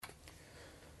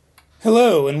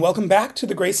Hello, and welcome back to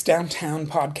the Grace Downtown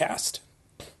podcast.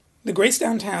 The Grace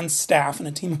Downtown staff and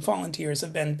a team of volunteers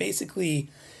have been basically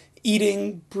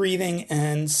eating, breathing,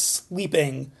 and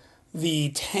sleeping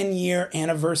the 10-year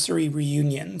anniversary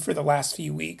reunion for the last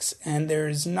few weeks, and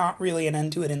there's not really an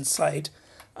end to it in sight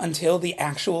until the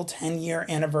actual 10-year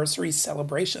anniversary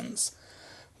celebrations.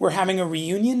 We're having a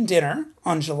reunion dinner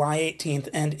on July 18th,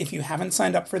 and if you haven't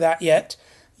signed up for that yet,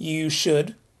 you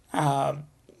should.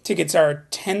 Tickets are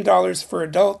 $10 for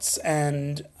adults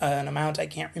and an amount I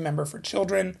can't remember for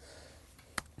children.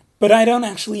 But I don't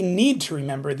actually need to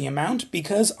remember the amount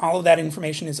because all of that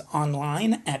information is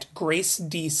online at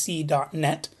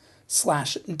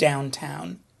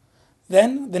gracedc.net/downtown.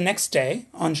 Then, the next day,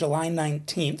 on July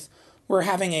 19th, we're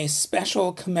having a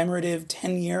special commemorative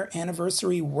 10-year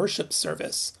anniversary worship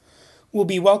service. We'll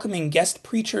be welcoming guest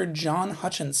preacher John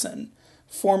Hutchinson,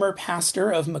 former pastor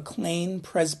of McLean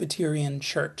Presbyterian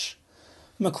Church.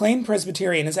 McLean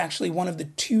Presbyterian is actually one of the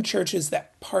two churches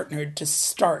that partnered to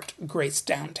start Grace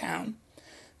Downtown.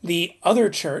 The other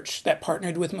church that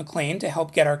partnered with McLean to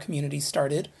help get our community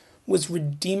started was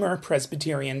Redeemer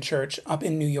Presbyterian Church up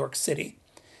in New York City.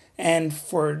 And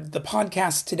for the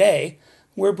podcast today,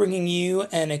 we're bringing you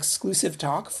an exclusive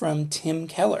talk from Tim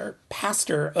Keller,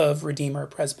 pastor of Redeemer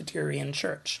Presbyterian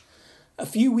Church. A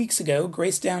few weeks ago,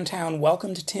 Grace Downtown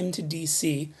welcomed Tim to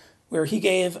D.C., where he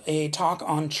gave a talk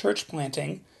on church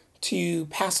planting to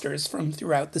pastors from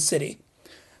throughout the city.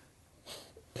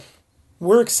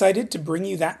 We're excited to bring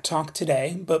you that talk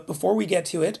today, but before we get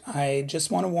to it, I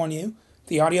just want to warn you,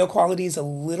 the audio quality is a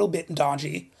little bit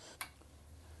dodgy.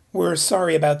 We're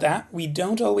sorry about that. We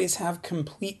don't always have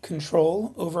complete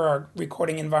control over our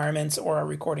recording environments or our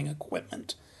recording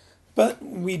equipment, but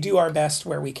we do our best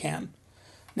where we can.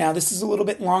 Now, this is a little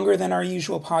bit longer than our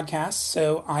usual podcast,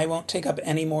 so I won't take up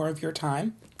any more of your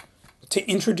time. To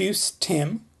introduce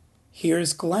Tim,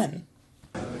 here's Glenn.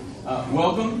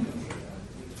 Welcome.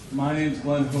 My name's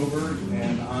Glenn Hobart,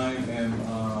 and I am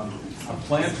a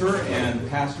planter and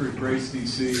pastor at Grace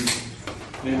DC.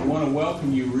 And I want to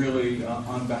welcome you really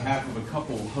on behalf of a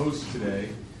couple of hosts today.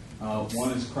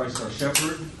 One is Christ Our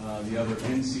Shepherd, the other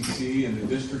NCC and the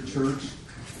District Church.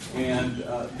 And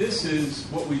this is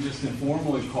what we just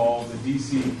informally call the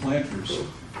DC Planters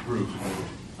Group.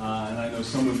 And I know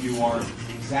some of you aren't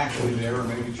exactly there, or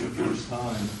maybe it's your first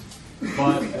time.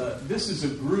 But this is a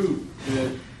group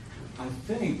that I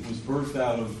think was birthed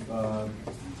out of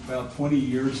about 20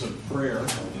 years of prayer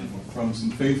from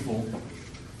some faithful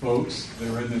folks that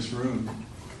are in this room.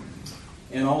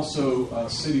 And also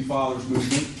City Fathers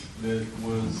Movement that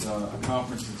was a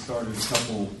conference that started a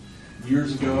couple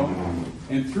years ago,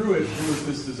 and through it, there was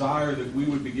this desire that we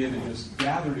would begin to just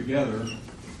gather together,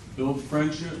 build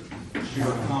friendship,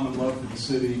 share a common love for the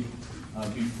city,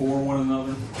 be for one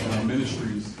another, and our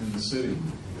ministries in the city.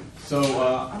 So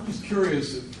I'm just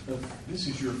curious if this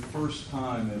is your first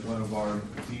time at one of our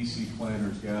DC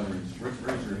Planners gatherings.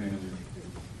 Raise your hand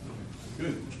here.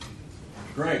 Good.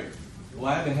 Great.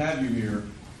 Glad to have you here.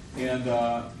 And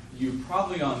you're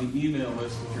probably on the email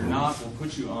list. If you're not, we'll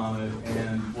put you on it,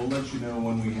 and we'll let you know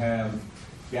when we have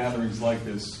gatherings like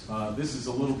this. This is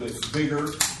a little bit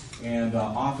bigger, and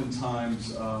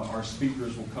oftentimes our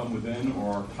speakers will come within,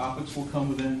 or our topics will come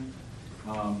within.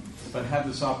 But have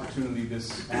this opportunity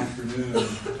this afternoon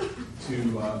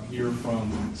to hear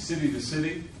from City to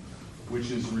City,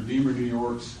 which is Redeemer New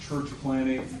York's church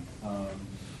planting,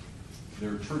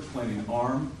 their church planting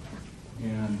arm,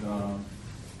 and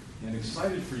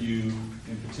excited for you,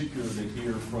 in particular, to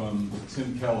hear from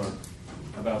Tim Keller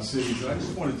about cities. I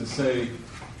just wanted to say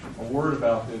a word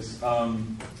about this.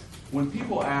 When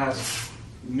people ask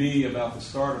me about the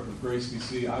startup of Grace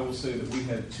DC, I will say that we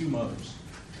had two mothers.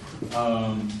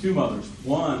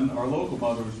 One, our local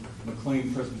mother was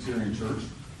McLean Presbyterian Church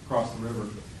across the river,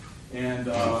 and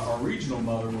our regional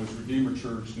mother was Redeemer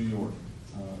Church, New York.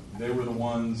 They were the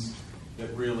ones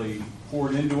that really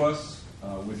poured into us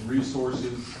with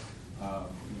resources,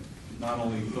 not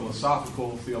only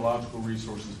philosophical, theological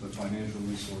resources, but financial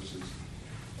resources.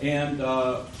 And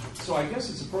so I guess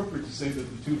it's appropriate to say that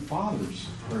the two fathers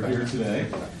are here today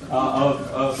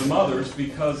of the mothers,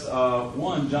 because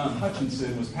one, John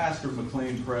Hutchinson, was pastor of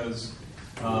McLean Pres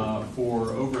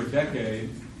for over a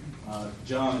decade.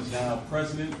 John is now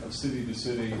president of City to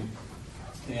City,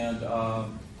 and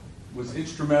was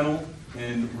instrumental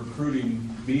in recruiting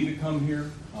me to come here,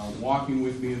 walking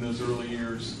with me in those early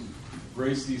years.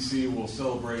 Grace DC will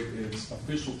celebrate its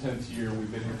official 10th year.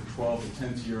 We've been here for 12, the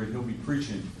 10th year, and he'll be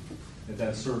preaching at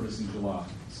that service in July.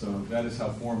 So that is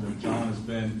how formative John has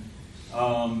been.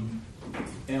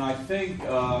 And I think,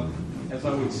 as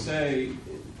I would say,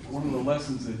 one of the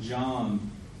lessons that John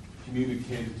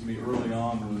communicated to me early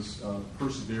on was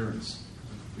perseverance.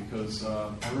 Because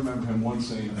I remember him once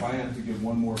saying, if I have to give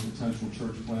one more potential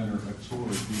church planter a tour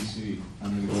of D.C.,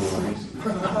 I'm going to go crazy.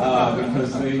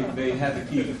 Because they had to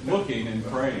keep looking and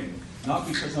praying. Not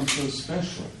because I'm so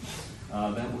special.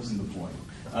 That wasn't the point.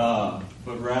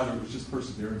 But rather, it was just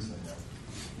perseverance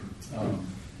they had.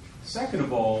 Second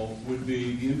of all would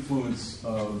be the influence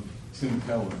of Tim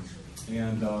Keller.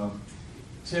 And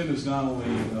Tim has not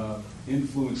only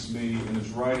influenced me in his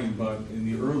writing, but in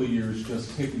the early years,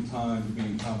 just taking time to be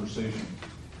in conversation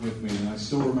with me. And I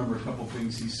still remember a couple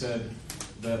things he said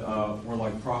that were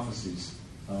like prophecies.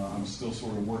 I'm still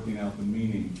sort of working out the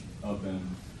meaning of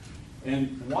them.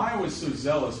 And why I was so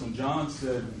zealous when John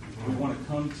said, we want to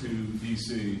come to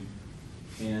D.C.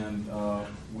 and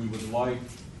we would like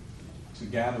to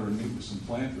gather and meet with some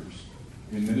planters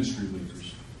and ministry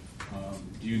leaders.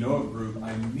 Do you know a group?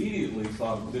 I immediately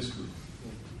thought of this group.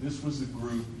 This was the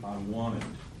group I wanted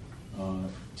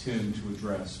Tim to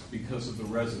address because of the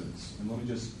residents. And let me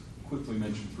just quickly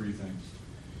mention three things.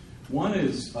 One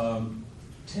is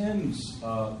Tim's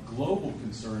global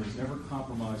concern has never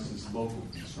compromised his local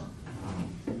concern.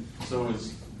 So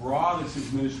as broad as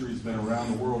his ministry has been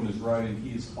around the world in his writing,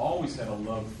 he has always had a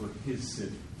love for his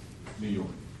city, New York.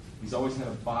 He's always had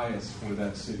a bias for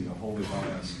that city, a holy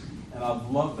bias. And I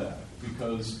love that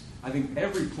because I think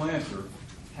every planter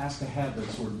has to have that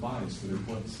sort of bias for their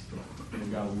place.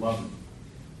 They've got to love it.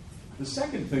 The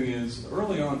second thing is,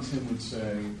 early on Tim would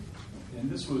say, and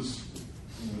this was,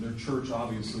 their church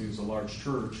obviously is a large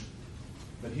church,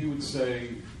 but he would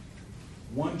say,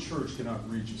 one church cannot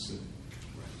reach a city.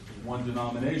 One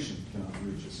denomination cannot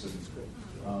reach a city.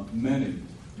 Many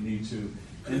need to.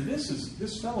 And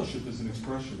this fellowship is an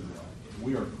expression of that.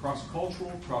 We are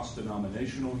cross-cultural,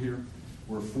 cross-denominational here.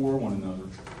 We're for one another.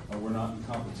 We're not in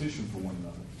competition for one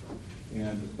another.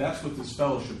 And that's what this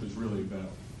fellowship is really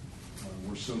about.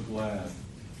 We're so glad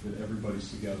that everybody's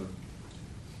together.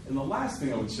 And the last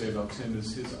thing I would say about Tim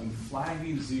is his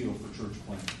unflagging zeal for church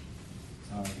planting.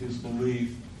 His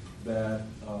belief that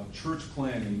church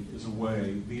planting is the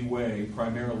way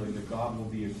primarily that God will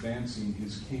be advancing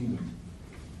his kingdom,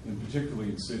 and particularly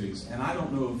in cities. And I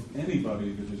don't know of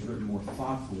anybody that has written more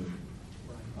thoughtfully,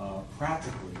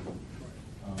 practically,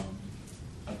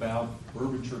 about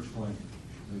urban church planting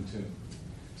than Tim.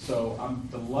 So I'm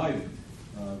delighted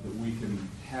that we can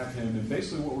have him. And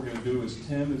basically what we're going to do is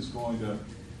Tim is going to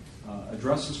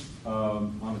address us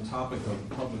on the topic of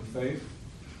public faith.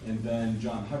 And then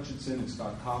John Hutchinson and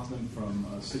Scott Kaufman from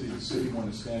City to City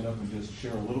want to stand up and just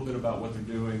share a little bit about what they're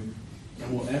doing.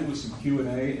 And we'll end with some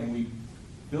Q&A. And we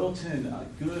built in a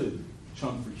good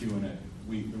chunk for Q&A.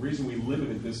 The reason we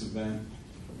limited this event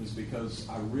is because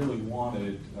I really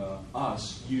wanted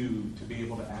you, to be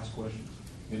able to ask questions.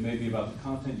 It may be about the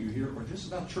content you hear or just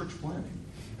about church planting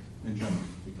in general,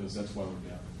 because that's why we're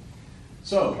gathered.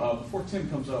 So, before Tim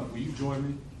comes up, will you join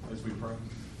me as we pray?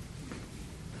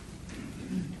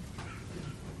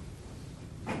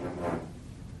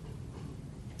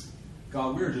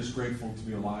 God, we are just grateful to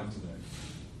be alive today.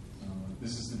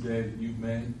 This is the day that you've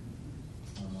made.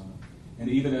 And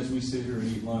even as we sit here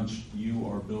and eat lunch, you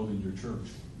are building your church.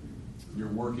 You're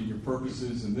working your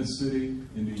purposes in this city,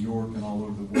 in New York, and all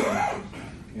over the world.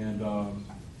 And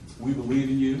we believe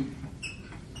in you.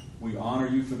 We honor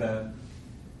you for that.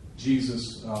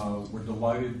 Jesus, we're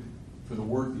delighted for the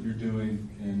work that you're doing,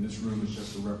 and this room is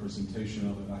just a representation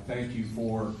of it. I thank you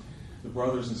for the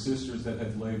brothers and sisters that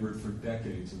have labored for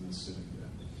decades in this city.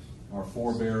 Our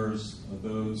forebears,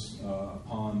 those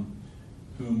upon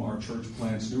whom our church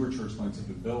plants, newer church plants have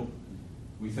been built.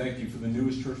 We thank you for the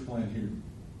newest church plant here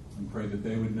and pray that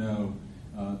they would know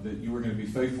that you are going to be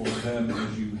faithful to them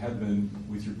as you have been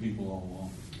with your people all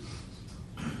along.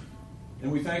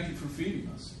 And we thank you for feeding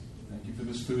us. Thank you for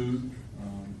this food.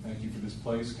 Thank you for this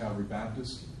place, Calvary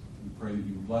Baptist. We pray that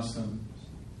you would bless them.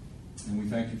 And we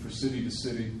thank you for City to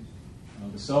City,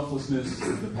 the selflessness,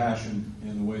 the passion,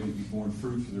 and the way that you've borne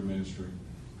fruit for their ministry.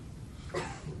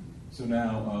 So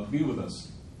now, be with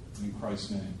us. In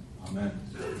Christ's name. Amen.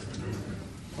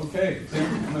 Okay, Tim,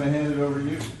 I'm going to hand it over to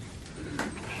you.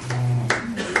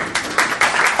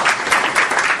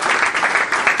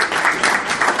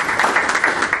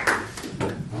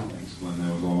 Thanks, Glenn.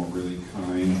 That was all really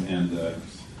kind. And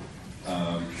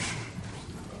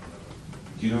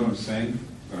do you know what I'm saying?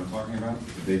 What I'm talking about?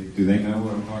 Do they know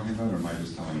what I'm talking about, or am I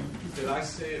just telling them? Did I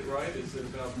say it right? Is it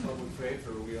about public faith,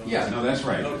 or are we on? Yeah, no, that's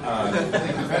right. Okay. I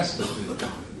think the best.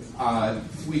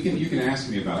 You can ask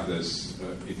me about this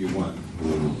if you want.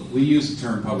 We use the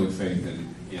term public faith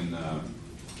in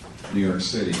New York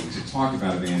City to talk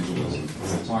about evangelism,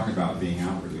 to talk about being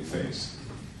outwardly faced.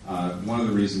 One of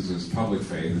the reasons is public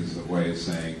faith is a way of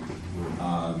saying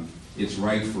it's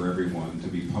right for everyone to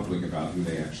be public about who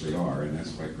they actually are, and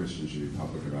that's why Christians should be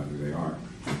public about who they are.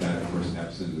 That, of course,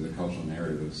 taps into the cultural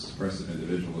narrative of expressive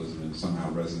individualism and somehow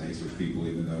resonates with people,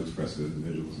 even though expressive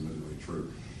individualism isn't really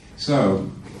true. So,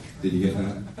 did you get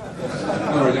that? In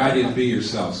other words, the idea to be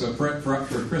yourself. So for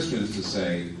Christians to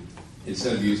say,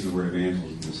 instead of using the word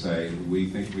evangelism, to say we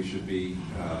think we should be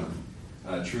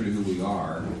true to who we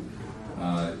are,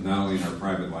 not only in our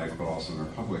private life but also in our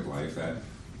public life, I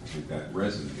think that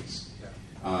resonates.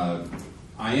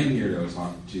 I am here to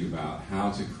talk to you about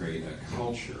how to create a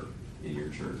culture in your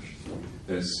church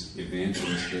that's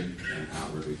evangelistic and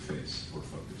outwardly faced or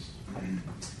focused.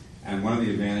 And one of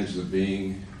the advantages of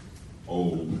being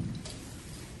old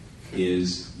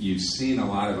is you've seen a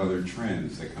lot of other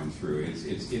trends that come through.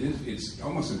 It's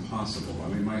almost impossible. I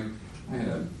mean,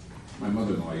 my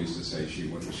mother-in-law used to say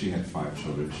she had 5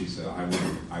 children. She said,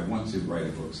 I want to write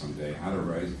a book someday, how to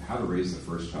raise the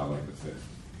first child like the 5th.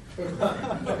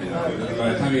 By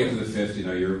the time you get to the 5th,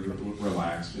 you're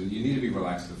relaxed, and you need to be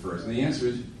relaxed at the first. And the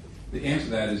answer to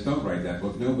that is don't write that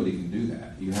book. Nobody can do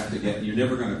that. You're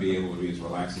never going to be able to be as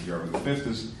relaxed as you are with the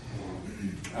 5th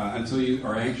until you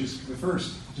are anxious for the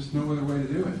first. Just no other way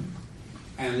to do it.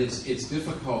 And it's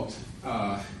difficult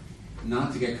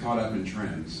not to get caught up in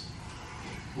trends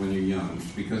when you're young,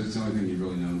 because it's the only thing you've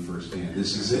really known firsthand.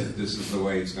 This is it. This is the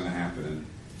way it's going to happen.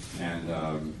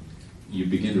 And you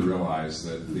begin to realize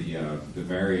that the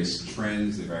various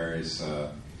trends, the various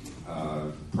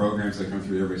programs that come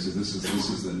through, everybody says this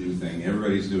is the new thing.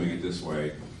 Everybody's doing it this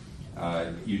way.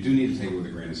 You do need to take it with a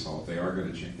grain of salt. They are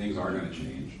going to change. Things are going to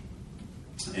change.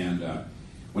 And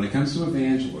when it comes to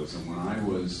evangelism, when I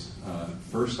was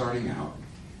first starting out,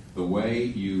 the way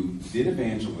you did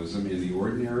evangelism in the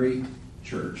ordinary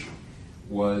church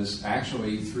was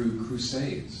actually through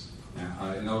crusades.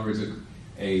 In other words,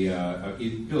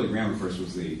 Billy Graham, of course,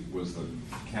 was the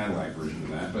Cadillac version of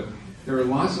that, but there were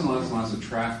lots and lots and lots of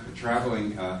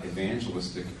traveling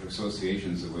evangelistic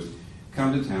associations that would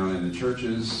come to town, and the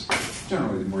churches,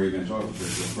 generally the more evangelical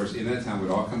churches, of course, in that town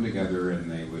would all come together, and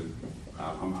they would.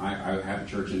 I have a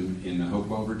church in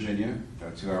Hopewell, Virginia,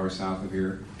 about 2 hours south of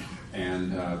here,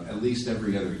 and at least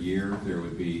every other year there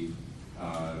would be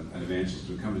an evangelist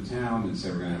would come to town and say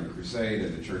we're going to have a crusade,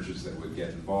 and the churches that would get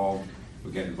involved,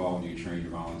 and you train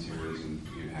your volunteers, and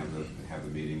you'd have the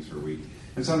meetings for a week.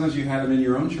 And sometimes you had them in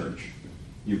your own church.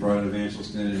 You brought an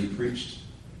evangelist in and he preached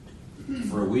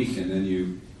for a week, and then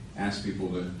you asked people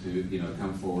to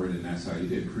come forward, and that's how you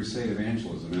did crusade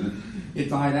evangelism. And it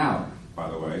died out, by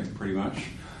the way, pretty much.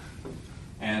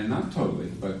 And not totally,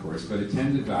 but of course, but it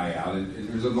tended to die out, and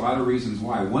there's a lot of reasons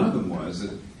why. One of them was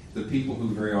that the people who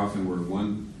very often were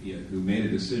who made a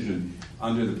decision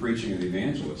under the preaching of the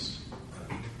evangelist,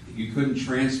 you couldn't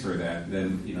transfer that.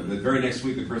 Then, the very next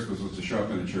week the person was supposed to show up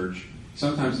in a church,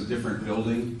 sometimes a different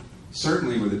building,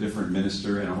 certainly with a different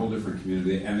minister and a whole different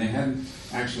community, and they hadn't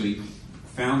actually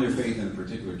found their faith in a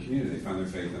particular community. They found their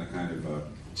faith in a kind of a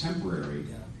temporary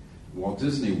Walt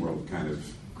Disney World kind of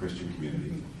Christian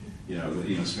community,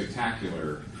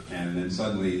 spectacular, and then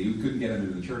suddenly you couldn't get them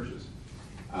into the churches.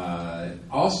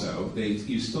 Also,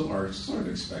 you still are sort of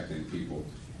expecting people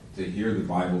to hear the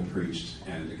Bible preached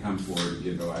and to come forward and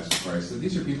give their lives to Christ. So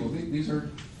these are people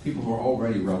who are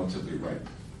already relatively ripe.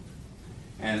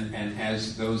 And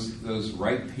as those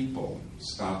ripe people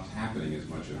stopped happening as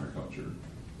much in our culture,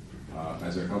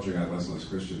 as our culture got less and less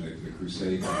Christian, the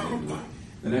crusade came.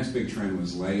 The next big trend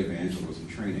was lay evangelism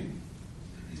training.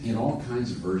 You had all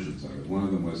kinds of versions of it. One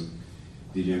of them was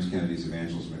D. James Kennedy's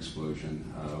Evangelism Explosion.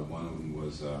 One of them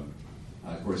was,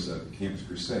 of course, Campus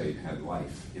Crusade had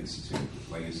Life Institute,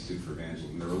 Lay Institute for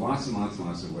Evangelism. There were lots and lots and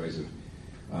lots of ways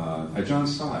of... John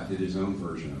Stott did his own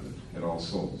version of it at All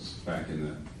Souls back in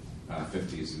the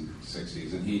 50s and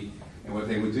 60s. And what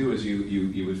they would do is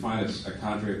you would find a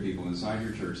cadre of people inside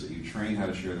your church that you trained how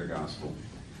to share the gospel.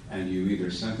 And you either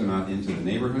sent them out into the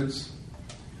neighborhoods,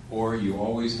 or you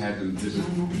always had them visit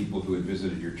people who had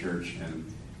visited your church,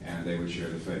 and they would share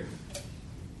the faith.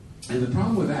 And the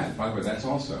problem with that, by the way, that's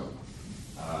also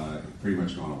pretty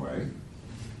much gone away.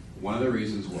 One of the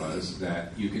reasons was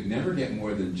that you could never get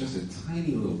more than just a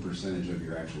tiny little percentage of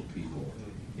your actual people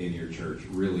in your church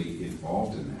really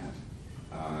involved in that.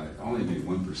 Only maybe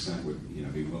 1%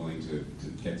 would be willing to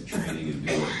get the training and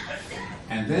do it.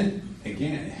 And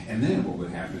then what would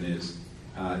happen is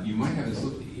you might have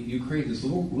you create this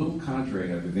little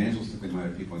cadre of evangelistically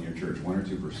minded people in your church, 1 or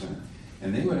 2%,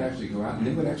 and they would actually go out and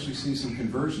they would actually see some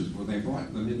conversions where they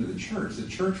brought them into the church. The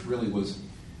church really was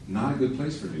not a good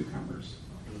place for newcomers.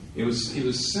 It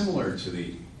was similar to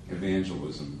the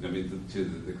evangelism, to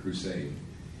the crusade.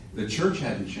 The church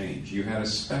hadn't changed. You had a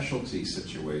specialty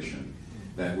situation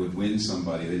that would win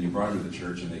somebody, then you brought them to the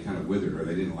church and they kind of withered or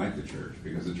they didn't like the church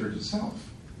because the church itself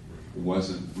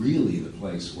wasn't really the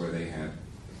place where they had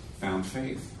found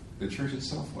faith. The church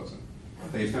itself wasn't.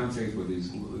 They found faith with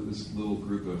this little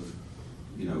group of,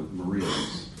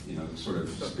 Marines, sort of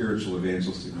spiritual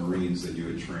evangelistic Marines that you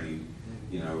had trained,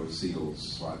 SEALs,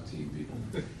 SWAT team people.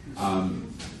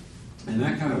 And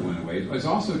that kind of went away. It's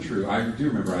also true, I do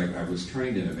remember I was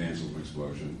trained in Evangelism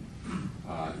Explosion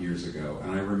years ago,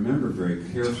 and I remember very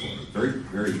carefully, very,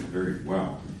 very, very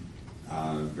well,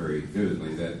 very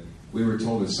vividly, that we were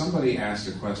told if somebody asked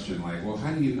a question like, well,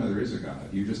 how do you know there is a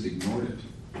God? You just ignored it.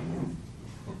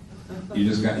 You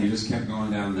just kept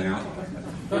going down the outline.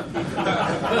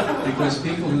 Because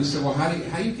people who said, well, how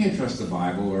you can't trust the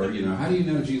Bible, or how do you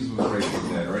know Jesus was raised from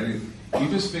the dead, or anything, you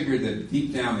just figured that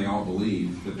deep down they all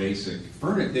believed the basic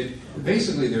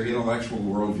basically their intellectual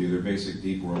worldview, their basic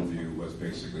deep worldview was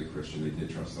basically Christian. They did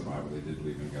trust the Bible, they did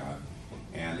believe in God,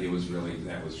 and it was really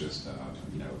that was just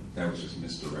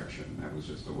misdirection. That was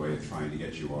just a way of trying to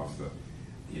get you off of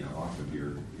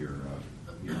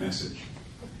your message.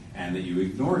 And that you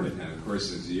ignored it. And of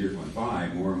course, as the years went by,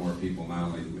 more and more people not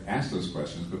only asked those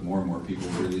questions, but more and more people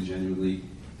really genuinely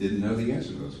didn't know the answer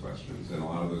to those questions. And a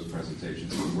lot of those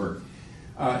presentations didn't work.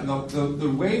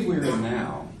 The way we're in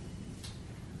now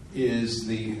is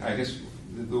the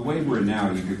way we're in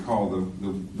now you could call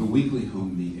the weekly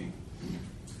home meeting.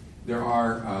 There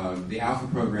are, the Alpha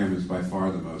program is by far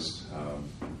the most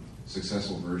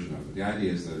successful version of it. The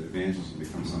idea is that evangelism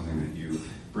becomes something that you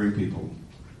bring people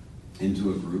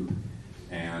into a group,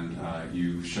 and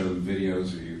you show them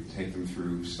videos or you take them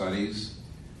through studies.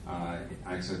 Like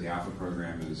I said, the Alpha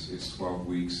program is 12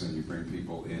 weeks, and you bring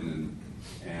people in,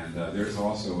 and there's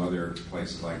also other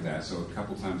places like that. So a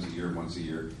couple times a year, once a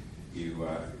year,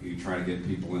 you try to get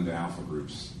people into Alpha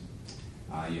groups.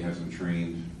 You have some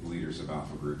trained leaders of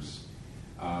Alpha groups.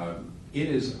 It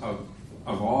is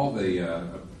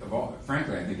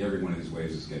frankly, I think every one of these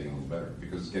ways is getting a little better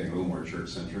because it's getting a little more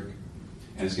church-centric.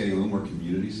 And it's getting a little more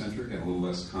community-centric and a little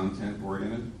less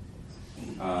content-oriented.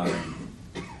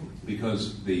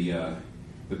 Because the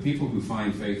people who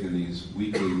find faith in these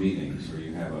weekly meetings, or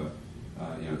you have a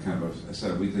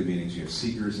set of weekly meetings, you have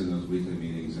seekers in those weekly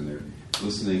meetings, and they're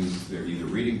listening, they're either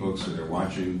reading books or they're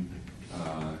watching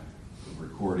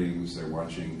recordings, they're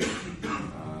watching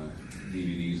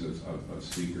DVDs of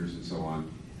speakers and so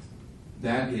on.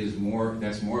 That's more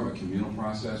of a communal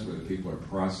process where the people are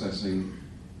processing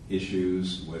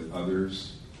issues with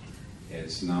others.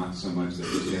 It's not so much that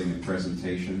just getting a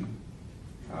presentation.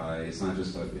 It's not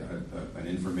just an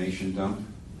information dump.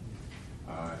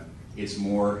 It's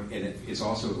more. It's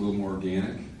also a little more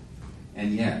organic.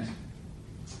 And yet,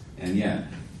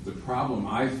 the problem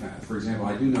I've found, for example,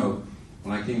 I do know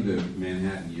when I came to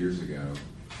Manhattan years ago,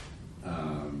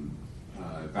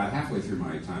 about halfway through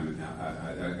my time,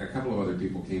 a couple of other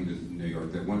people came to New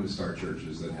York that wanted to start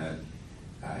churches that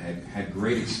had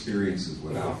great experiences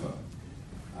with Alpha.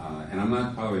 And I'm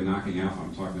not, by the way, knocking Alpha.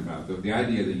 I'm talking about the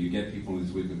idea that you get people in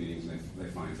these weekly meetings and they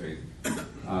find faith.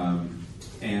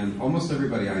 And almost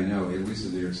everybody I know, at least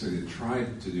in New York City, that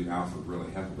tried to do Alpha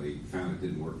really heavily found it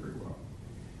didn't work very well.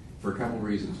 For a couple of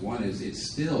reasons. One is it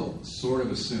still sort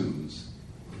of assumes,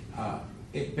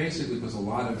 it basically puts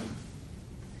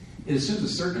it assumes a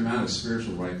certain amount of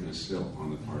spiritual ripeness still on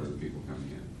the part of the people coming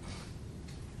in.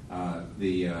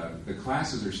 The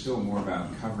classes are still more about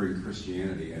covering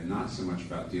Christianity and not so much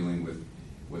about dealing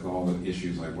with all the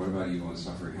issues like what about evil and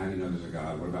suffering? How do you know there's a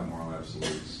God? What about moral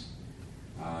absolutes?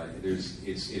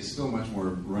 It's still much more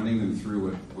running them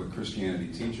through what Christianity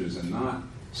teaches and not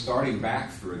starting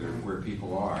back further where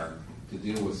people are to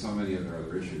deal with so many of their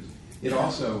other issues. It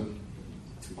also,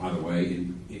 by the way,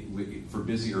 for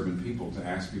busy urban people to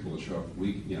ask people to show up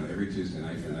every Tuesday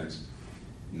night for the next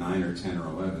 9 or 10 or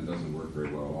 11 doesn't work very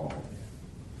well at all.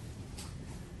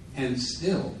 And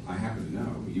still, I happen to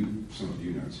know, some of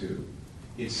you know too,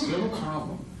 it's still a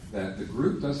problem that the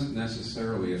group doesn't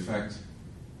necessarily affect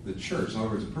the church. In other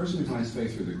words, a person who finds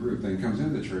faith through the group then comes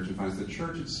into the church and finds the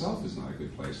church itself is not a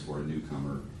good place for a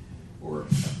newcomer or a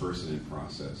person in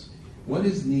process. What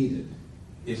is needed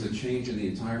is a change in the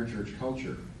entire church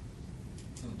culture.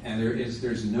 And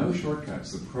there's no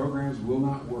shortcuts. The programs will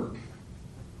not work.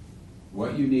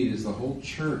 What you need is the whole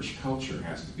church culture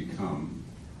has to become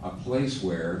a place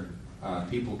where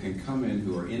people can come in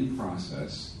who are in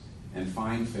process and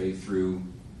find faith through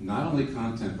not only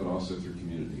content but also through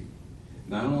community.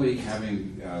 Not only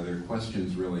having their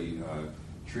questions really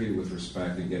treated with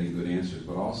respect and getting good answers,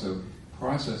 but also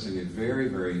processing it very,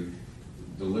 very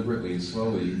deliberately and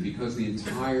slowly because the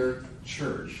entire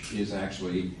church is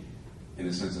actually in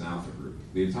a sense, an alpha group.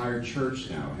 The entire church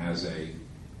now has a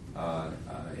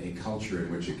culture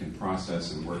in which it can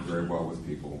process and work very well with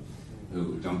people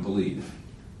who don't believe.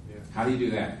 How do you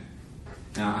do that?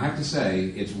 Now, I have to say,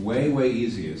 it's way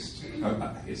easiest.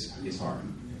 It's hard.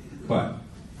 But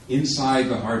inside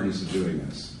the hardness of doing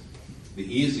this, the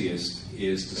easiest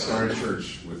is to start a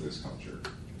church with this culture.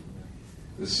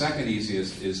 The second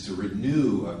easiest is to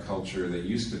renew a culture that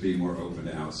used to be more open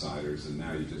to outsiders, and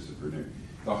now you just renew.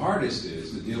 The hardest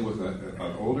is to deal with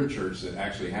an older church that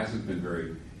actually hasn't been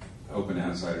very open to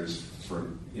outsiders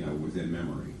for, within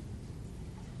memory.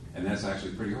 And that's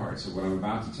actually pretty hard. So what I'm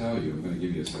about to tell you, I'm going to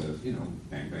give you a set of,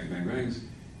 bang, bang, bang, bangs.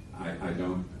 I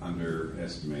don't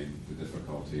underestimate the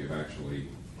difficulty of actually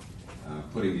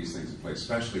putting these things in place,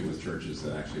 especially with churches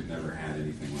that actually never had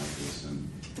anything like this, and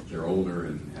they're older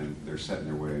and they're set in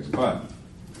their ways. But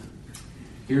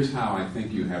here's how I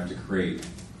think you have to create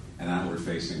an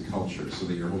outward-facing culture so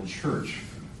that your whole church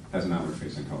has an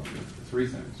outward-facing culture. 3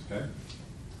 things, okay?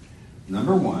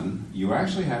 Number 1, you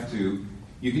actually have to,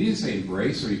 you can either say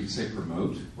embrace, or you can say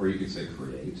promote, or you can say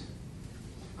create.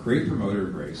 Create, promote, or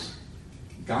embrace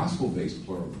gospel-based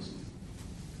pluralism.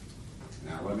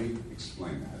 Now, let me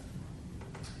explain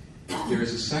that. There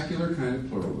is a secular kind of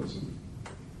pluralism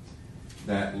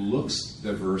that looks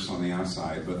diverse on the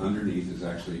outside, but underneath is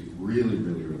actually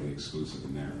really exclusive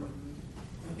and narrow.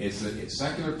 It's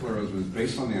secular pluralism is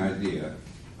based on the idea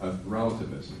of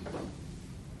relativism,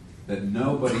 that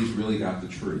nobody's really got the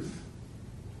truth,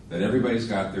 that everybody's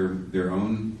got their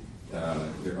own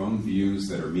views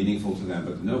that are meaningful to them,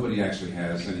 but nobody actually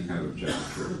has any kind of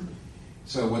objective truth.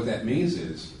 So what that means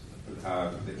is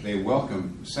they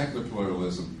welcome, secular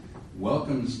pluralism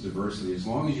welcomes diversity as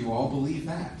long as you all believe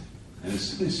that. And as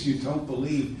soon as you don't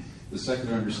believe the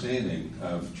secular understanding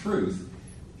of truth,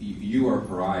 you are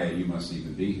pariah, you mustn't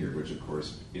even be here, which of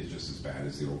course is just as bad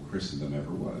as the old Christendom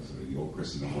ever was. I mean, the old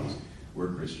Christendom was,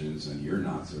 we're Christians and you're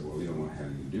not, so well, we don't want to have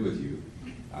anything to do with you.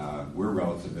 We're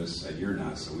relativists and you're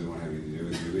not, so we don't want to have anything to do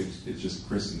with you. It's just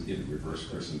reverse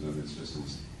Christendom. It's just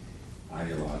as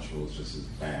ideological, it's just as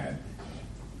bad.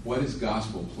 What is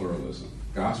gospel pluralism?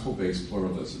 Gospel-based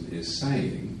pluralism is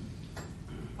saying,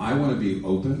 I want to be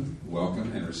open,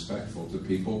 welcome, and respectful to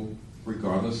people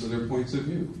regardless of their points of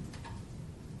view.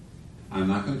 I'm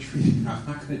not going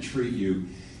to treat you,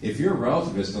 if you're a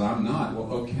relativist and I'm not,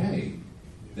 well, okay.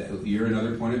 You're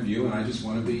another point of view, and I just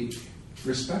want to be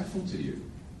respectful to you.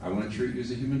 I want to treat you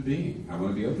as a human being. I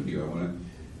want to be open to you.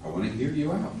 I want to hear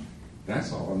you out.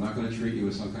 That's all. I'm not going to treat you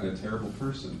as some kind of terrible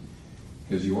person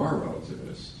because you are a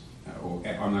relativist.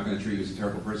 I'm not going to treat you as a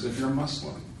terrible person if you're a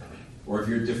Muslim or if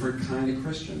you're a different kind of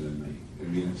Christian than me. I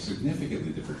mean, a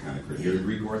significantly different kind of Christian. You're a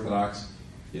Greek Orthodox,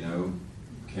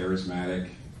 charismatic,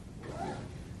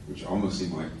 which almost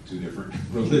seem like 2 different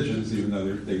religions, even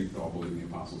though they all believe in the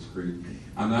Apostles' Creed.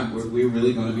 We're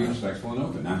really going to be respectful and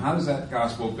open. Now, how does that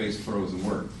gospel-based pluralism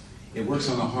work? It works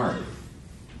on the heart.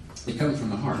 It comes from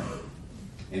the heart.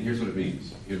 And here's what it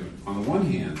means. On the one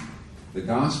hand, the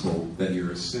gospel that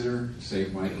you're a sinner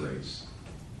saved by grace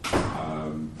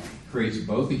creates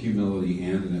both a humility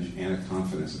and a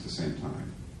confidence at the same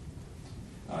time.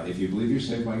 If you believe you're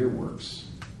saved by your works,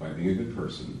 by being a good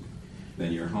person,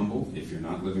 then you're humble if you're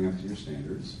not living up to your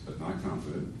standards, but not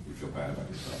confident. You feel bad about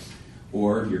yourself.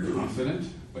 Or you're confident,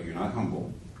 but you're not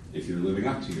humble if you're living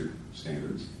up to your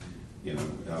standards,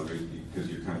 because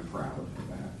you're kind of proud of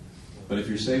that. But if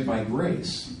you're saved by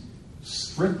grace,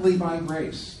 strictly by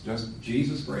grace, just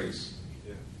Jesus' grace,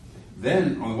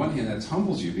 then on the one hand that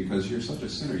humbles you because you're such a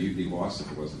sinner, you'd be lost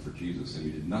if it wasn't for Jesus, and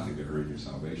you did nothing to earn your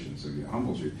salvation, so it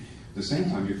humbles you. At the same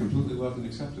time, you're completely loved and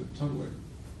accepted, totally.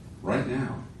 Right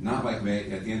now. Not like at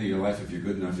the end of your life, if you're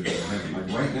good enough to go to heaven.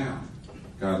 Like right now,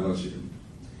 God loves you.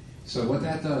 So what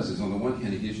that does is, on the one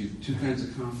hand, it gives you 2 kinds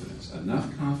of confidence.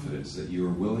 Enough confidence that you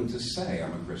are willing to say,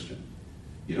 I'm a Christian.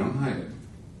 You don't hide it.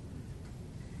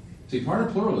 See, part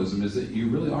of pluralism is that you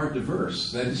really are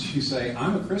diverse. That is, you say,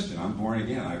 I'm a Christian. I'm born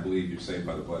again. I believe you're saved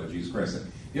by the blood of Jesus Christ.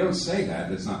 If you don't say that,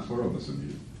 that's not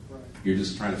pluralism. You're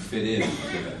just trying to fit in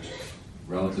to that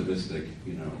relativistic,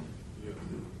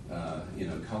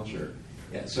 culture.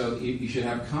 Yeah, so you should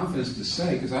have confidence to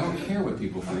say, because I don't care what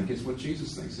people think, it's what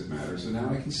Jesus thinks that matters, so now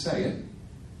I can say it.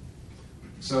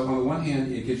 So on the one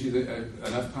hand, it gives you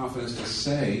enough confidence to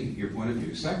say your point of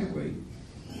view. Secondly,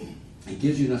 it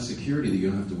gives you enough security that you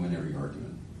don't have to win every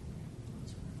argument.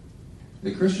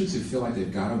 The Christians who feel like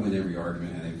they've got to win every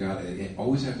argument and they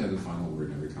always have to have the final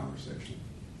word in every conversation.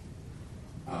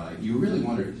 You really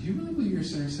wonder, do you really believe you're a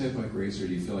sinner saved by grace, or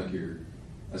do you feel like you're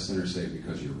a sinner saved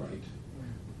because you're right?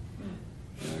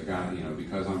 that God,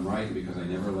 because I'm right and because I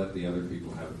never let the other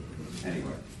people have.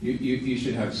 Anyway, you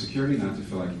should have security not to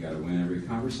feel like you got to win every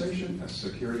conversation, a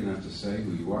security not to say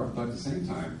who you are, but at the same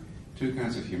time, two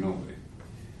kinds of humility.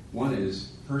 One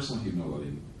is personal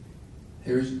humility.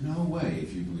 There is no way,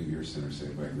 if you believe you're a sinner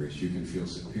saved by grace, you can feel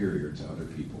superior to other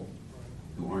people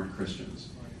who aren't Christians.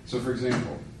 So, for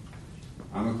example,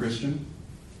 I'm a Christian.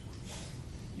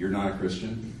 You're not a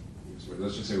Christian. So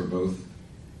let's just say we're both,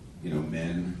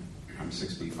 men. I'm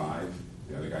 65.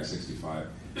 The other guy's 65.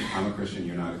 I'm a Christian.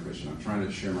 You're not a Christian. I'm trying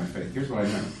to share my faith. Here's what I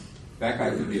know. That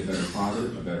guy could be a better father,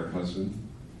 a better husband,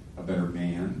 a better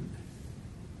man,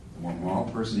 a more moral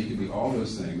person. He could be all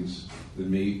those things than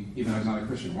me, even though he's not a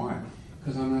Christian. Why?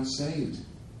 Because I'm not saved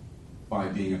by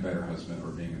being a better husband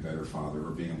or being a better father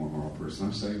or being a more moral person.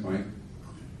 I'm saved by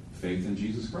faith in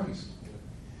Jesus Christ.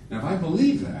 Now, if I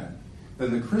believe that,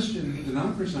 then the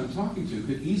non-Christian I'm talking to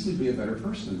could easily be a better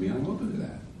person than me. I'm open to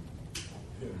that.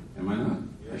 Am I not?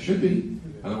 I should be.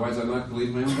 Otherwise, I'm not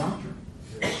believing my own doctrine.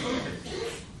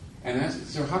 And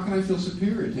so how can I feel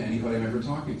superior to anybody I'm ever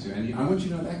talking to? And I want you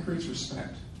to know that creates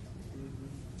respect.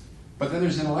 But then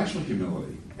there's intellectual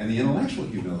humility. And the intellectual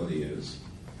humility is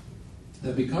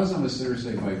that because I'm a sinner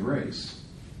saved by grace,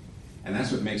 and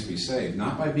that's what makes me saved,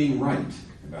 not by being right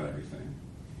about everything,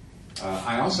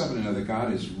 I also happen to know that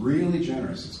God is really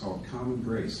generous. It's called common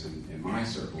grace in my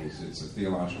circles. It's a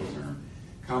theological term.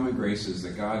 Common grace is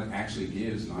that God actually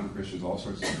gives non-Christians all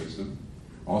sorts of wisdom,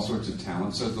 all sorts of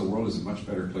talent, so that the world is a much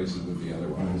better place than it would be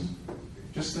otherwise.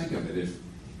 Just think of it.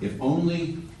 If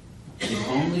only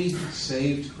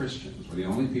saved Christians were the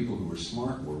only people who were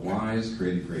smart, were wise,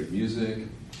 created great music,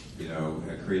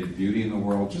 created beauty in the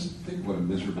world, just think what a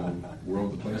miserable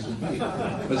world the place would be.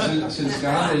 But since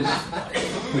God is,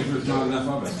 which there's not enough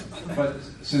of it, but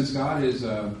since God is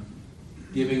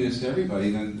giving this to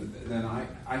everybody, then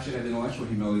I should have intellectual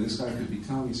humility. This guy could be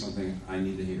telling me something I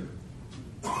need to hear.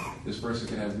 This person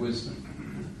could have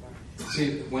wisdom.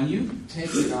 See, when you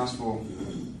take the gospel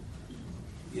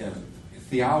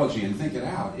theology and think it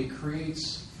out, it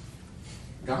creates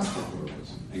gospel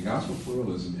pluralism. And gospel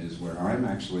pluralism is where I'm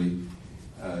actually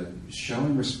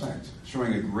showing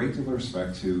a great deal of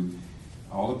respect to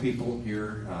all the people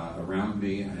here around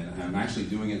me, and I'm actually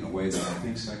doing it in a way that I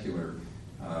think secular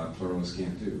pluralists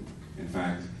can't do. In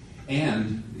fact,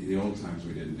 and the old times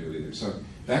we didn't do either. So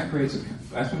that creates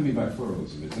that's what I mean by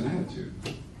pluralism. It's an attitude.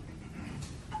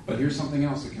 But here's something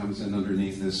else that comes in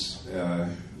underneath this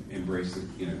embrace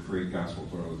that create gospel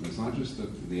pluralism. It's not just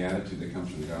the attitude that comes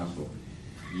from the gospel.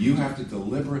 You have to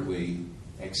deliberately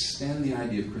extend the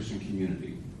idea of Christian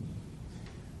community.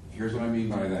 Here's what I mean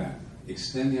by that.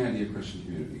 Extend the idea of Christian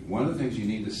community. One of the things you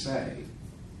need to say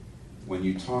when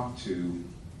you talk to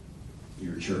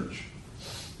your church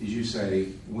is you say,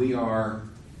 we are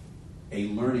a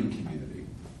learning community.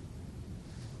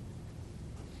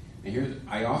 And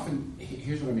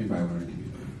here's what I mean by a learning community.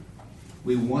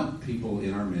 We want people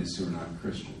in our midst who are not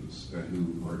Christians,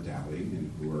 who are doubting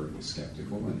and who are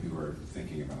skeptical and who are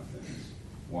thinking about things.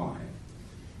 Why?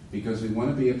 Because we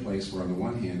want to be a place where, on the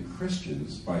one hand,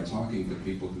 Christians, by talking to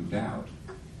people who doubt,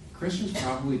 Christians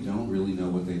probably don't really know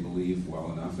what they believe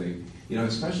well enough.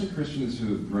 Especially Christians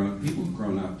people who've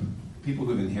grown up, people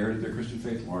who've inherited their Christian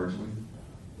faith largely,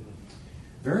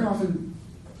 very often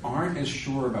aren't as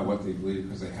sure about what they believe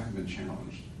because they haven't been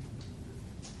challenged.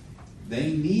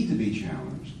 They need to be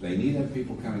challenged. They need to have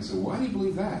people come and say, why do you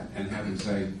believe that? And have them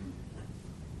say,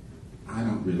 I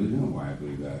don't really know why I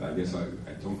believe that. I guess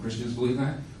don't Christians believe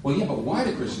that? Well, yeah, but why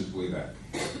do Christians believe that?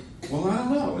 Well, I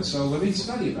don't know. And so let me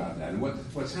study about that. And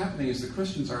what's happening is the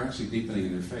Christians are actually deepening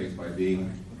in their faith by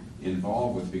being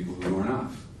involved with people who are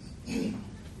not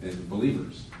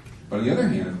believers. But on the other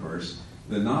hand, of course,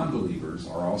 the non-believers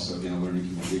are also in a learning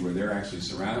community where they're actually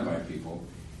surrounded by people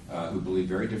who believe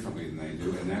very differently than they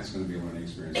do, and that's going to be a learning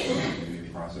experience for them. They may be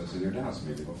processing their doubts.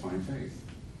 Maybe they'll find faith.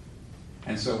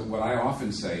 And so what I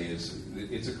often say is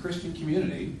it's a Christian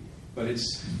community, but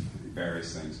it's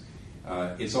various things.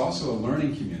 It's also a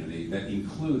learning community that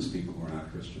includes people who are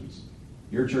not Christians.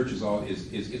 Your church is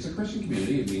it's a Christian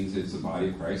community. It means it's the body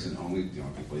of Christ, and only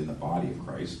people in the body of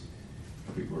Christ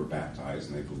are people who are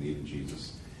baptized and they believe in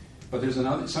Jesus. But there's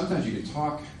sometimes you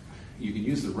can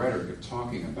use the rhetoric of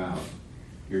talking about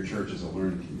your church as a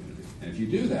learning community. And if you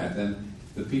do that, then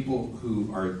the people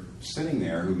who are sitting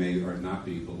there who may or not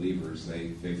be believers, they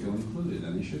feel included,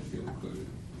 and they should feel included.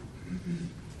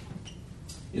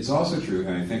 It's also true,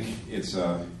 and I think it's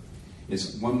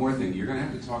one more thing. You're going to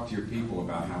have to talk to your people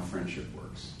about how friendship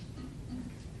works.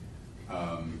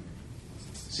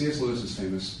 C.S. Lewis's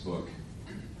famous book,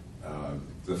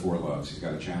 The Four Loves, he's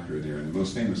got a chapter there, and the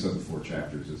most famous of the four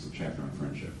chapters is the chapter on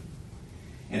friendship.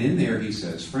 And in there he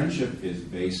says, friendship is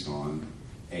based on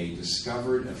a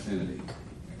discovered affinity,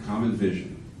 a common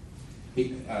vision.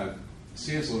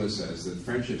 C.S. Lewis says that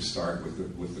friendships start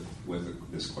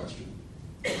with this question.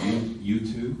 You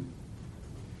too?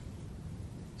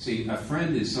 See, a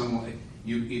friend is someone,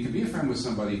 you can be a friend with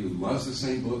somebody who loves the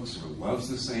same books or loves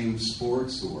the same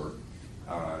sports or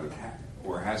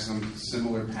has some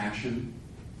similar passion.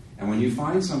 And when you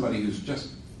find somebody who's just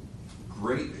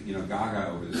great, gaga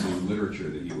over the same literature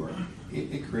that you are,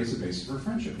 it creates a basis for a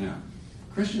friendship. Now,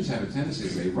 Christians have a tendency to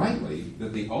say, rightly,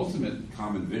 that the ultimate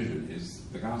common vision is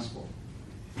the gospel.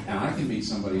 And I can meet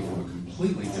somebody from a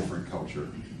completely different culture.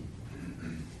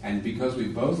 And because we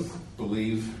both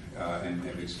believe and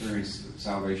have experienced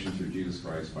salvation through Jesus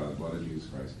Christ, by the blood of Jesus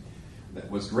Christ,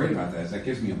 what's great about that is that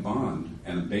gives me a bond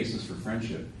and a basis for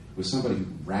friendship with somebody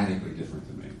radically different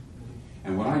than me.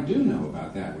 And what I do know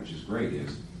about that, which is great,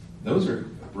 is those are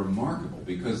remarkable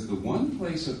because the one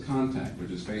place of contact,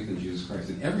 which is faith in Jesus Christ,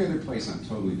 and every other place I'm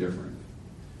totally different.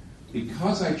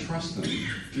 Because I trust them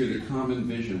through the common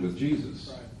vision with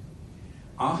Jesus,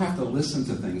 I'll have to listen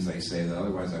to things they say that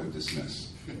otherwise I would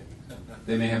dismiss.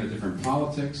 They may have a different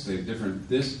politics, they have different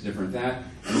this, different that,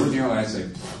 and ordinarily I'd say,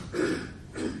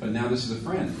 but now this is a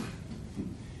friend.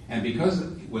 And because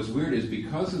what's weird is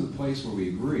because of the place where we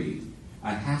agree,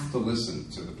 I have to listen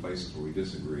to the places where we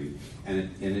disagree, and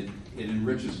it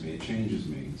enriches me, it changes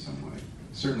me in some way. It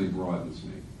certainly broadens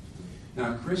me.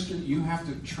 Now, Christian, you have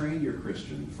to train your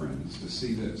Christian friends to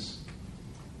see this.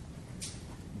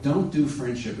 Don't do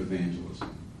friendship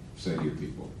evangelism, say to your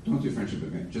people. Don't do friendship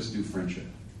evangelism, just do friendship.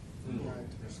 Right,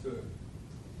 that's good.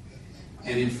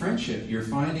 And in friendship, you're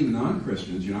finding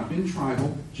non-Christians. You're not being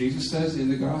tribal. Jesus says in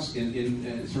the Gospel,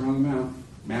 in Sermon on the Mount,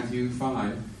 Matthew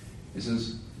 5, it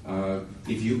says,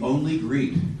 if you only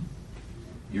greet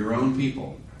your own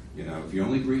people, if you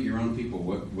only greet your own people,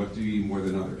 what do you more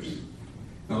than others?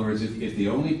 In other words, if the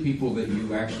only people that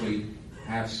you actually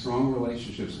have strong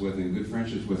relationships with and good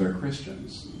friendships with are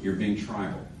Christians, you're being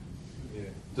tribal. Yeah.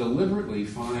 Deliberately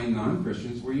find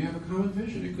non-Christians where you have a common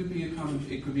vision. It could be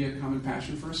a common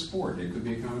passion for a sport. It could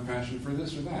be a common passion for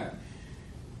this or that.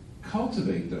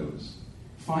 Cultivate those.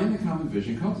 Find the common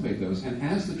vision, cultivate those, and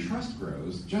as the trust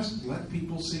grows, just let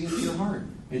people see into your heart.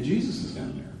 And Jesus is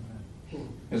down there.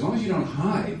 As long as you don't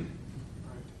hide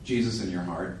Jesus in your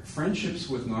heart, friendships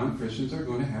with non-Christians are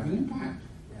going to have an impact.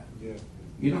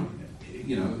 Yeah.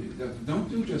 Don't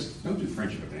do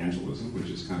friendship evangelism, which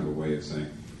is kind of a way of saying,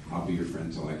 I'll be your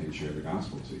friend till I can share the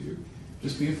gospel to you.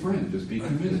 Just be a friend. Just be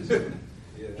committed to them.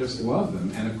 Just love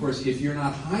them. And of course, if you're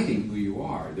not hiding who you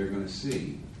are, they're going to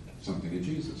see something of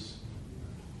Jesus.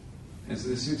 And so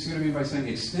this is going to be by saying,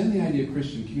 extend the idea of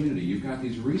Christian community. You've got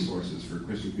these resources for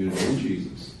Christian community in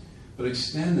Jesus, but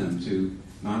extend them to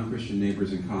non-Christian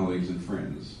neighbors and colleagues and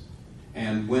friends.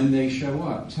 And when they show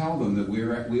up, tell them that we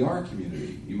are a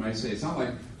community. You might say, it's not like,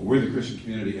 well, we're the Christian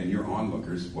community and you're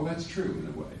onlookers. Well, that's true in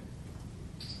a way.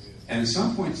 And at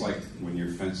some points, like when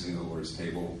you're fencing the Lord's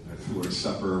table, at the Lord's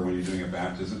Supper, or when you're doing a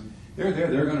baptism, they're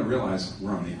going to realize I'm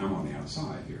on the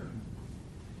outside here.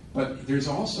 But there's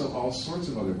also all sorts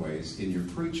of other ways in your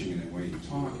preaching and in the way you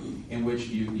talk, in which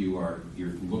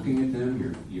you're looking at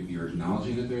them, you're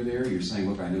acknowledging that they're there. You're saying,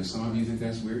 look, I know some of you think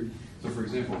that's weird. So, for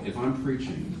example, if I'm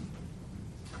preaching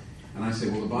and I say,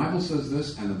 well, the Bible says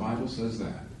this and the Bible says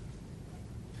that.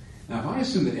 Now, if I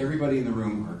assume that everybody in the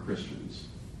room are Christians,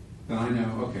 then I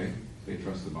know, okay, they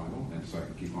trust the Bible, and so I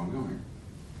can keep on going.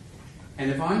 And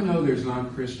if I know there's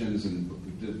non-Christians and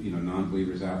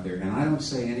non-believers out there, and I don't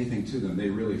say anything to them, they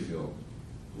really feel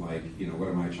like, what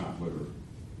am I, chopped liver?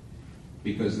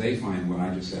 Because they find what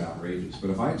I just said outrageous. But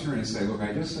if I turn and say, look,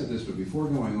 I just said this, but before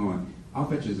going on, I'll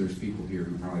bet you there's people here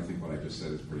who probably think what I just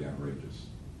said is pretty outrageous.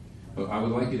 But I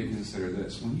would like you to consider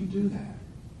this. When you do that,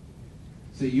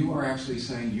 so you are actually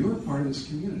saying you're a part of this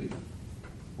community.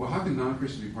 Well, how can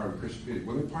non-Christians be part of a Christian community?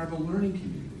 Well, they're part of a learning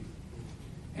community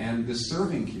and the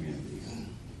serving community,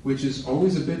 which is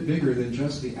always a bit bigger than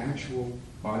just the actual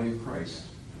body of Christ.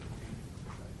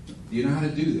 Do you know how to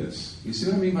do this? You see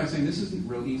what I mean by saying this isn't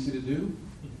real easy to do?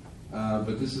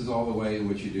 But this is all the way in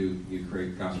which you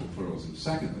create gospel pluralism.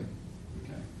 Secondly,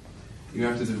 you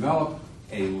have to develop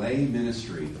a lay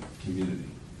ministry community.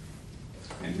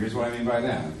 And here's what I mean by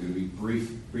that. I'm going to be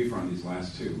briefer on these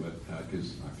last two, but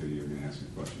because I figure you're going to ask me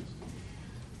questions.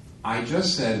 I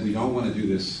just said we don't want to do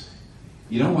this.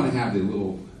 You don't want to have the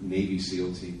little Navy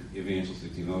SEAL team,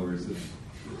 evangelistic team. In other words, the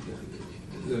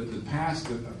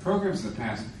programs in the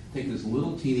past take this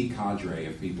little teeny cadre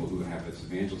of people who have this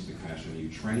evangelistic passion. You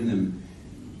train them,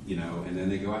 and then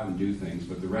they go out and do things.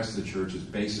 But the rest of the church is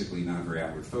basically not very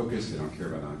outward focused. They don't care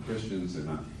about non-Christians.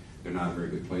 they're not a very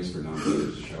good place for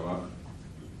non-believers to show up.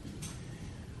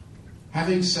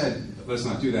 Having said, let's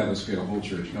not do that, let's create a whole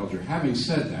church culture. Having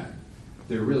said that,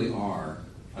 there really are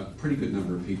a pretty good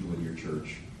number of people in your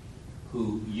church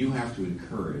who you have to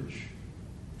encourage,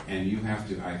 and you have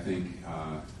to, I think,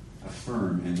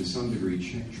 affirm and to some degree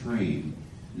train,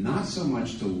 not so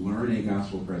much to learn a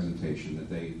gospel presentation that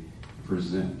they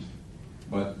present,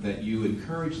 but that you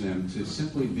encourage them to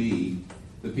simply be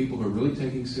the people who are really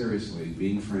taking seriously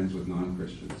being friends with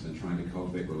non-Christians and trying to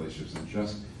cultivate relationships and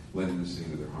just letting them see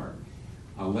into their heart.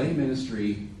 A lay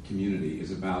ministry community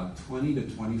is about 20 to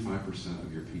 25%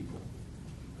 of your people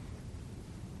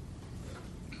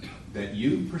that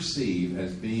you perceive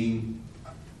as being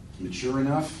mature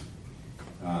enough,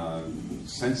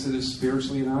 sensitive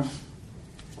spiritually enough,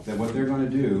 that what they're going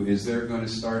to do is they're going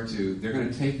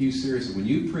to take you seriously. When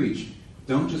you preach,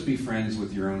 don't just be friends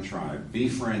with your own tribe. Be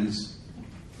friends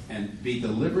and be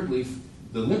deliberately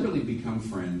become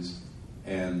friends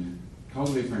and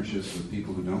cultivate friendships with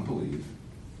people who don't believe.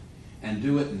 And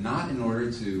do it not in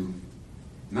order to,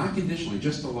 not conditionally,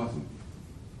 just to love them.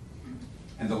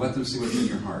 And to let them see what's in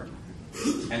your heart.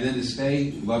 And then to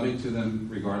stay loving to them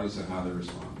regardless of how they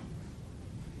respond.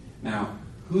 Now,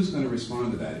 who's going to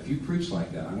respond to that? If you preach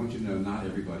like that, I want you to know not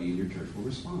everybody in your church will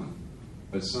respond.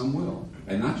 But some will.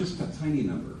 And not just a tiny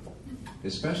number.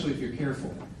 Especially if you're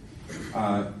careful.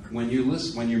 When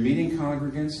you're meeting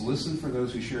congregants, listen for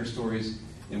those who share stories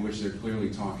in which they're clearly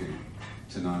talking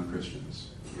to non-Christians.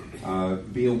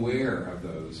 Be aware of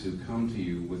those who come to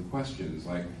you with questions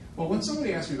like, well, when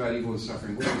somebody asks me about evil and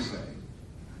suffering, what do you say?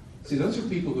 See, those are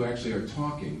people who actually are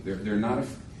talking. They're not.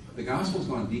 The gospel's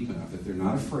gone deep enough that they're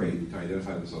not afraid to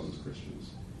identify themselves as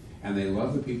Christians. And they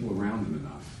love the people around them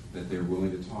enough that they're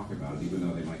willing to talk about it, even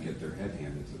though they might get their head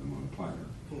handed to them on a platter.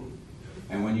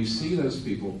 And when you see those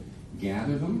people,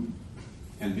 gather them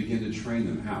and begin to train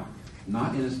them. How?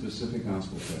 Not in a specific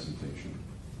gospel presentation.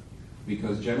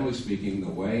 Because generally speaking, the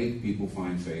way people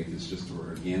find faith is just through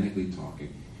organically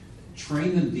talking.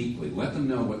 Train them deeply. Let them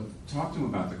know talk to them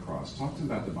about the cross. Talk to them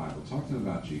about the Bible. Talk to them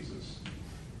about Jesus.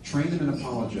 Train them in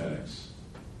apologetics.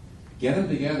 Get them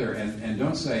together and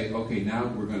don't say, okay, now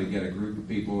we're going to get a group of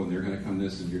people and they're going to come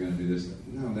this and you're going to do this.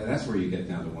 No, that's where you get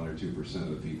down to 1 or 2% of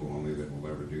the people only that will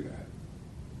ever do that.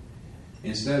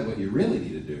 Instead, what you really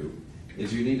need to do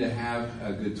is you need to have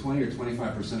a good 20 or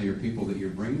 25% of your people that you're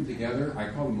bringing together. I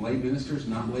call them lay ministers,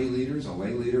 not lay leaders. A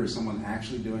lay leader is someone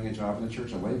actually doing a job in the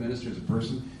church. A lay minister is a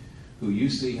person who you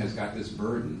see has got this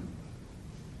burden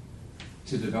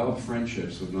to develop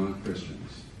friendships with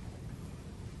non-Christians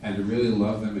and to really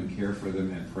love them and care for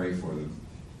them and pray for them.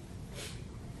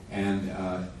 And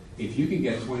if you can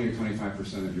get 20 or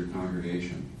 25% of your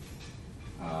congregation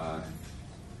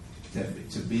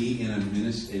to be in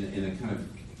a kind of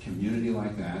community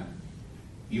like that,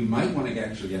 you might want to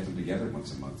actually get them together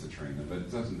once a month to train them, but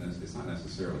it's not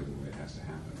necessarily the way it has to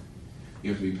happen.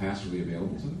 You have to be pastorally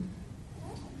available to them.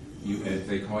 If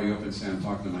they call you up and say, I'm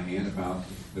talking to my aunt about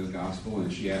the gospel,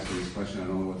 and she asked me this question, I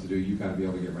don't know what to do, you've got to be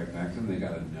able to get right back to them. They've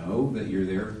got to know that you're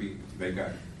there.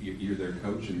 You're their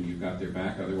coach and you've got their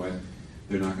back. Otherwise,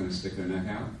 they're not going to stick their neck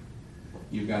out.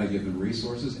 You've got to give them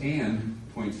resources. And,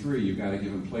 point 3, you've got to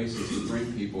give them places to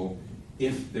bring people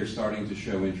if they're starting to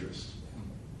show interest.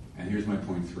 And here's my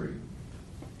point 3.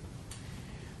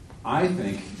 I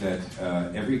think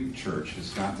that every church has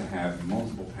got to have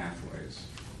multiple pathways.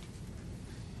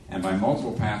 And by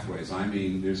multiple pathways, I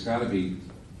mean there's got to be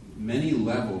many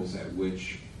levels at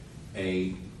which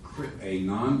a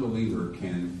non-believer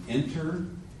can enter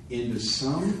into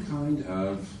some kind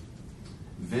of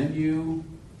venue,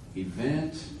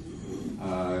 event,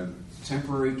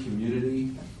 temporary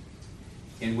community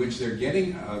in which they're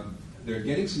getting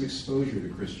some exposure to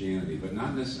Christianity, but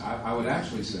not necessarily. I would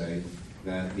actually say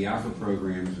that the Alpha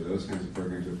programs or those kinds of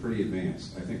programs are pretty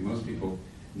advanced. I think most people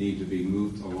need to be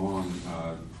moved along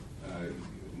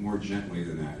more gently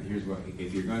than that. And here's what: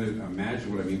 if you're going to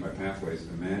imagine what I mean by pathways,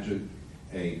 imagine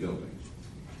a building,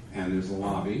 and there's a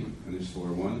lobby, and there's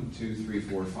floor 1, 2, 3,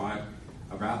 4, 5.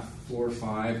 About floor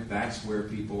 5, that's where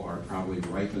people are probably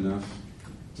ripe enough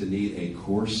to need a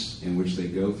course in which they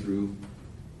go through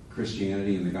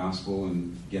Christianity and the gospel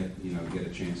and get a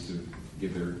chance to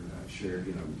give their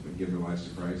give their lives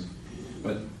to Christ.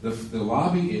 But the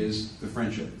lobby is the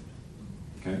friendship.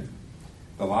 Okay,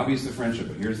 the lobby is the friendship.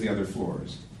 But here's the other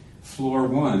floors. Floor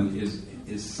 1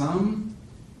 is some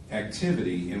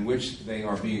activity in which they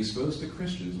are being exposed to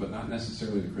Christians, but not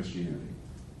necessarily to Christianity.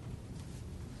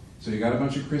 So you got a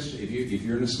bunch of Christians. If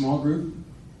you're in a small group,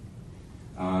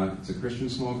 it's a Christian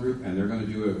small group, and they're going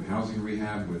to do a housing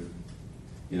rehab with,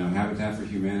 Habitat for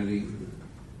Humanity.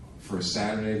 for a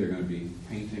Saturday, they're going to be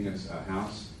painting a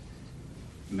house.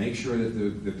 Make sure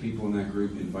that the people in that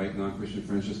group invite non-Christian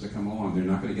friends just to come along. They're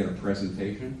not going to get a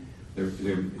presentation.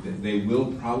 They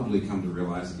will probably come to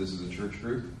realize that this is a church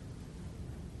group,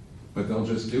 but they'll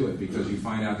just do it because you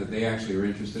find out that they actually are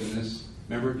interested in this.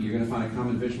 Remember, you're going to find a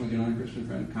common vision with your non-Christian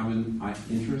friend, common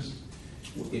interest.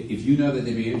 If you know that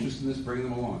they'd be interested in this, bring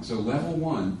them along. So level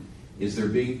 1 is they're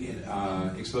being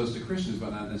exposed to Christians,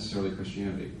 but not necessarily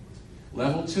Christianity.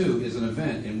 Level 2 is an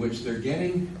event in which they're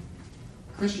getting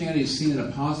Christianity is seen in a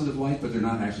positive light, but they're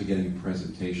not actually getting a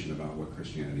presentation about what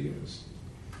Christianity is.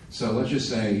 So let's just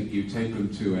say you take them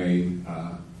to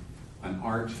an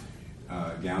art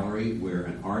gallery where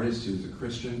an artist who's a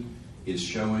Christian is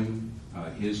showing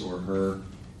his or her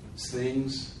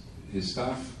things, his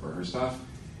stuff or her stuff,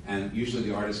 and usually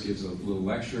the artist gives a little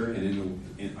lecture, and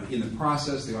in the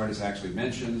process the artist actually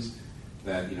mentions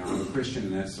that, I'm a Christian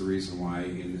and that's the reason why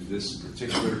in this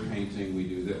particular painting we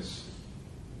do this.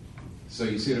 So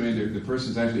you see what I mean? The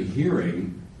person's actually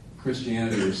hearing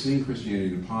Christianity or seeing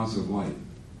Christianity in a positive light.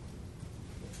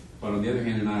 But on the other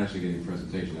hand, they're not actually getting a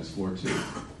presentation. That's floor 2.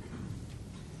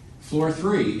 Floor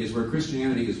 3 is where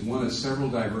Christianity is one of several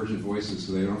divergent voices,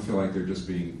 so they don't feel like they're just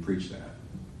being preached at.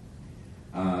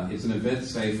 It's an event,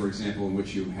 say, for example, in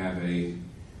which you have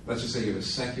let's just say you have a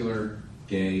secular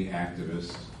gay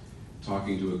activist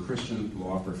talking to a Christian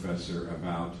law professor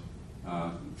about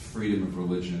freedom of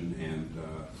religion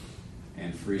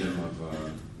and freedom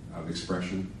of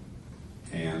expression,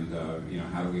 and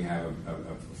how do we have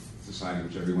a society in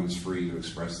which everyone's free to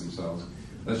express themselves.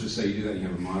 Let's just say you do that, you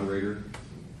have a moderator.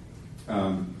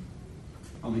 Let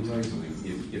me tell you something.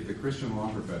 If the Christian law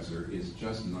professor is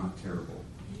just not terrible,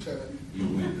 you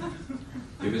win.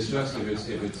 If it's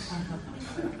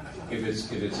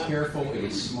careful, if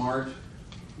it's smart.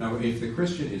 Now, if the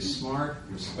Christian is smart,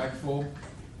 respectful,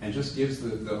 and just gives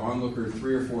the onlooker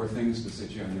 3 or 4 things to say,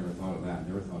 gee, I never thought of that,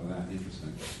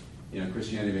 interesting.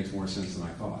 Christianity makes more sense than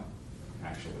I thought,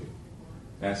 actually.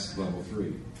 That's level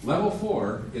 3. Level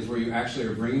 4 is where you actually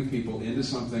are bringing people into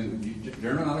something,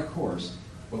 they're not a course,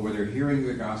 but where they're hearing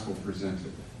the gospel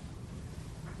presented,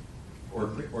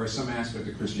 or some aspect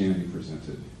of Christianity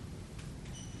presented,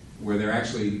 where they're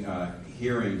actually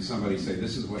hearing somebody say,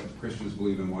 this is what Christians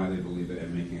believe and why they believe it,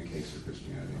 and making a case for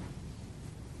Christianity.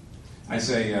 I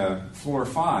say floor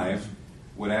 5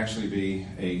 would actually be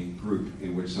a group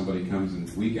in which somebody comes and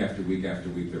week after week after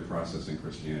week they're processing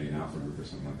Christianity, an alpha group or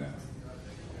something like that.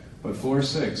 But floor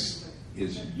 6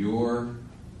 is your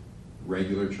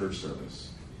regular church service,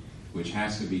 which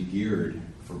has to be geared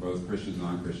for both Christians and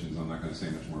non-Christians. I'm not going to say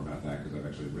much more about that because I've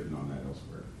actually written on that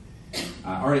elsewhere.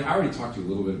 I already talked to you a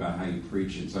little bit about how you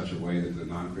preach in such a way that the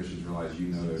non-Christians realize you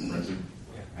know they're present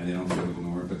and they don't feel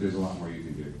ignored, but there's a lot more you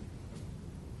can do.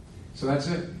 So that's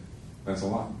it. That's a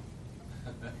lot.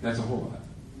 That's a whole lot.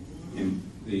 And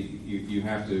you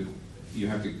have to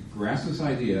grasp this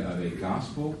idea of a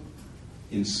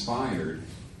gospel-inspired,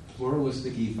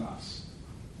 pluralistic ethos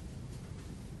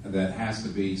that has to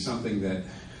be something that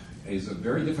is a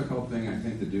very difficult thing, I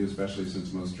think, to do, especially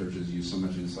since most churches use so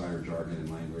much insider jargon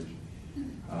and language.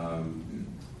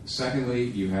 Secondly,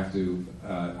 you have to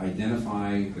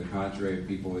identify the cadre of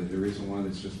people. There is one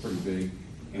that's just pretty big,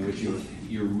 in which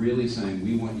you're really saying,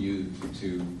 we want you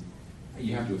to,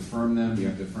 you have to affirm them, you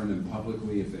have to affirm them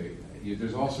publicly.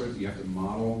 There's all sorts, you have to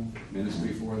model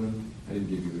ministry for them. I didn't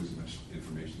give you as much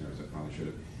information there as I probably should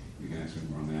have. You can ask me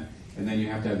more on that. And then you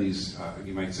have to have these,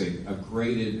 you might say, a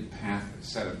graded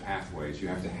set of pathways. You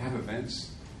have to have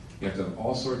events. You have to have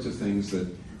all sorts of things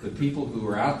that the people who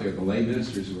are out there, the lay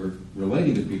ministers who are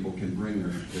relating to people, can bring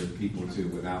their people to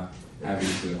without having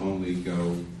to only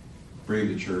go bring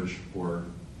them to church or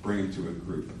bring them to a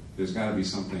group. There's got to be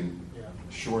something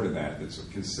short of that that's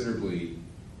considerably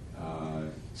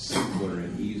simpler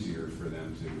and easier for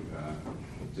them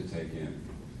to take in.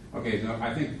 Okay, now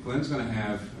I think Glenn's going to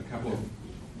have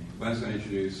Glenn's going to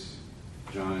introduce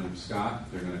John and Scott.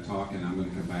 They're going to talk, and I'm going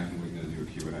to come back and we're going to do a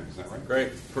Q&A. Is that right?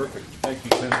 Great. Perfect. Thank you,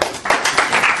 Tim.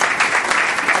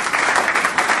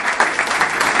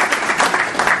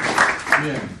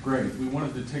 Yeah, great. We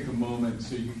wanted to take a moment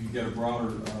so you could get a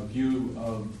broader view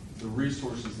of the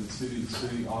resources that City to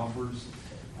City offers.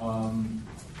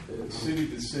 City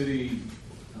to City,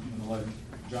 I'm going to let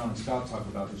John and Scott talk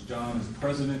about this. John is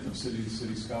president of City to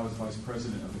City. Scott is vice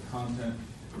president of the content.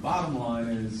 The bottom line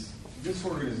is this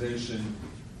organization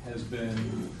has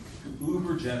been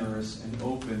uber generous and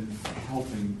open to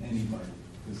helping anybody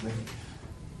because they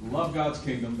love God's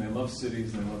kingdom, they love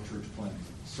cities, and they love church planting.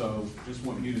 So just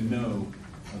want you to know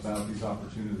about these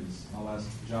opportunities. I'll ask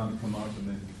John to come up and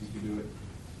then he can do it.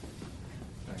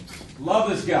 Thanks. Love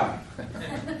this guy.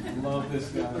 Love this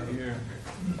guy here.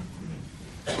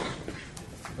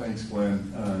 Thanks, Glenn.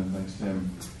 Thanks, Tim.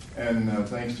 And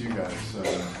thanks to you guys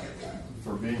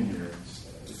for being here.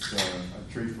 It's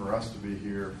a treat for us to be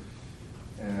here.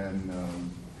 And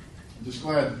just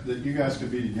glad that you guys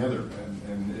could be together.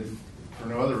 And if for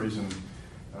no other reason,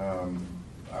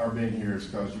 our being here has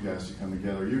caused you guys to come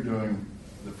together. You're doing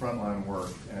the frontline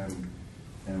work,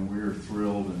 and we're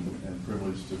thrilled and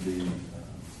privileged to be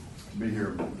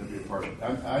here, to be a part of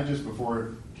it. I just,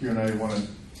 before Q&A, wanted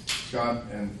Scott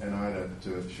and I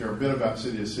to share a bit about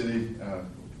City to City.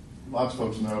 Lots of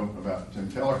folks know about Tim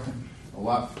Keller. A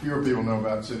lot fewer people know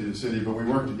about City to City, but we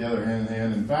work together hand in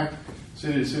hand. In fact,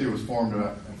 City to City was formed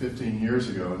about 15 years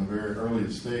ago in the very early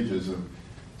stages of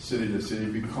City to City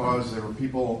because there were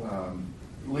people,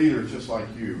 leaders just like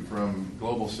you from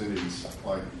global cities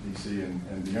like DC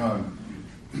and beyond,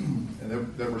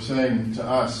 that were saying to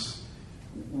us,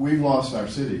 we've lost our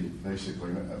city,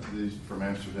 basically, these from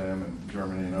Amsterdam and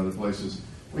Germany and other places.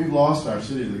 We've lost our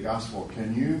city to the gospel.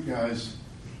 Can you guys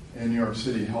in New York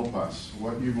City help us?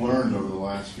 What you've learned over the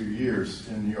last few years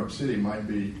in New York City might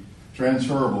be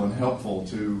transferable and helpful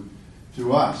to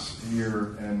us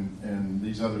here and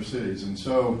these other cities. And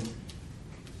so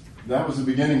that was the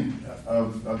beginning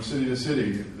of City to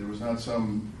City. There was not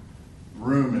some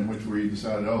room in which we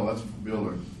decided, let's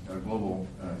build a global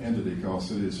entity called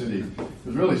City to City. It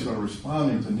was really sort of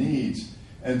responding to needs.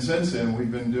 And since then,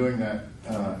 we've been doing that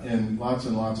in lots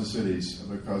and lots of cities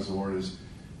because the Lord has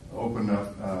opened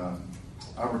up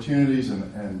opportunities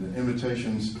and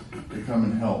invitations to come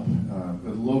and help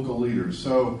with local leaders.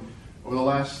 So over the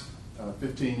last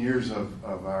 15 years of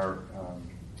our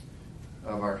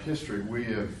history, we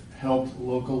have helped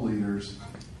local leaders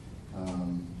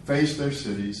face their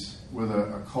cities with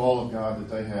a call of God that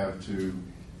they have to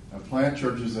plant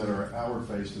churches that are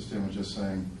outward-faced, as Tim was just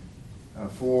saying,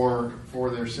 for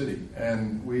their city.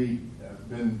 And we have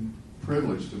been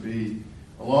privileged to be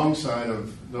alongside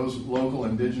of those local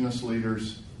indigenous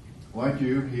leaders like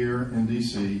you here in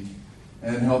D.C.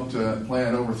 and helped to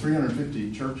plant over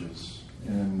 350 churches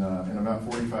in about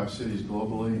 45 cities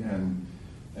globally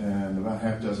and about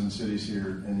half dozen cities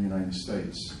here in the United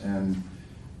States. And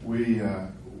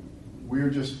we're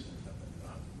just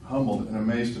humbled and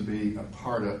amazed to be a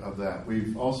part of that.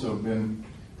 We've also been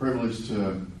privileged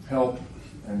to help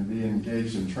and be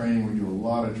engaged in training. We do a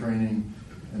lot of training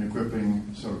and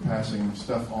equipping, sort of passing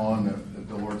stuff on that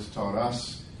the Lord's taught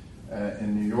us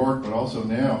in New York, but also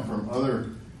now from other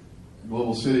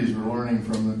global cities. We're learning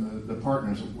from the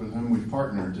partners with whom we've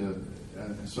partnered.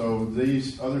 So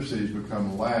these other cities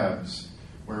become labs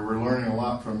where we're learning a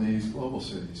lot from these global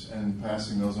cities and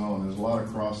passing those on. There's a lot of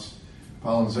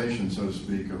cross-pollinization, so to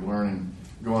speak, of learning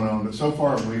going on. But so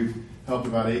far, we've helped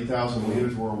about 8,000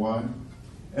 leaders worldwide.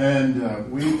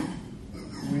 And we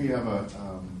have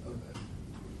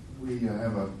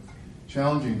a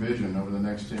challenging vision over the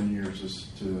next 10 years is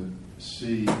to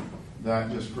see that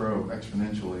just grow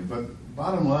exponentially. But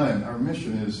bottom line, our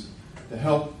mission is to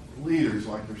help leaders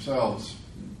like yourselves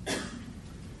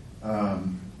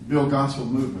build gospel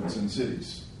movements in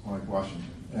cities like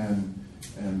Washington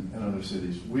and other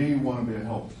cities. We want to be a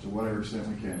help to whatever extent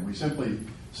we can. We simply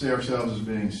see ourselves as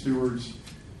being stewards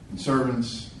and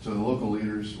servants to the local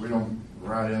leaders. We don't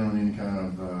ride in on any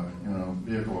kind of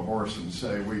vehicle or horse and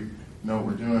say we know what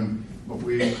we're doing, but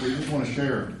we just want to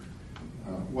share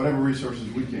whatever resources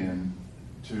we can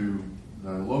to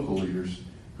the local leaders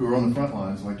who are on the front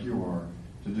lines like you are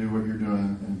to do what you're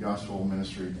doing in gospel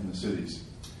ministry in the cities.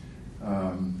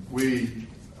 We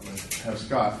have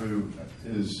Scott, who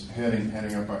is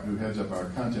who heads up our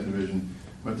content division,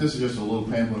 but this is just a little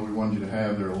pamphlet we wanted you to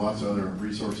have. There are lots of other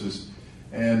resources.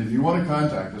 And if you want to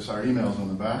contact us, our email's on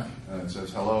the back. It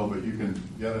says hello, but you can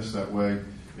get us that way.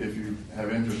 If you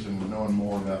have interest in knowing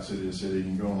more about City to City, you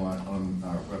can go online on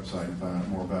our website and find out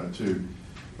more about it too.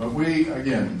 But we,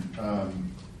 again, a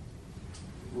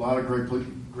lot of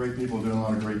great people doing a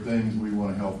lot of great things. We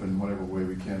want to help in whatever way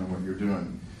we can in what you're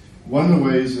doing. One of the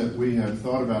ways that we have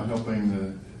thought about helping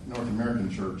the North American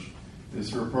church is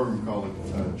through a program called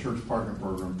the Church Partner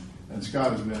Program. And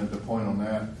Scott has been at the point on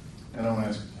that. And I want to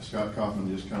ask Scott Kaufman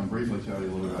to just come briefly tell you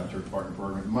a little bit about Church Partner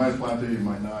Program. It might apply to you, it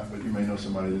might not, but you may know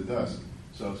somebody that does.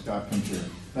 So Scott, come here.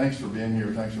 Thanks for being here.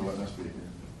 Thanks for letting us be here.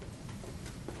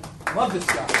 Love this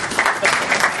guy.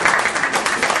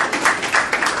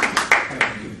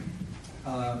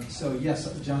 So yes,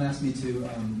 John asked me to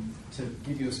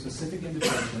give you a specific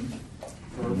invitation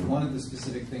for one of the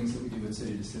specific things that we do at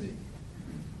City to City.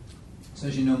 So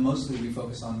as you know, mostly we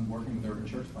focus on working with urban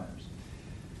church planners.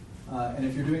 And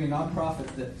if you're doing a nonprofit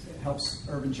that helps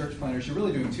urban church planners, you're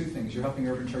really doing two things. You're helping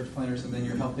urban church planners, and then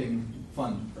you're helping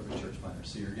fund urban church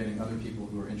planners. So you're getting other people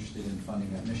who are interested in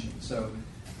funding that mission. So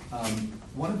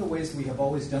one of the ways we have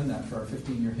always done that for our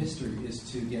 15-year history is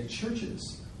to get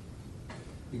churches,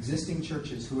 existing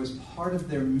churches, who as part of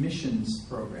their missions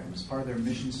program, as part of their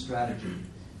mission strategy,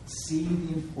 see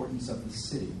the importance of the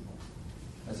city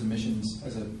as a missions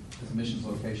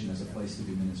location, as a place to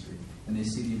do ministry. And they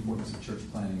see the importance of church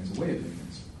planning as a way of doing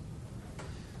ministry.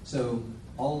 So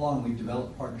all along, we've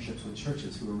developed partnerships with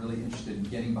churches who are really interested in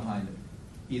getting behind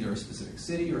either a specific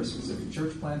city or a specific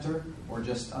church planter, or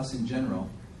just us in general,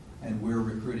 and we're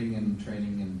recruiting and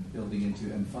training and building into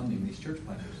and funding these church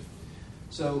planters.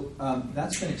 So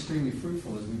that's been extremely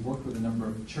fruitful as we've worked with a number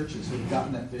of churches who have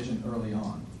gotten that vision early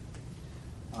on.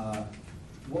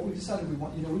 What we decided we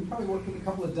want, we probably worked with a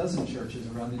couple of dozen churches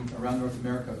around North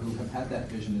America who have had that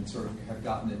vision and sort of have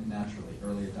gotten it naturally,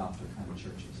 early adopter kind of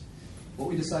churches. What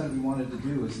we decided we wanted to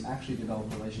do is actually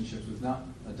develop relationships with not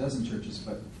a dozen churches,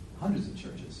 but hundreds of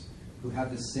churches who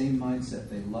have the same mindset.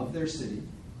 They love their city,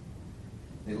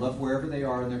 they love wherever they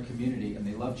are in their community, and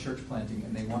they love church planting,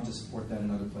 and they want to support that in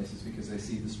other places because they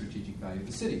see the strategic value of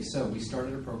the city. So we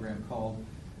started a program called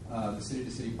the City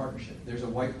to City Partnership. There's a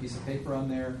white piece of paper on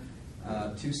there,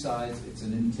 2 sides. It's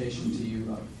an invitation to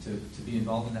you to be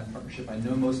involved in that partnership. I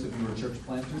know most of you are church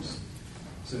planters,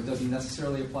 so it doesn't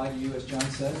necessarily apply to you, as John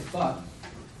said, but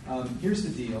here's the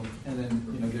deal, and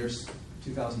then there's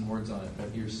 2,000 words on it, but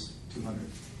here's 200.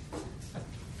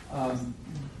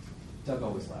 Doug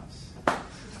always laughs.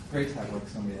 Great to have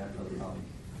somebody like other colleague,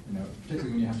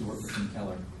 particularly when you have to work with Tim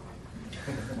Keller.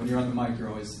 When you're on the mic, you're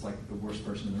always like the worst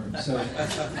person in the room.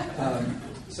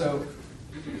 So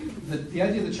the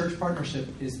idea of the church partnership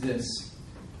is this.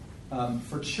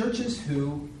 For churches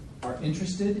who are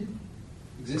interested,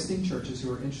 existing churches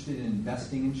who are interested in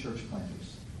investing in church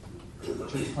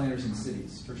planters in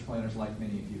cities, church planters like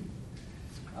many of you,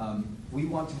 we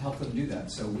want to help them do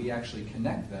that. So we actually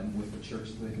connect them with a church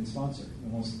that they can sponsor.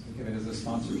 Almost think of it as a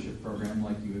sponsorship program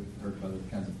like you have heard of other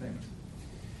kinds of things.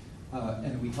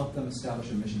 And we help them establish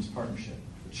a missions partnership.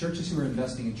 The churches who are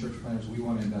investing in church planters, we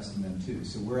want to invest in them too.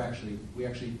 So we actually,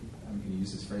 I'm going to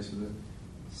use this phrase for the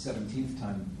 17th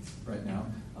time right now,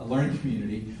 a learning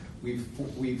community.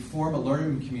 We form a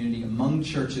learning community among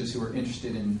churches who are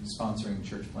interested in sponsoring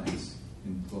church plants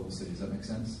in global cities. Does that make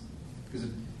sense? Because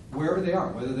wherever they are,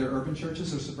 whether they're urban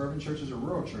churches or suburban churches or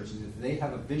rural churches, if they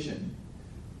have a vision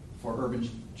for urban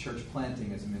church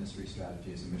planting as a ministry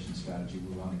strategy, as a mission strategy,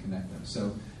 we want to connect them.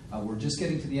 So we're just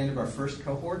getting to the end of our first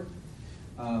cohort.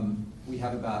 We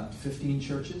have about 15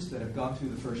 churches that have gone through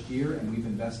the first year, and we've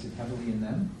invested heavily in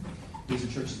them. These are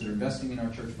churches that are investing in our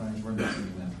church planters, we're investing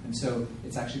in them. And so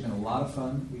it's actually been a lot of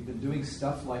fun. We've been doing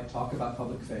stuff like talk about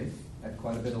public faith at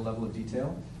quite a bit of level of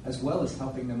detail, as well as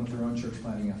helping them with their own church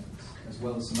planting efforts, as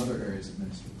well as some other areas of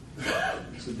ministry.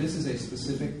 So this is a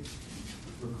specific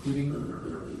recruiting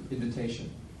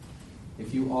invitation.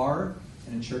 If you are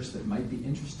in a church that might be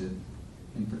interested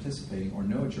in participating, or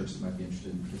know a church that might be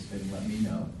interested in participating, let me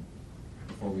know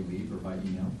before we leave or by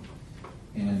email.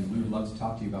 And we would love to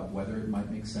talk to you about whether it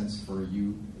might make sense for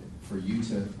you to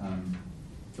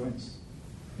join us.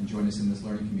 And join us in this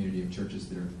learning community of churches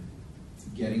that are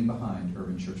getting behind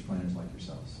urban church planters like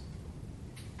yourselves.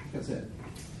 I think that's it.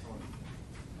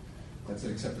 That's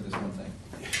it, except for this one thing.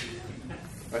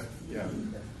 Yeah.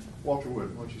 Walter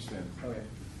Wood, why don't you stand? Okay.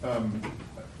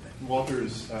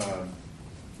 Walter's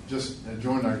just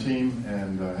joined our team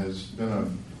and has been a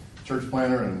church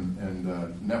planner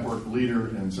and network leader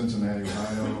in Cincinnati,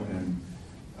 Ohio,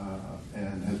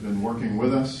 and has been working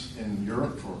with us in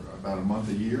Europe for about a month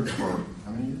a year for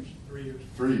how many years? 3 years.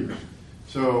 3 years.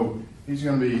 So he's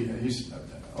on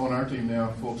our team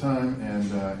now full time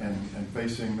and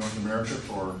facing North America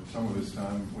for some of his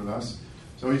time with us.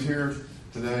 So he's here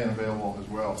today and available as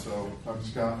well. So talk to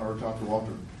Scott or talk to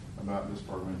Walter about this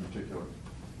program in particular.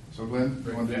 So Glenn,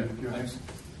 you want to do Q&A?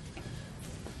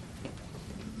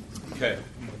 Okay,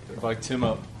 invite Tim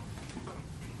up.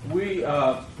 We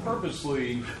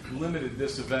purposely limited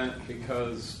this event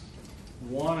because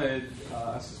wanted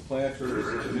us as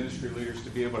planters and ministry leaders to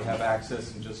be able to have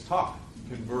access and just talk,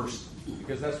 converse,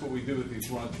 because that's what we do with these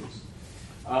lunches.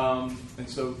 And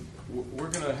so we're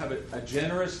going to have a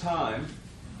generous time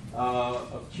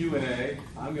of Q&A.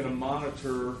 I'm going to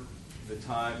monitor the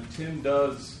time. Tim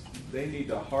does. They need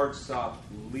to hard stop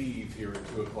leave here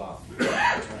at 2 o'clock.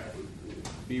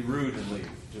 Be rude and leave.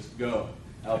 Just go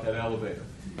out that elevator.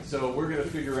 So we're going to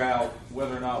figure out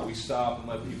whether or not we stop and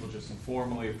let people just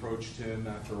informally approach Tim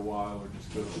after a while or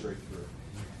just go straight through.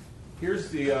 Here's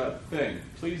the thing.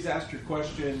 Please ask your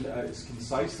question as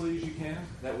concisely as you can.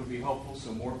 That would be helpful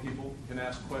so more people can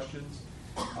ask questions.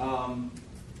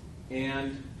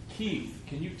 And Keith,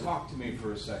 can you talk to me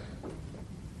for a second?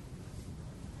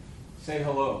 Say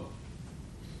hello.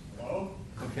 Hello?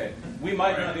 Okay. We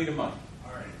might not need a mic.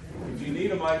 All right. If you need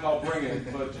a mic, I'll bring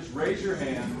it. But just raise your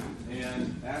hand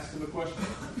and ask them a question.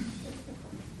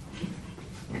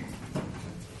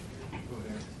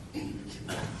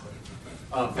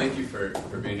 Thank you for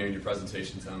being here in your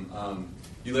presentation, Tim.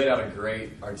 You laid out a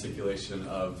great articulation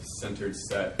of centered,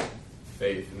 set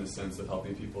faith in the sense of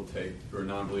helping people who are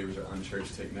non-believers or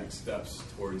unchurched take next steps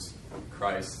towards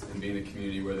Christ and being a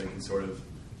community where they can sort of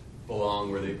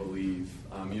belong where they believe.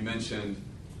 You mentioned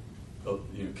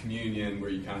communion,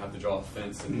 where you kind of have to draw a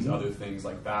fence, and these other things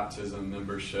like baptism,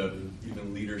 membership,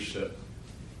 even leadership,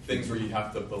 things where you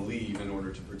have to believe in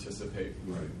order to participate.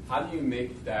 Right. How do you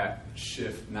make that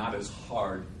shift not as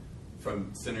hard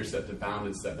from center set to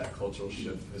bounded set, that cultural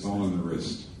shift? It's all in the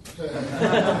wrist. It's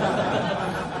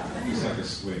like a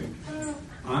swing.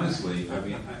 Honestly, I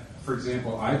mean, for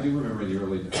example, I do remember the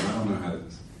early days. I don't know how to.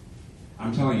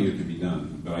 I'm telling you it could be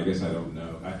done, but I guess I don't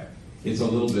know. It's a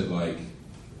little bit like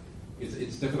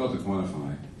it's difficult to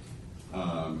quantify.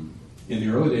 In the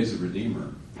early days of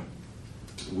Redeemer,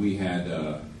 we had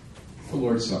the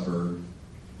Lord's Supper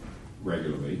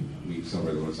regularly. We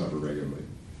celebrate the Lord's Supper regularly.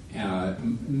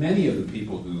 Many of the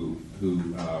people who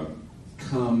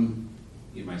come,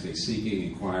 you might say, seeking,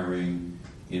 inquiring,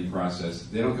 in process,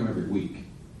 they don't come every week,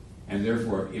 and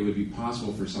therefore it would be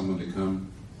possible for someone to come,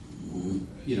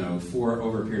 for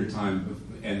over a period of time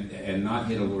and not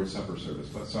hit a Lord's Supper service.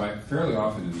 But so I fairly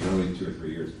often in the early 2 or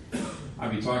 3 years,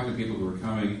 I'd be talking to people who were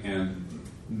coming, and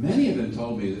many of them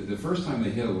told me that the first time they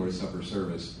hit a Lord's Supper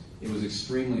service, it was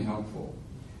extremely helpful,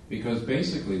 because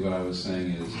basically what I was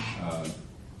saying is,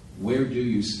 where do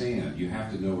you stand? You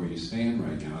have to know where you stand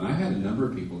right now. And I had a number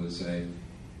of people that say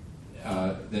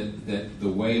that the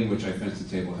way in which I fenced the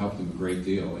table helped them a great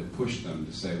deal. It pushed them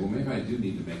to say, well, maybe I do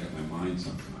need to make up my mind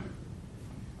sometime.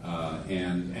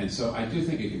 And so I do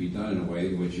think it can be done in a way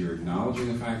in which you're acknowledging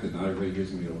the fact that not everybody here is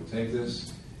going to be able to take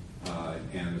this.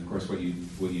 And of course, what you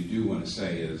do want to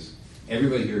say is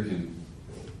everybody here can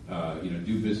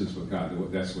do business with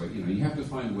God. That's what you have to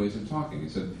find ways of talking. He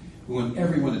said, we want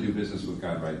everyone to do business with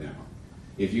God right now.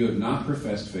 If you have not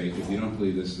professed faith, if you don't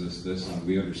believe this, and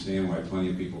we understand why plenty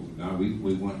of people do not,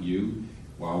 we want you,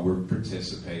 while we're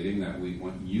participating, that we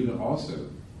want you to also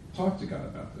talk to God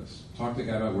about this. Talk to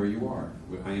God about where you are.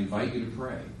 I invite you to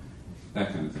pray.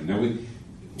 That kind of thing. Now,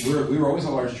 we were always a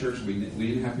large church. We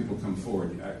didn't have people come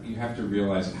forward. You have to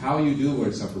realize that how you do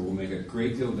Lord's Supper will make a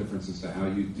great deal of difference as to how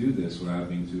you do this without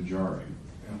being too jarring.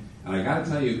 Yeah. And I got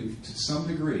to tell you, to some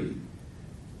degree,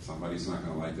 somebody's not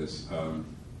going to like this.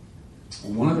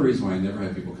 One of the reasons why I never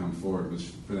had people come forward was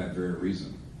for that very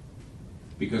reason.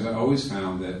 Because I always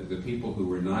found that the people who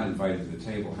were not invited to the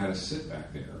table had to sit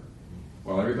back there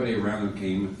while everybody around them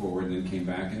came forward and then came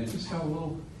back, and it just felt a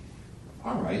little,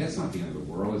 all right, that's not the end of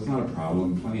the world. It's not a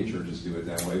problem. Plenty of churches do it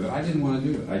that way, but I didn't want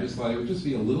to do it. I just thought it would just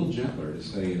be a little gentler to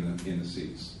stay in the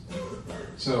seats.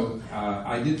 So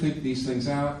I did think these things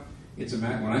out. It's a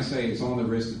matter, when I say it's on the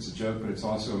wrist, it's a joke, but it's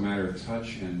also a matter of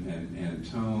touch and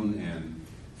tone and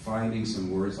finding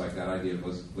some words like that idea of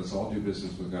let's all do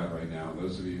business with God right now.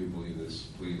 Those of you who believe this,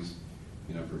 please,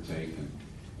 partake.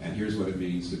 And here's what it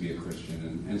means to be a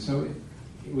Christian. And so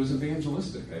it was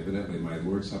evangelistic. Evidently, my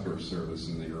Lord's Supper service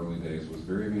in the early days was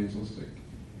very evangelistic.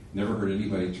 Never heard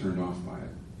anybody turned off by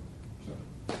it.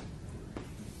 So.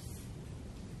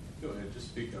 Go ahead, just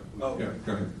speak up. Oh, Yeah,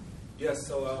 go ahead. yes.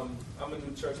 So I'm a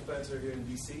new church planter here in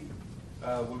D.C.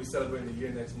 We'll be celebrating a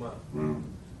year next month. Wow. Okay,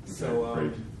 So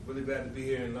great. really glad to be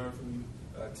here and learn from you,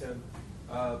 Tim.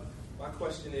 My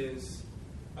question is,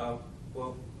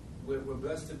 we're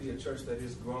blessed to be a church that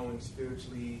is growing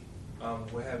spiritually.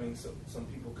 We're having some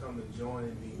people come and join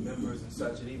and be members and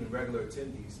such, and even regular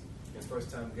attendees and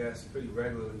first-time guests pretty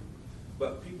regularly.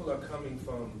 But people are coming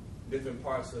from different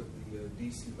parts of the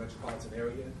D.C. metropolitan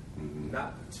area,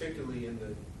 not particularly in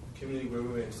the community where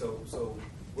we're in. So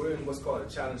we're in what's called a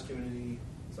challenge community.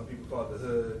 Some people call it the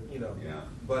hood, Yeah.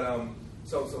 But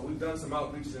so we've done some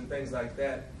outreaches and things like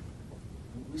that.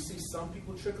 We see some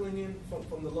people trickling in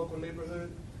from the local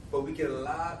neighborhood, but we get a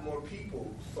lot more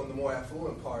people from the more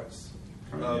affluent parts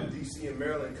of D.C. and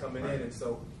Maryland coming in. And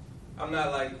so I'm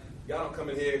not like, y'all don't come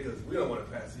in here because we don't want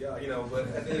to pass y'all, but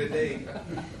at the end of the day,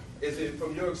 is it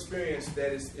from your experience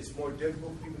that it's more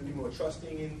difficult for people to be more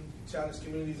trusting in challenged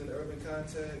communities in the urban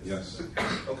context? Yes.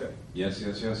 Okay. Yes.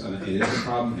 And it is a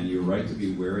problem, and you're right to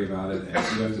be wary about it, and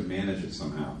you have to manage it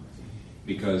somehow.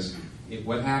 Because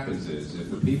what happens is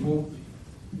if the people,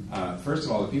 first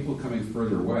of all, the people coming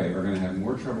further away are going to have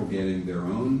more trouble getting their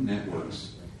own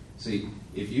networks. See,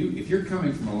 if you're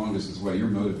coming from a long distance away, you're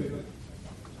motivated.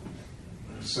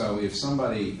 So if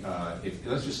somebody,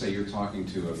 let's just say you're talking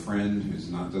to a friend who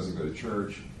doesn't go to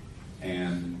church,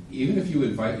 and even if you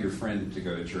invite your friend to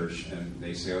go to church, and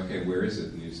they say, okay, where is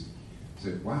it? And you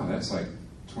say, wow, that's like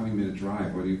 20-minute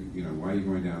drive. Why are you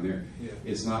going down there? Yeah.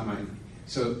 It's not mine.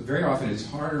 So very often it's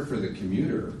harder for the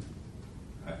commuter.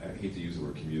 I hate to use the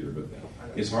word commuter, but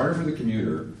it's harder for the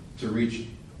commuter to reach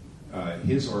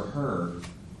his or her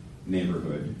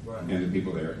neighborhood and the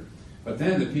people there. But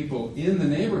then the people in the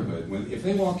neighborhood, if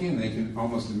they walk in, they can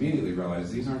almost immediately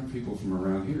realize these aren't people from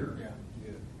around here. Yeah.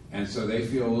 Yeah. And so they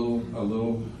feel a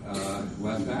little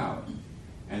left out.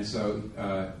 And so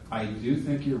I do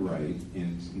think you're right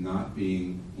in not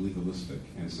being legalistic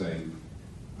and saying,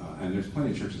 and there's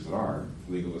plenty of churches that are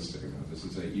legalistic about this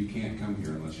and say, you can't come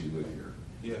here unless you live here.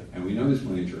 Yeah. And we know there's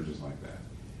plenty of churches like that.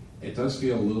 It does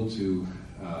feel a little too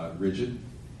rigid,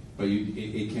 but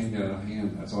it can get out of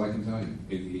hand. That's all I can tell you.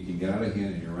 It can get out of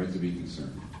hand, and you're right to be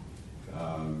concerned.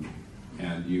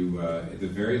 And you, at the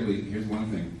very least, here's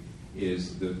one thing,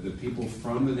 is the people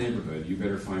from the neighborhood, you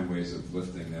better find ways of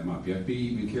lifting them up. You have to be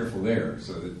even careful there,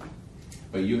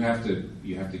 but you have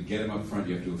to get them up front,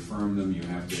 you have to affirm them, you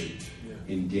have to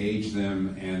engage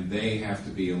them, and they have to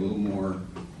be a little more,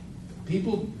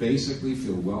 people basically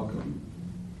feel welcome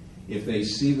if they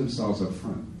see themselves up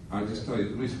front. Let me tell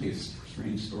you a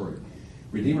strange story.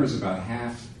 Redeemer is about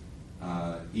half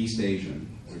East Asian,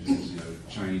 which is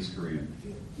Chinese Korean,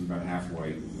 about half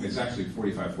white. It's actually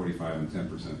 45-45 and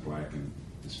 10% black and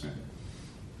Hispanic.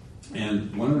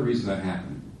 And one of the reasons that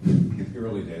happened in the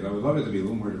early days, I would love it to be a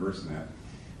little more diverse than that,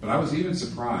 but I was even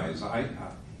surprised.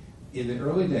 In the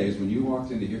early days, when you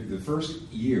walked into here, the first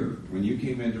year when you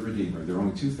came into Redeemer, there were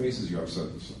only two faces you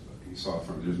saw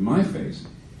from. There's my face,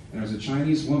 and there was a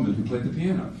Chinese woman who played the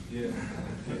piano. Yeah.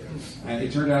 And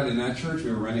it turned out in that church,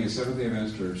 we were renting a Seventh-day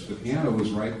Adventist church, the piano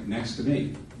was right next to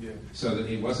me. Yeah. So that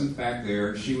it wasn't back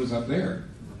there, she was up there.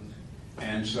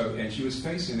 And she was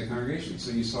facing the congregation.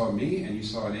 So you saw me, and you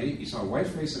saw a white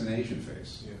face and an Asian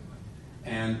face. Yeah.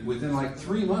 And within like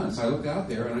 3 months, I looked out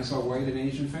there and I saw white and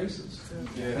Asian faces.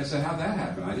 Yeah. I said, how'd that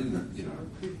happen? I didn't,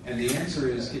 And the answer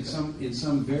is, in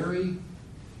some very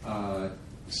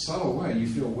subtle way, you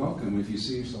feel welcome if you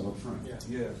see yourself up front. Yeah.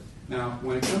 Yeah. Now,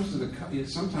 when it comes to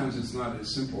sometimes it's not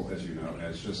as simple as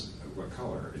as just what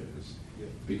color it is. Yeah.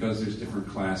 Because there's different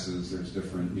classes, there's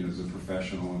different, there's a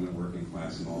professional and a working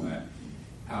class and all that.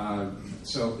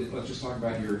 So let's just talk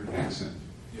about your accent.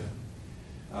 Yeah.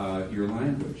 Your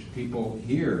language. People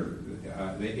hear,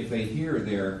 if they hear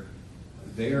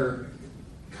their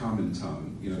common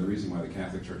tongue, the reason why the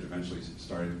Catholic Church eventually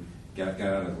got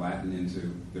out of Latin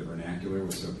into the vernacular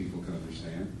was so people could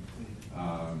understand.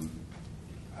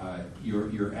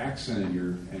 Your accent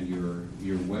and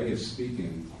your way of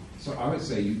speaking. So I would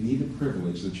say you need to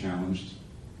privilege the challenged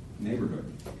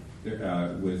neighborhood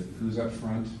with who's up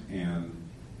front and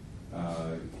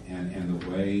the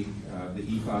way, the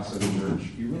ethos of the church.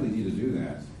 You really need to do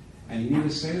that, and you need to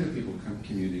say to the people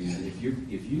commuting in,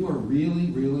 if you are really,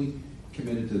 really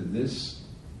committed to this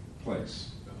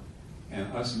place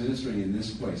and us ministering in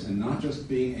this place, and not just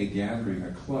being a gathering,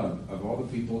 a club of all the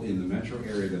people in the metro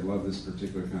area that love this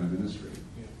particular kind of ministry.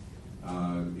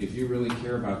 If you really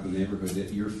care about the neighborhood,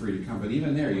 you're free to come. But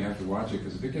even there, you have to watch it,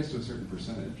 because if it gets to a certain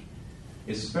percentage,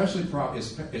 it's especially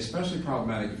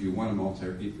problematic if you want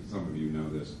to some of you know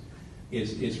this.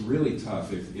 It's really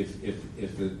tough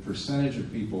if the percentage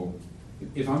of people,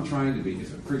 if I'm trying to be,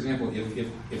 for example,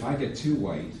 if I get too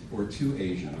white or too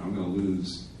Asian, I'm going to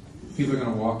lose. People are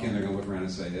going to walk in, they're going to look around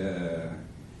and say,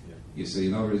 You see,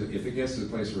 in other words, if it gets to the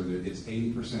place where it's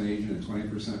 80% Asian and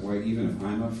 20% white, even if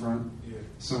I'm up front,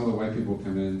 some of the white people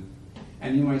come in,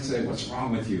 and you might say, what's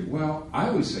wrong with you? Well, I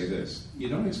always say this. You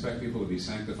don't expect people to be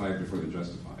sanctified before they're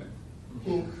justified.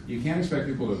 You can't expect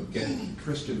people to get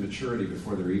Christian maturity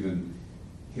before they're even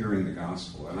hearing the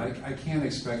gospel. And I can't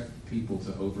expect people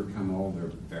to overcome all their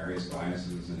various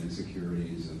biases and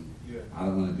insecurities, and I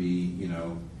don't want to be,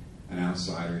 an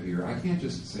outsider here. I can't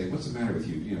just say, what's the matter with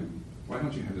you? Why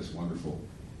don't you have this wonderful,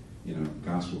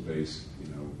 gospel-based,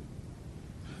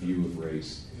 view of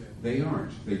race? They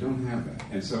aren't. They don't have that.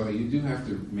 And so you do have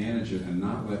to manage it and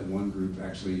not let one group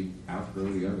actually outgrow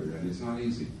the other. And it's not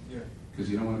easy.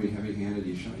 Because you don't want to be heavy-handed.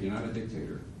 You're not a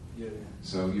dictator.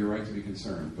 So you're right to be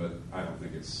concerned, but I don't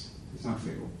think it's not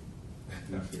fatal.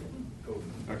 Not fatal.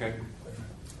 Okay.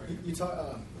 You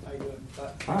talk. How you doing?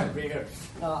 Hi. Being here.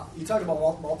 You talked about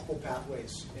multiple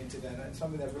pathways into that, and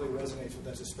something that really resonates with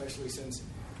us, especially since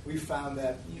we found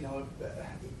that,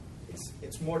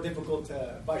 it's more difficult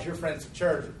to invite your friends to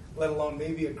church, let alone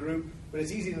maybe a group, but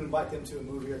it's easy to invite them to a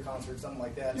movie or concert, something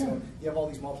like that. Yeah. So you have all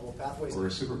these multiple pathways. Or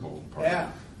a Super Bowl party.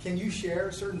 Yeah. Can you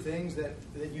share certain things that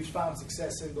you've found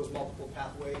success in, those multiple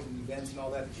pathways and events and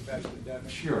all that you've actually done?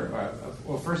 Sure.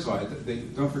 Well, first of all,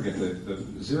 don't forget the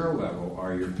zero level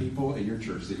are your people in your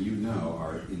church that you know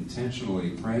are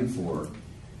intentionally praying for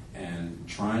and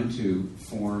trying to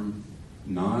form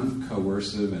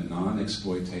non-coercive and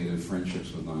non-exploitative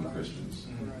friendships with non-Christians.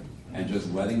 And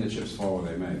just letting the chips fall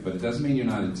where they may. But it doesn't mean you're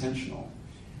not intentional.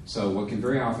 So what can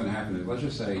very often happen is,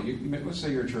 let's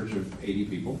say you're a church of 80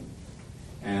 people,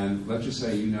 and let's just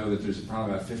say you know that there's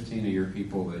probably about 15 of your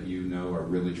people that you know are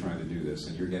really trying to do this,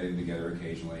 and you're getting together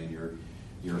occasionally, and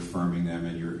you're affirming them,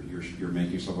 and you're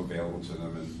making yourself available to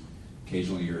them, and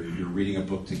occasionally you're reading a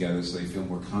book together so they feel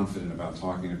more confident about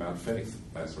talking about faith,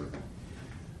 that sort of thing.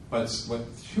 But what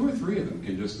 2 or 3 of them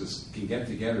can get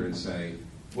together and say,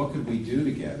 what could we do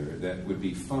together that would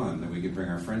be fun, that we could bring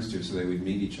our friends to, so they would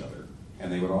meet each other,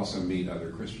 and they would also meet other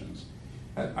Christians.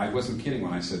 I wasn't kidding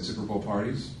when I said Super Bowl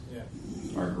parties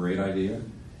are a great idea.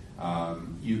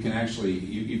 You can actually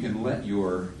you can let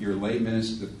your lay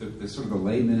minister, the sort of the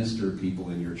lay minister people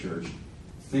in your church,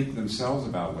 think themselves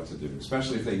about what to do,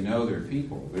 especially if they know their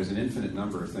people. There's an infinite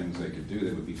number of things they could do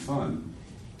that would be fun,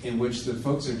 in which the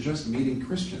folks are just meeting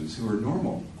Christians who are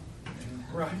normal.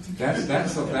 Right. That's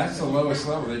the lowest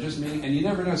level. They're just meeting, and you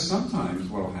never know. Sometimes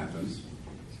what will happen.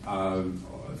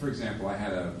 For example, I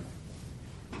had a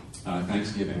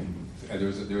Thanksgiving. There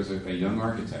was a young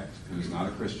architect who's not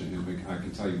a Christian. I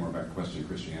can tell you more about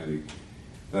Christianity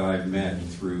that I've met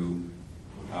through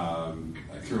an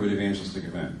evangelistic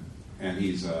event, and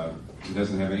he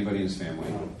doesn't have anybody in his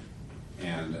family,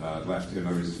 and left. In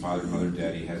other words, his father and mother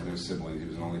dead. He has no siblings. He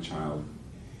was an only child.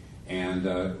 And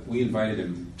we invited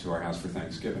him to our house for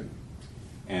Thanksgiving.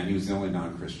 And he was the only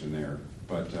non-Christian there.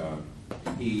 But well,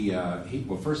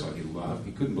 first of all,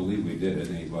 he couldn't believe we did it,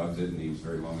 and he loved it, and he was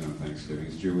very lonely on Thanksgiving.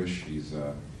 He's Jewish. He's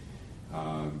a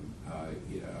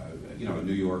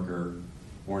New Yorker,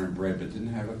 born and bred, but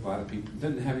didn't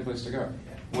have any place to go.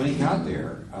 When he got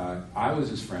there, I was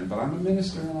his friend, but I'm a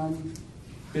minister and I'm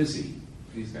busy.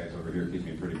 These guys over here keep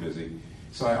me pretty busy.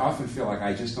 So I often feel like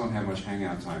I just don't have much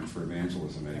hangout time for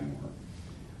evangelism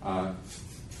anymore.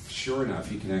 Sure enough,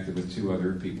 he connected with 2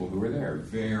 other people who were there.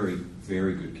 Very,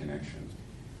 very good connection.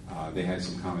 They had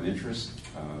some common interest.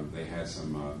 They had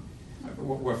some...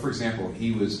 for example,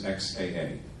 he was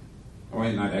ex-AA. Oh,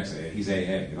 not ex-AA. He's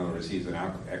AA. In other words, he's an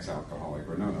ex-alcoholic.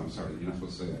 Or no, I'm sorry. You're not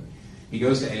supposed to say that. He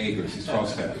goes to AA groups. He's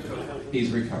 12-step.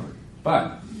 He's recovered.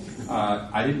 But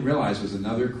I didn't realize was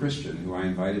another Christian who I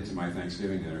invited to my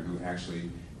Thanksgiving dinner who actually,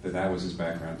 that was his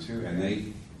background too, and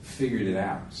they figured it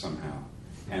out somehow.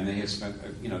 And they had spent,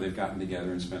 they've gotten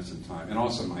together and spent some time. And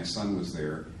also my son was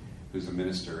there, who's a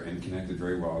minister, and connected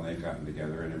very well, and they've gotten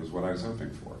together, and it was what I was hoping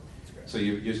for. So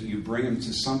you bring him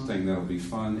to something that'll be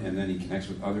fun, and then he connects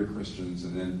with other Christians,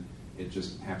 and then it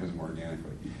just happens more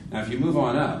organically. Now, if you move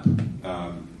on up,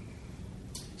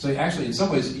 so actually, in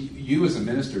some ways, you as a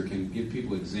minister can give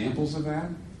people examples of that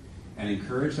and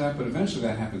encourage that, but eventually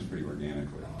that happens pretty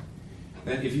organically.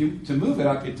 Then to move it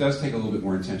up, it does take a little bit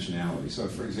more intentionality. So,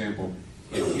 for example,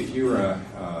 if you're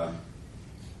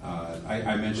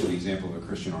I mentioned the example of a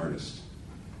Christian artist.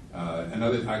 I'm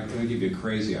going to give you a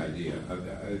crazy idea.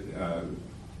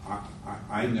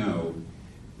 I know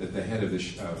that the head of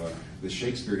the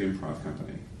Shakespeare Improv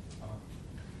Company.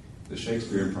 The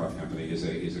Shakespeare Improv Company is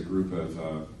a group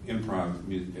of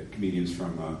improv comedians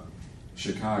from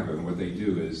Chicago, and what they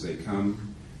do is they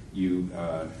come,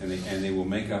 and they will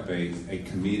make up a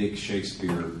comedic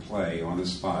Shakespeare play on the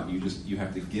spot. You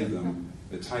have to give them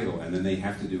the title, and then they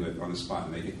have to do it on the spot.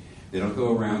 And they don't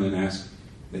go around and ask.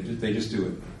 They just do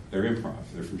it. They're improv.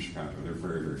 They're from Chicago. They're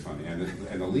very, very funny.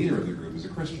 And the leader of the group is a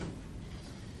Christian.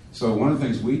 So one of the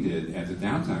things we did at the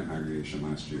downtown congregation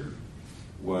last year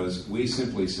was we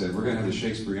simply said, we're going to have the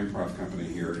Shakespeare Improv Company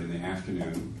here in the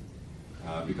afternoon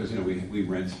because, we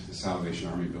rent the Salvation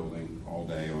Army building all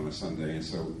day on a Sunday. And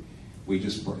so we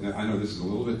just, I know this is a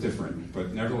little bit different,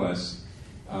 but nevertheless,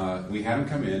 we had them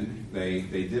come in. They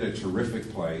did a terrific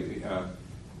play.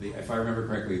 If I remember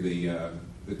correctly,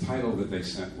 the title that they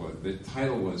sent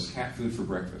was Cat Food for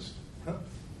Breakfast.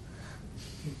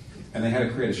 And they had to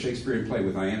create a Shakespearean play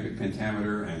with iambic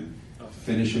pentameter and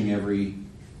finishing every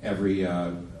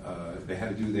they had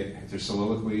to do their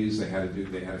soliloquies. They had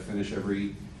to finish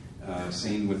every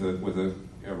scene with a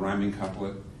rhyming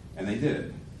couplet, and they did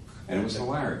it, and it was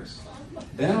hilarious.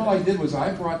 Then all I did was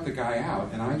I brought the guy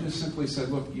out, and I just simply said,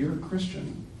 "Look, you're a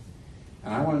Christian,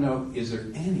 And I want to know, is there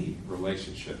any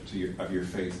relationship of your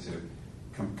faith to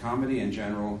comedy in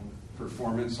general,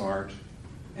 performance art,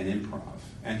 and improv?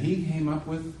 And he came up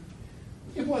with,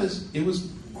 it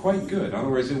was quite good. In other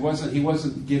words, he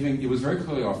wasn't giving, it was very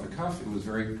clearly off the cuff, it was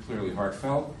very clearly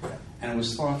heartfelt, and it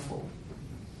was thoughtful.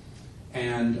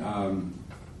 And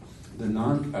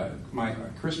my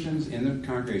Christians in the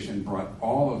congregation brought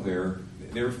all of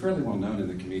they were fairly well known in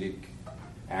the comedic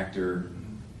actor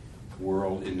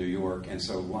world in New York, and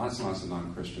so lots and lots of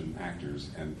non-Christian actors,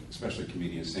 and especially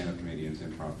comedians, stand-up comedians,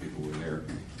 improv people were there,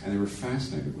 and they were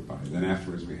fascinated by it. Then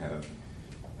afterwards we had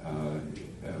the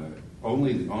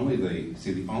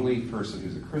only person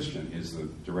who's a Christian is the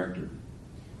director.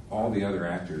 All the other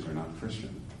actors are not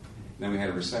Christian. Then we had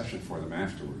a reception for them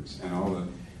afterwards, and all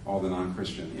the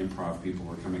non-Christian improv people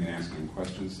were coming and asking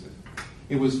questions.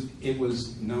 It was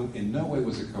in no way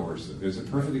was it coercive. There's a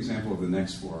perfect example of the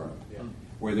next floor up,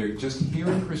 where they're just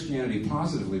hearing Christianity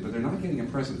positively, but they're not getting a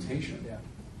presentation. Yeah.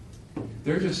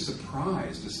 They're just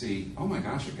surprised to see, oh my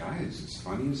gosh, a guy who's as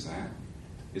funny as that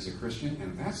is a Christian,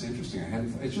 and that's interesting.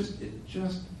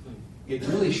 It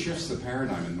really shifts the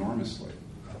paradigm enormously.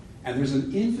 And there's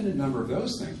an infinite number of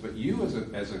those things, but you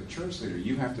as a church leader,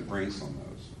 you have to brainstorm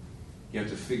those. You have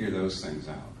to figure those things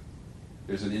out.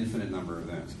 There's an infinite number of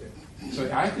them. So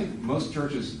I think most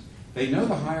churches, they know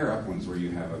the higher up ones where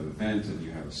you have an event and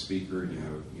you have a speaker, and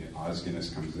Oz Guinness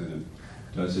comes in and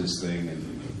does his thing,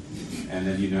 and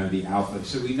then the alpha.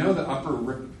 So we know the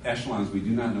upper echelons, we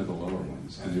do not know the lower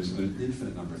ones. And there's an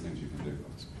infinite number of things you can do.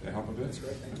 Does that help a bit? That's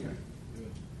great, thank you.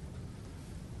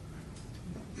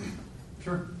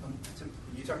 Sure.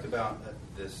 You talked about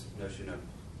this notion of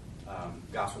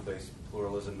gospel-based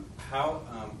pluralism.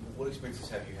 What experiences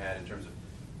have you had in terms of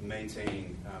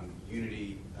maintaining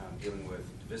unity, dealing with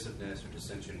divisiveness or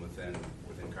dissension within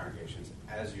congregations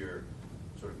as you're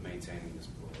sort of maintaining this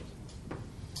pluralism?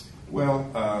 Well,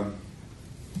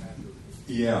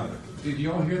 yeah. Did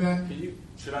you all hear that?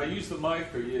 Should I use the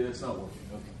mic, or it's not working?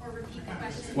 Okay. Or repeat the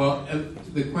question. Well,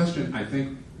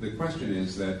 the question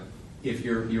is that if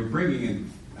you're bringing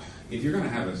in, if you're going to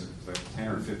have 10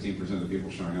 or 15% of the people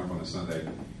showing up on a Sunday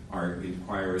are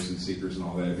inquirers and seekers and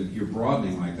all that, if you're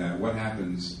broadening like that, what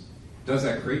happens? Does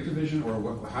that create division,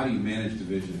 or how do you manage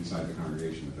division inside the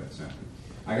congregation if that's happening?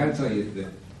 I got to tell you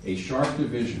that a sharp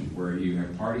division where you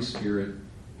have party spirit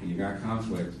and you got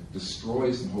conflict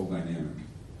destroys the whole dynamic.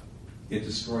 It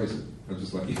destroys it. The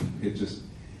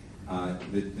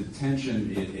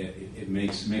tension, it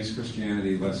makes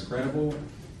Christianity less credible.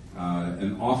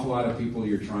 An awful lot of people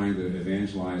you're trying to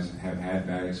evangelize have had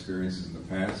bad experiences in the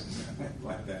past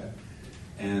like that.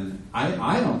 And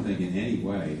I don't think in any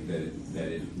way that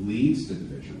it leads to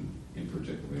division in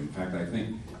particular. In fact, I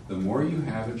think the more you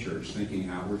have a church thinking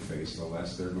outward face, the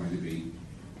less they're going to be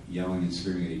yelling and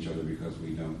screaming at each other because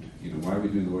we don't. Why are we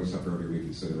doing the Lord's Supper every week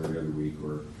instead of every other week?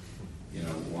 Or,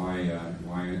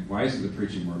 why isn't the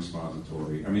preaching more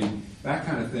expository? I mean, that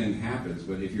kind of thing happens,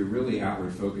 but if you're really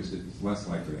outward focused, it's less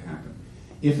likely to happen.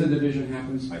 If the division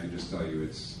happens, I can just tell you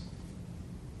it's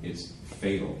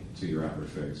fatal to your outward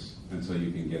face until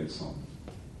you can get it solved.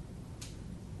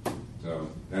 So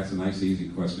that's a nice, easy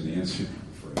question to answer, I'm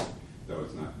afraid, though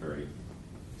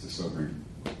it's a sobering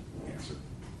answer.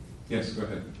 Yes, go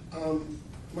ahead.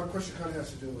 My question kind of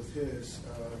has to do with his.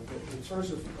 But in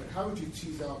terms of how would you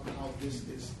tease out how this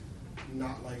is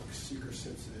not seeker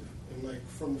sensitive, and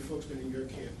from the folks that are in your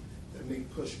camp that may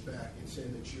push back and say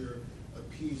that you're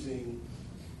appeasing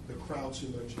the crowd too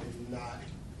much and not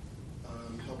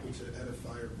helping to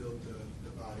edify or build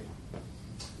the body?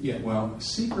 Yeah, well,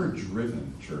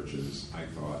 seeker-driven churches, I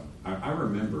thought. I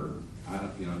remember,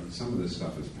 some of this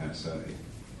stuff is passé.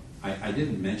 I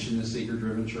didn't mention the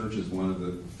seeker-driven church as one of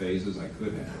the phases. I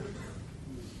could have.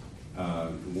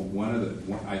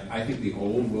 I think the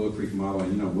old Willow Creek model,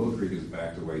 and Willow Creek is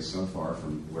backed away so far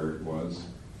from where it was.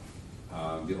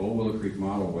 The old Willow Creek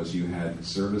model was you had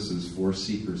services for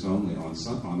seekers only on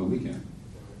the weekend,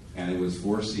 and it was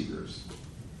for seekers.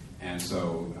 And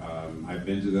so I've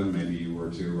been to them. Maybe you were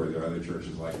too, or there are other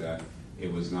churches like that.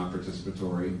 It was not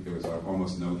participatory. There was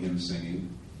almost no hymn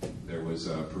singing. There was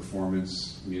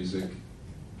performance music.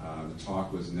 The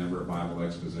talk was never a Bible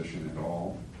exposition at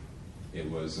all. It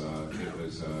was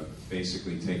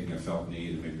basically taking a felt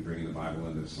need and maybe bringing the Bible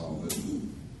in to solve it.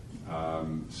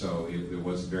 So there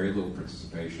was very little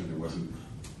participation. There wasn't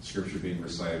scripture being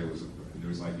recited. There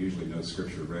was usually no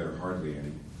scripture read or hardly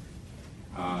any.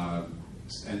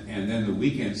 And then the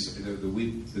weekends,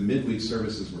 the midweek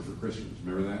services were for Christians.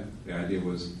 Remember that? The idea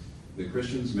was the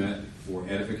Christians met for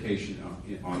edification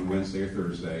on Wednesday or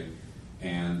Thursday,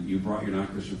 and you brought your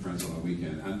non-Christian friends on the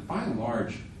weekend. And by and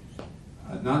large,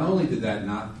 Not only did that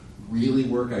not really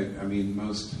work, I mean,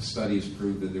 most studies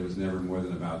proved that there was never more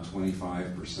than about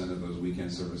 25% of those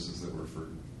weekend services that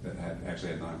actually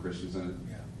had non-Christians in it.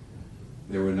 Yeah.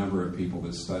 There were a number of people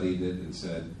that studied it and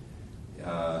said,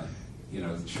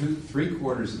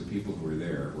 3/4 of the people who were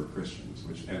there were Christians,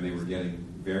 and they were getting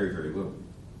very, very little.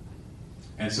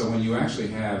 And so when you actually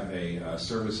have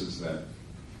services that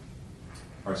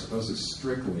are supposed to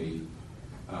strictly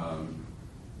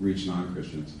reach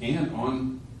non-Christians, and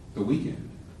on the weekend,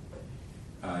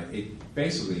 it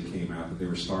basically came out that they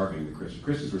were starving the Christians.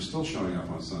 Christians were still showing up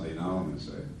on Sunday, not on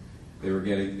Wednesday. There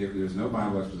was no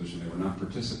Bible exposition. They were not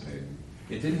participating.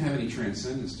 It didn't have any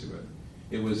transcendence to it.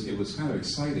 It was kind of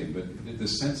exciting, but the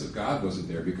sense of God wasn't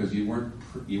there because you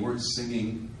weren't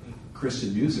singing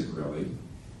Christian music really,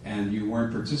 and you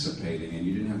weren't participating, and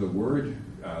you didn't have the word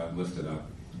lifted up.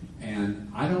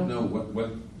 And I don't know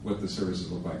what the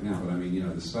services look like now, but I mean,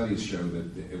 the studies show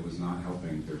that it was not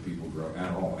helping their people grow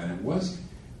at all, and it was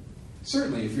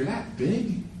certainly if you're that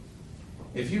big,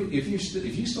 if you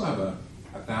still have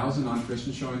 1,000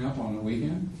 non-Christians showing up on the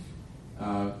weekend.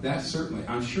 That's certainly,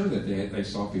 I'm sure that they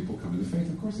saw people come into faith.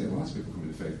 Of course, they had lots of people come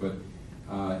into faith. But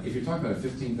if you're talking about a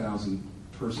 15,000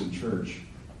 person church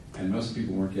and most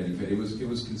people weren't getting faith, it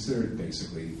was considered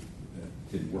basically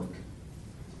didn't work.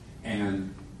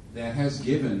 And that has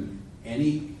given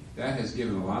a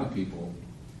lot of people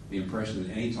the impression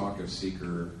that any talk of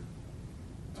seeker,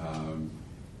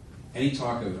 any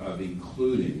talk of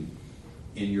including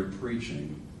in your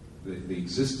preaching the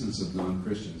existence of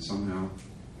non-Christians somehow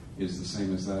is the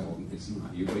same as that. Well, it's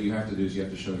not. What you have to do is you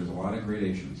have to show there's a lot of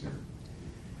gradations here.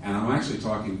 And I'm actually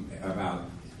talking about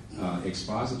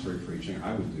expository preaching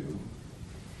I would do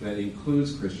that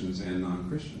includes Christians and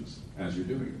non-Christians as you're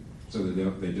doing it. So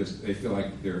that they feel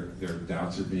like their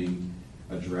doubts are being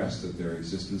addressed, that their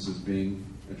existence is being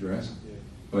addressed. Yeah.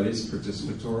 But it's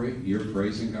participatory. You're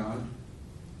praising God.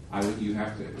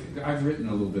 I've written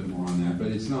a little bit more on that, but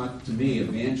it's not, to me,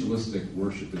 evangelistic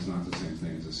worship is not the same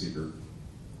thing as a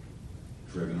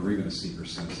seeker-driven or even a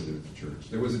seeker-sensitive church.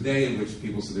 There was a day in which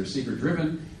people said they're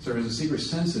seeker-driven, so as a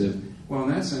seeker-sensitive, well, in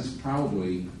that sense,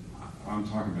 probably, I'm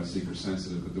talking about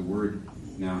seeker-sensitive, but the word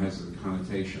now has a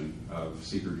connotation of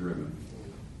seeker-driven.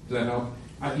 Does that help?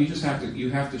 You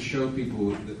have to show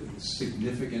people the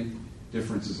significant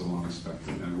differences along the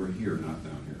spectrum, and we're here, not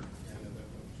down here.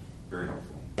 Very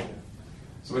helpful.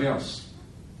 Somebody else?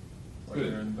 Right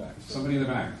there in the back. Somebody in the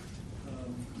back.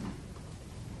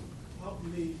 Help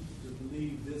me to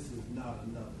believe this is not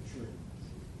another trend.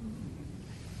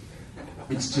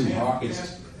 It's too hard.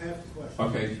 Ask the question.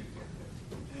 Okay.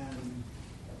 And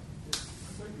it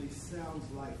certainly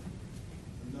sounds like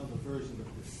another version of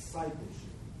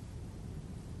discipleship.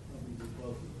 Help me with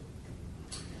both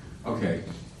of them. Okay.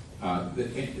 The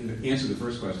answer to the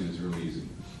first question is really easy.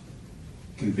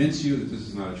 Convince you that this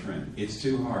is not a trend. It's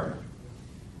too hard.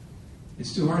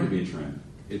 It's too hard to be a trend.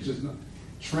 It's just not.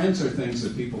 Trends are things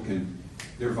that people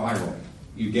they're viral.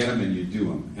 You get them and you do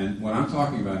them. And what I'm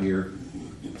talking about here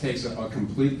takes a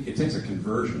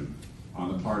conversion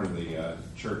on the part of the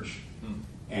church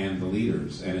and the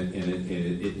leaders, and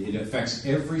it affects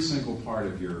every single part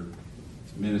of your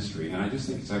ministry. And I just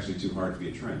think it's actually too hard to be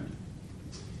a trend.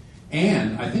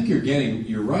 And I think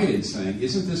you're right in saying,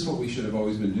 isn't this what we should have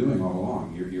always been doing all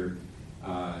along?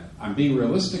 I'm being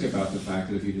realistic about the fact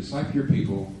that if you disciple your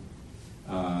people,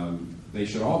 they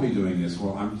should all be doing this.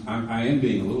 Well, I am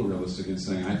being a little realistic in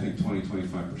saying I think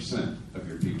 20-25% of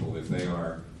your people, if they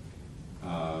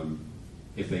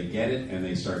get it and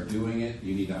they start doing it,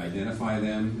 you need to identify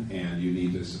them and you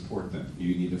need to support them.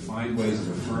 You need to find ways of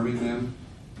affirming them,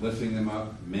 lifting them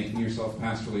up, making yourself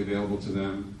pastorally available to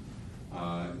them.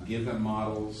 Give them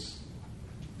models.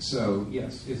 So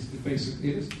yes, it is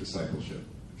discipleship.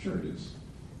 Sure it is.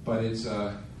 But it's.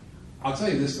 I'll tell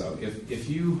you this though: if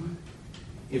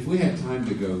we had time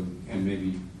to go and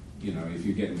maybe if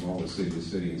you get involved with City to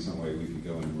City in some way, we could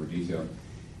go into more detail.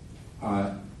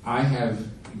 I have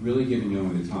really given you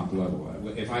only the top level.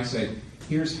 If I say,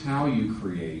 here's how you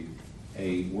create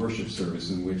a worship service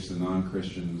in which the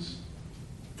non-Christians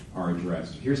are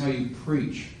addressed. Here's how you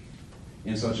preach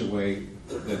in such a way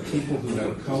that people who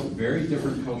have very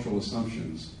different cultural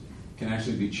assumptions can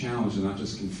actually be challenged and not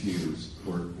just confused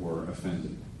or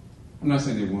offended. I'm not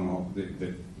saying they want all,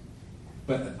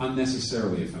 but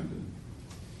unnecessarily offended.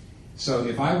 So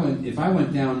if I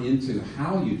went down into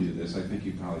how you do this, I think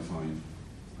you'd probably find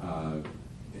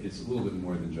it's a little bit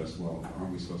more than just, well,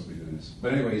 aren't we supposed to be doing this?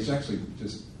 But anyway, it's actually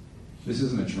just, this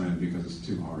isn't a trend because it's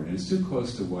too hard. And it's too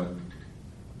close to what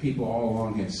people all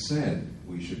along have said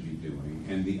we should be doing.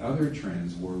 And the other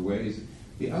trends were ways,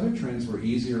 The other trends were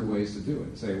easier ways to do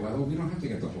it. Say, well, we don't have to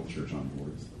get the whole church on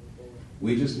board.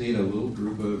 We just need a little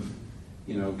group of,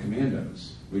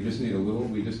 commandos. We just need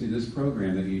this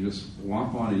program that you just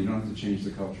whomp on and you don't have to change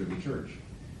the culture of the church.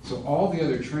 So all the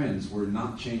other trends were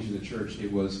not changing the church.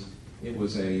 It was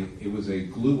a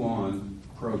glue-on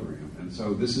program. And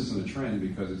so this isn't a trend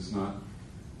because it's not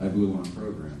a glue-on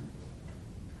program.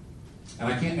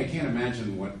 And I can't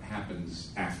imagine what happens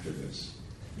after this.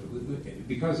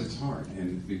 Because it's hard, and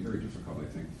it'd be very difficult, I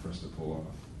think, for us to pull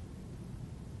off.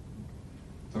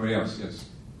 Somebody else, yes?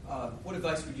 What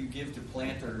advice would you give to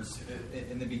planters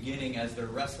in the beginning as they're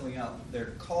wrestling out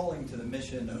their calling to the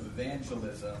mission of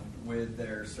evangelism with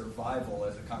their survival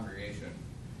as a congregation?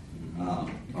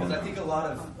 Because I think a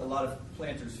lot of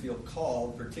planters feel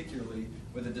called, particularly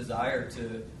with a desire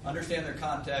to understand their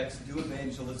context, do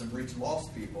evangelism, reach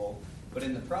lost people, but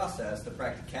in the process, the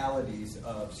practicalities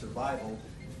of survival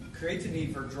creates a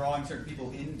need for drawing certain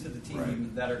people into the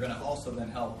team that are going to also then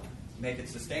help make it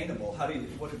sustainable.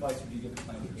 What advice would you give to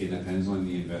planters? It depends on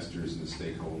the investors and the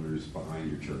stakeholders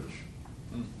behind your church.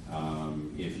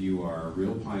 If you are a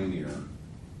real pioneer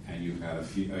and you've got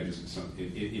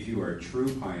if you are a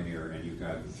true pioneer and you've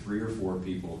got 3 or 4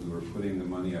 people who are putting the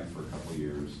money up for a couple of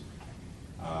years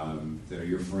that are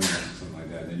your friends or something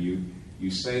like that, then you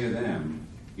say to them,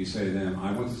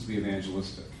 I want this to be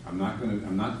evangelistic.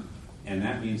 And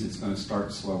that means it's going to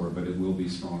start slower, but it will be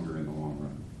stronger in the long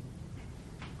run.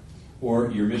 Or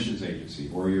your missions agency,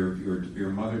 or your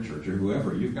mother church, or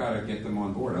whoever, you've got to get them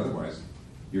on board. Otherwise,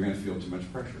 you're going to feel too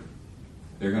much pressure.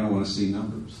 They're going to want to see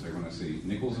numbers. They're going to see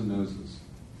nickels and noses.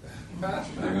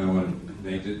 They're going to want.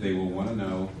 They will want to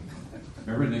know.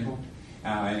 Remember nickel?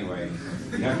 Anyway,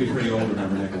 you have to be pretty old to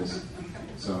remember nickels.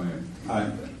 So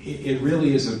it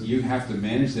really is. You have to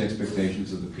manage the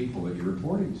expectations of the people that you're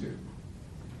reporting to.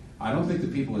 I don't think the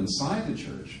people inside the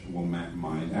church will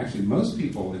mind. Actually, most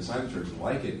people inside the church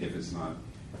like it if it's not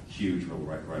huge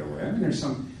right away. I mean, there's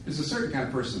a certain kind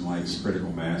of person likes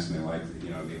critical mass, and they like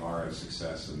the aura of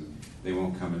success, and they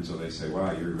won't come until they say,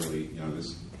 "Wow, you're really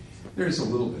this." There's a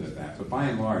little bit of that, but by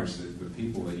and large, the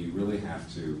people that you really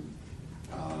have to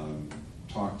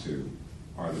talk to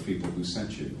are the people who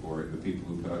sent you, or the people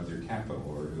who put up their capital,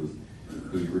 or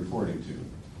who you're reporting to.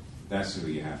 That's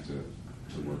who you have to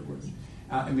work with.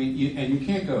 You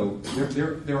can't go.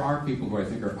 There are people who I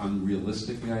think are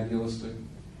unrealistically idealistic,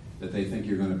 that they think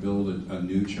you're going to build a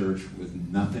new church with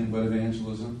nothing but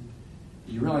evangelism.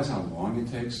 You realize how long it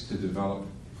takes to develop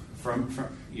from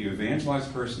you evangelize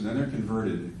a person, then they're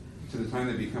converted, to the time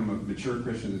they become a mature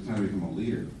Christian, to the time they become a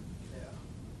leader. Yeah.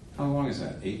 How long is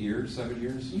that? 8 years, 7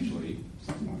 years? Usually,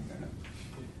 something like that.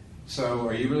 So,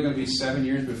 are you really going to be 7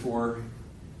 years before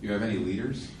you have any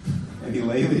leaders, any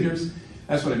lay leaders?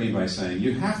 That's what I mean by saying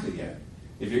you have to get.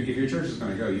 If your church is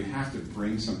going to go, you have to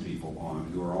bring some people on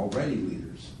who are already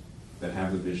leaders that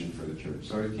have the vision for the church.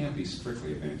 So it can't be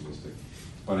strictly evangelistic.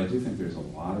 But I do think there's a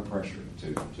lot of pressure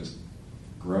to just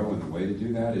grow, and the way to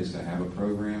do that is to have a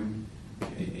program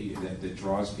that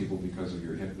draws people because of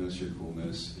your hipness, your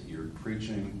coolness, your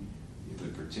preaching, the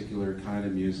particular kind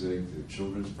of music, the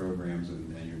children's programs,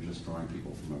 and you're just drawing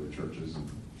people from other churches. And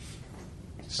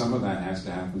some of that has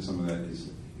to happen, some of that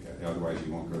is, otherwise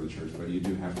you won't go to church, but you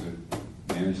do have to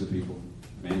manage the people,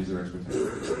 manage their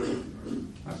expectations.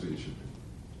 That's what you should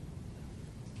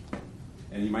do.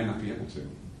 And you might not be able to.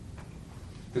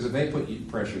 Because if they put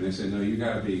pressure, they say, no, you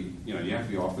got to be, you have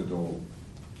to be off the dole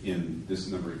in this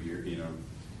number of years,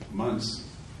 months,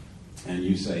 and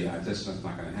you say, that's just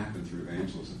not going to happen through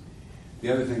evangelism.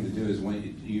 The other thing to do is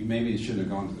when you maybe shouldn't have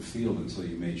gone to the field until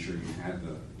you made sure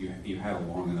you had a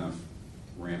long enough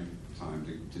ramp time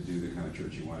to do the kind of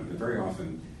church you wanted. But very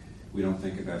often we don't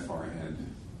think of that far ahead.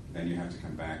 Then you have to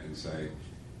come back and say,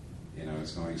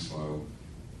 it's going slow,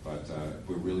 but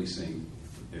we're really seeing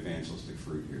evangelistic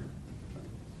fruit here.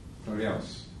 Somebody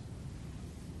else?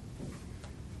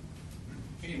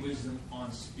 Any wisdom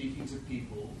on speaking to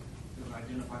people who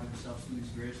identify themselves through these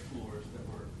various floors that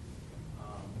were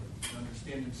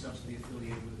understand themselves to be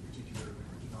affiliated with a particular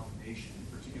denomination, in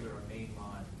particular a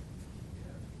mainline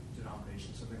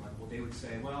denomination, something like, well, they would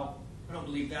say, well, I don't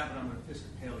believe that, but I'm an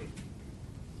Episcopalian.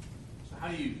 So how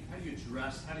do you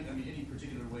address, any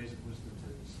particular ways of wisdom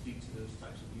to speak to those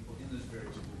types of people in those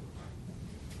various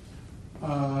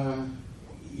floors?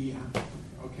 Yeah.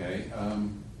 Okay.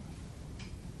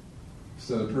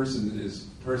 So the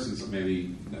person's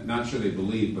maybe not sure they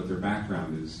believe, but their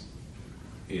background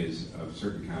is of a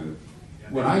certain kind of.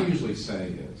 What I usually say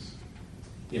is,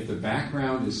 if the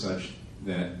background is such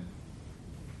that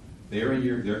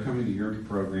they're coming to your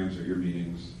programs or your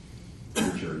meetings,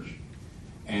 your church,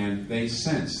 and they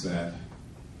sense that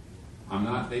I'm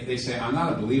not. They say I'm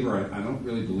not a believer. I don't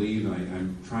really believe, and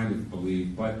I'm trying to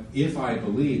believe. But if I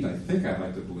believed, I think I'd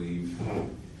like to believe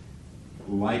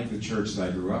like the church that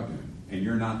I grew up in. And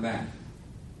you're not that.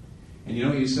 And you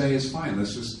know what you say is fine.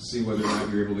 Let's just see whether or not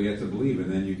you're able to get to believe,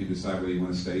 and then you can decide whether you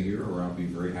want to stay here, or I'll be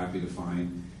very happy to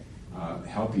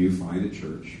help you find a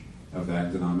church of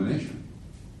that denomination.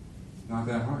 Not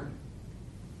that hard.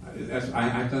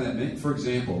 I've done that many. For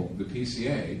example, the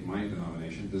PCA, my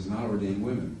denomination, does not ordain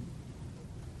women.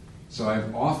 So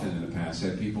I've often in the past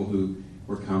had people who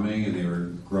were coming and they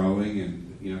were growing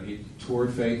and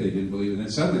toward faith, they didn't believe it. And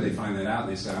then suddenly they find that out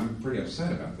and they say, I'm pretty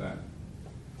upset about that.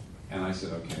 And I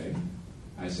said, okay.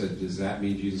 I said, does that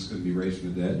mean Jesus couldn't be raised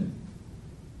from the dead?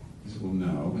 He said, well,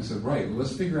 no. I said, right. Well,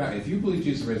 let's figure out, if you believe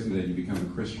Jesus raised from the dead, you become a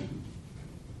Christian.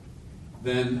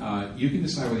 Then you can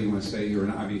decide whether you want to stay here or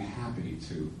not. I'd be happy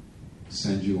to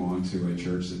send you on to a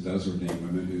church that does ordain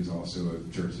women, who's also a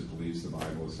church that believes the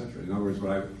Bible, etc. In other words,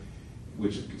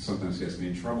 which sometimes gets me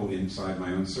in trouble inside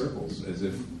my own circles, as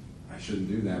if I shouldn't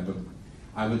do that, but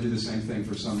I would do the same thing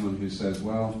for someone who says,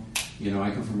 well,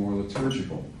 I come from a more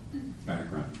liturgical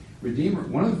background. Redeemer,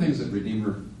 one of the things that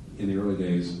Redeemer, in the early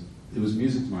days, it was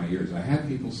music to my ears. I had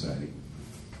people say,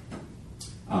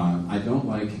 I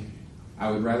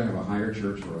would rather have a higher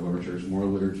church or a lower church, more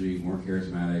liturgy, more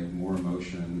charismatic, more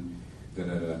emotion,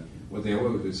 What they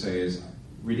always would say is,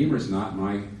 Redeemer is not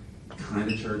my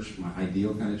kind of church, my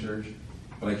ideal kind of church,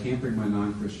 but I can't bring my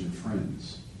non-Christian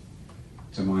friends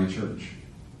to my church.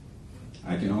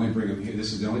 I can only bring them here.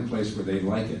 This is the only place where they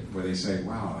like it, where they say,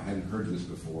 wow, I hadn't heard this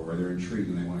before, or they're intrigued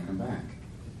and they want to come back.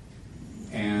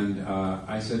 And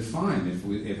I said, fine, if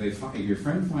your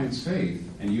friend finds faith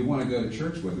and you want to go to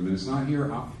church with them and it's not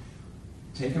here, I'll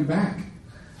take them back.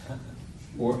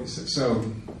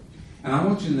 And I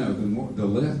want you to know, the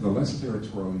less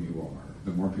territorial you are,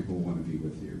 the more people want to be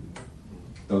with you.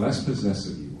 The less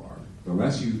possessive you are, the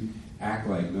less you act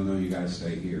like, no, you got to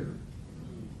stay here.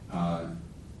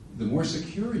 The more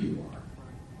secure you are.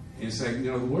 And it's like,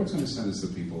 the Lord's going to send us the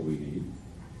people we need.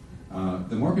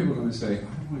 The more people are going to say, I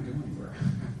don't want to go anywhere.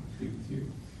 Be with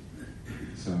you.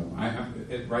 So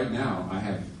right now, I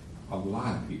have a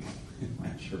lot of people in my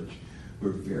church who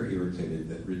are very irritated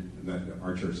that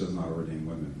our church does not ordain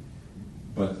women.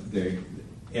 But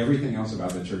everything else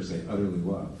about the church they utterly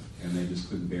love, and they just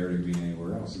couldn't bear to be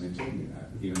anywhere else. And they told me that,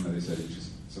 even though they said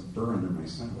it's a burr under my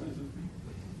stomach.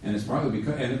 And it's partly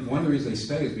because, and one of the reasons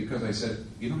they stay is because I said,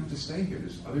 you don't have to stay here.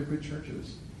 There's other good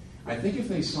churches. I think if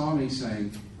they saw me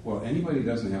saying, well, anybody who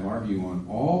doesn't have our view on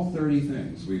all 30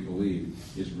 things we believe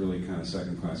is really kind of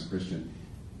second-class Christian,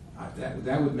 that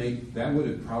would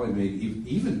have probably made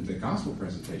even the gospel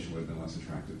presentation would have been less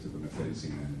attractive to them if they had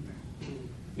seen that in me.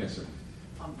 Yes, sir.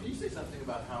 Can you say something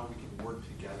about how we can work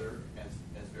together as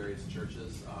various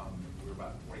churches? We're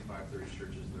about 25, 30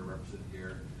 churches that are represented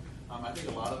here. I think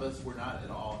a lot of us, we're not at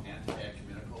all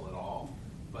anti-ecumenical at all,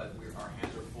 but our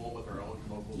hands are full with our own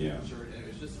local church, and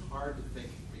it's just hard to think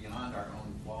beyond our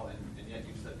own wall, and yet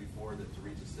you've said before that to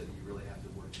reach a city, you really have to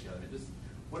work together.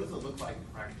 What does it look like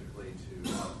practically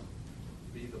to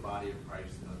be the body of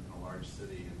Christ in a large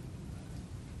city?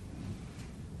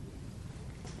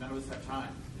 None of us have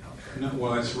time. No,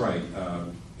 well, that's right.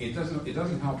 It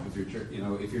doesn't help if your church,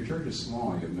 if your church is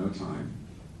small, you have no time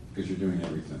because you're doing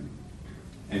everything.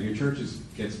 And if your church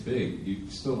gets big, you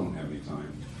still don't have any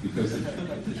time because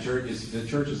the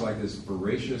church is like this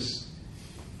voracious,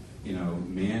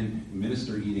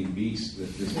 minister-eating beast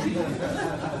that just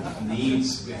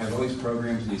has all these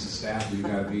programs, needs a staff, and you've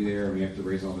got to be there, and we have to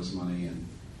raise all this money,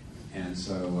 and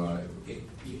so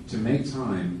to make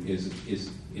time is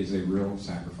a real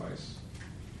sacrifice.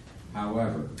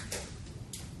 However,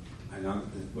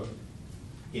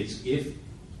 if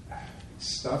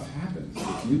stuff happens,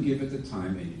 if you give it the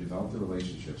time and you develop the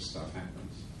relationship, stuff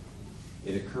happens.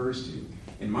 It occurs to you.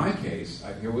 In my case,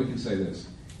 here we can say this: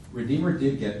 Redeemer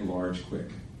did get large quick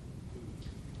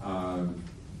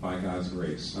by God's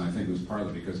grace, and I think it was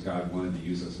partly because God wanted to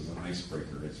use us as an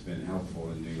icebreaker. It's been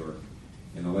helpful in New York.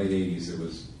 In the late '80s, it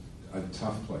was a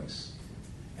tough place.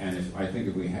 And if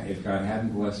God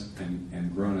hadn't blessed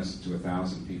and grown us to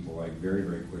 1,000 people very,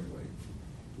 very quickly,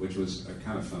 which was a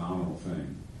kind of phenomenal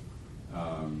thing,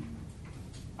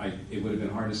 it would have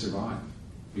been hard to survive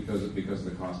because of the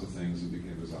cost of things, and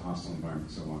it was a hostile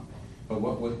environment and so on. But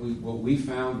what we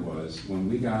found was when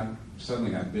we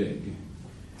suddenly got big,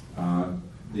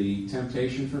 the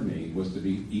temptation for me was to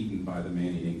be eaten by the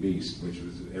man-eating beast, which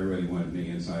was everybody wanted me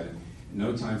inside it.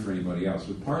 No time for anybody else,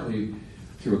 but partly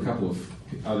through a couple of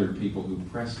other people who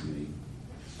pressed me,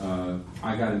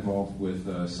 I got involved with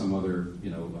some other,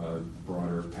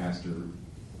 broader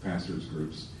pastors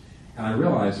groups. And I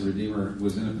realized the Redeemer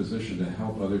was in a position to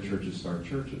help other churches start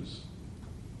churches.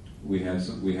 We had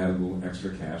a little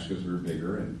extra cash because we were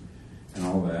bigger and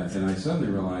all that. And I suddenly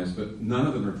realized, but none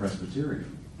of them are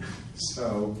Presbyterian.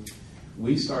 So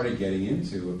we started getting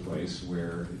into a place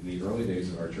where in the early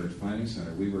days of our church planning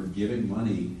center, we were giving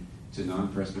money to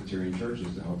non-Presbyterian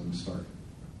churches to help them start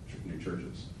new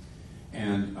churches.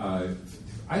 And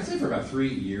I'd say for about 3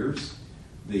 years,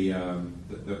 the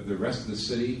rest of the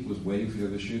city was waiting for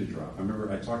the shoe to drop. I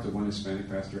remember I talked to one Hispanic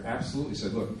pastor, absolutely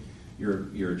said, look,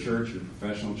 you're a church, you're a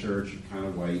professional church, you're kind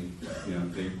of white. You know,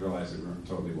 they realized they weren't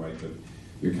totally white, but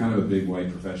you're kind of a big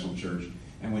white professional church.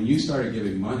 And when you started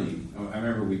giving money, I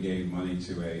remember we gave money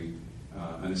to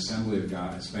an Assembly of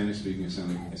God, a Spanish-speaking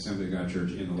Assembly of God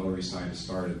church in the Lower East Side to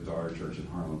start a daughter church in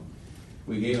Harlem.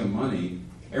 We gave them money.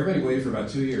 Everybody waited for about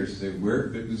 2 years to say,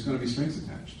 there's going to be strings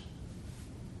attached.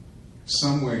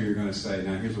 Somewhere you're going to say,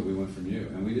 now here's what we want from you.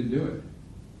 And we didn't do it.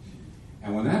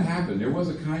 And when that happened, there was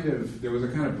a kind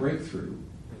of breakthrough.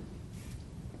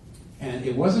 And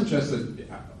it wasn't just that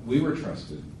we were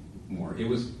trusted more. It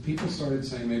was people started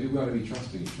saying, maybe we ought to be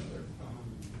trusting each other.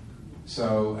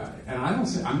 So, and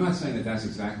I'm not saying that that's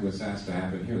exactly what's asked to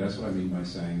happen here. That's what I mean by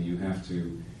saying you have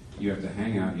to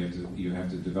hang out, you have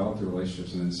to develop the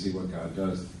relationships and then see what God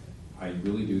does. I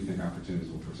really do think opportunities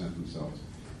will present themselves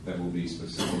that will be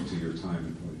specific to your time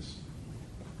and place.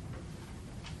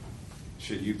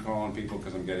 Should you call on people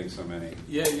because I'm getting so many?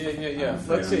 Yeah. I'm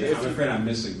afraid I'm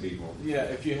missing people. Yeah,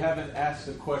 if you haven't asked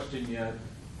a question yet,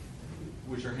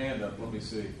 with your hand up, let me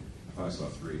see. I thought I saw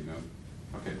 3. No.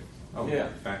 Okay. Oh, yeah.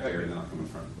 Back there, and then I'll come in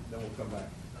front. Then we'll come back.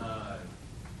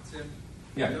 Tim,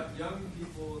 yeah. Young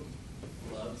people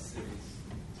love cities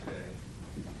today.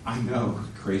 I know.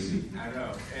 Crazy. I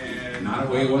know. And not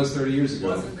the way it was 30 years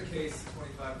ago. It wasn't the case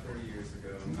 25, 30 years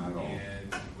ago. Not at all.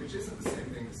 And which isn't the same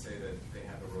thing to say that they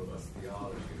have a robust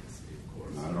theology in the city, of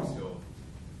course. Not at all. Still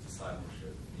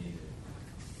discipleship needed.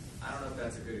 I don't know if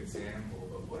that's a good example,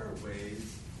 but what are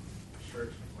ways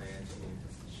church planting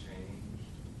has changed,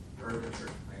 urban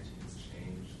church planting has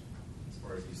changed, as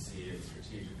far as you see it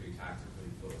strategically,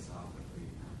 tactically, philosophically,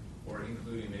 or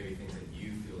including maybe things that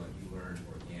you feel like you learned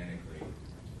organically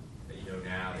that you know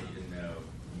now that you didn't know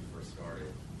when you first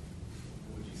started?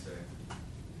 What would you say?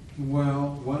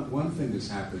 Well, one thing that's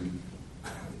happened,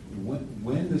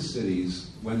 when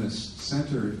the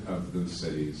center of the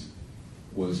cities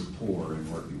was poor and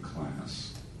working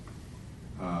class,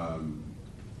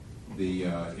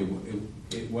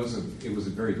 it was a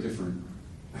very different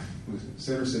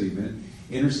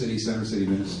inner city center city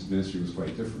ministry was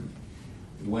quite different.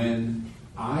 When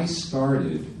I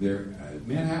started there,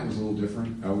 Manhattan was a little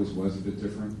different. Always was a bit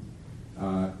different.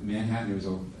 Manhattan,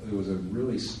 there was a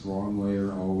really strong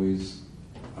layer always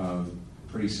of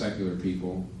pretty secular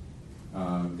people.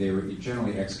 They were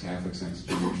generally ex-Catholics,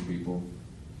 ex-Jewish people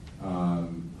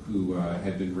who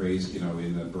had been raised,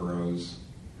 in the boroughs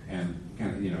and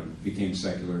kind of, became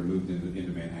secular and moved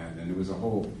into Manhattan. And there was a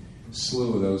whole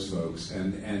slew of those folks.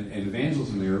 And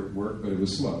evangelism there worked, but it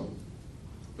was slow.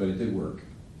 But it did work.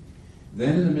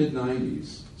 Then in the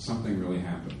mid-'90s, something really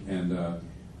happened. And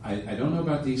I don't know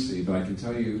about D.C., but I can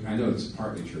tell you, I know it's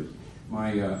partly true.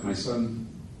 My youngest son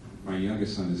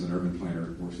is an urban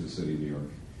planner, works in the city of New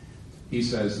York. He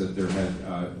says that there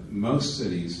had, most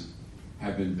cities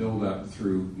have been built up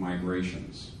through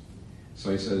migrations.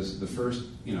 So he says the first,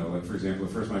 like for example,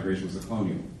 the first migration was the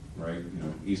colonial, right?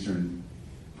 Eastern,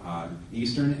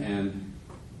 and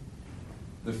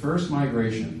the first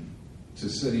migration to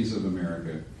cities of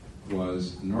America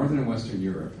was Northern and Western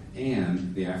Europe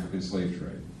and the African slave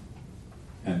trade.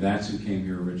 And that's who came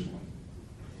here originally.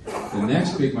 The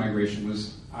next big migration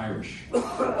was Irish in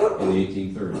the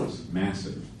 1830s,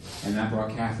 massive. And that brought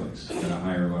Catholics at a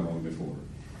higher level than before.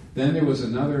 Then there was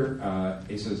another,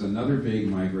 it says another big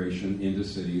migration into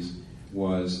cities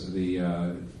was the,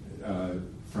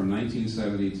 from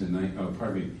 1970 to,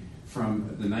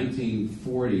 from the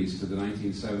 1940s to the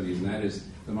 1970s, and that is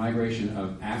the migration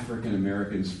of African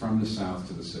Americans from the South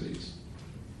to the cities.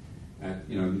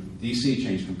 D.C.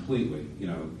 changed completely,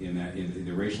 in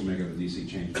the racial makeup of D.C.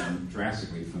 changed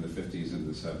drastically from the 50s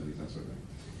into the 70s, that sort of thing.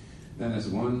 Then there's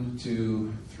 1,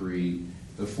 2, 3.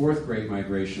 The fourth great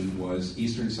migration was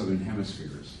Eastern and Southern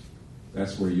hemispheres.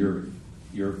 That's where your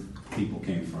people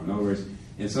came from. In other words,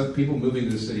 and people moving to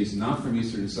the cities not from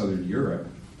Eastern and Southern Europe.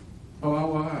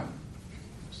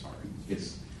 Sorry,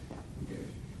 it's okay.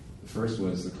 The first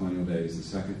was the colonial days. The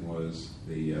second was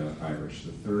the Irish.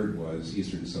 The third was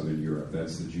Eastern and Southern Europe.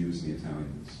 That's the Jews and the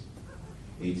Italians,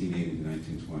 1880 to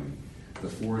 1920. The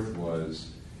fourth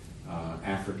was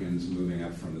Africans moving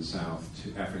up from the south,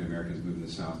 African Americans moving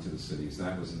the south to the cities.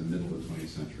 That was in the middle of the 20th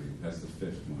century. That's the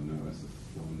fifth one. No, that's the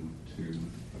 1, 2.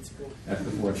 That's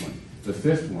the fourth one. The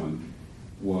fifth one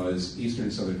was Eastern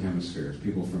and Southern Hemispheres,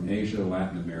 people from Asia,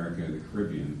 Latin America, and the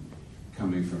Caribbean,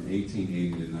 coming from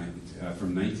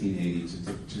 1980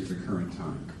 to the current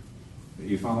time. Are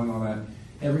you following all that?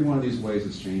 Every one of these ways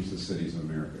has changed the cities of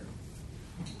America.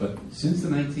 But since the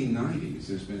 1990s,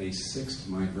 there's been a sixth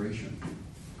migration.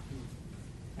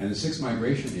 And the sixth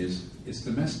migration it's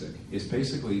domestic. It's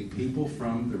basically people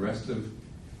from the rest of,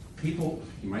 people,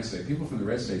 you might say, people from the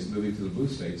red states moving to the blue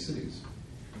state cities.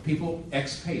 People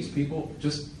ex-pace, people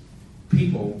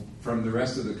from the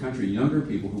rest of the country, younger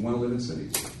people who want to live in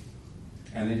cities.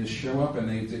 And they just show up and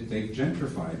they've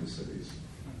gentrified the cities.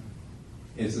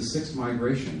 It's the sixth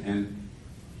migration. And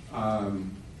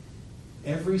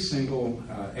every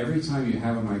time you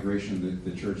have a migration,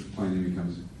 the church planting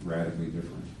becomes radically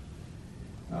different.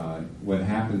 What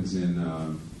happens in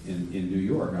New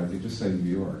York, I think just say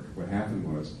New York, what happened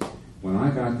was, when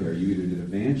I got there, you either did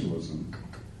evangelism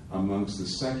amongst the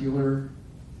secular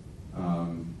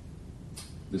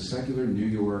New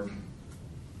York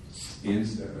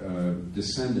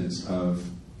descendants of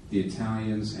the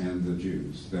Italians and the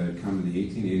Jews that had come in the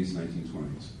 1880s,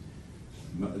 1920s.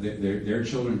 Their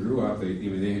children grew up,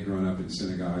 they had grown up in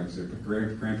synagogues, their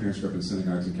grandparents grew up in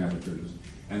synagogues and Catholic churches.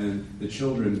 And then the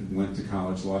children went to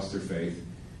college, lost their faith,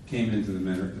 came into the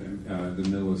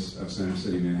middle of Center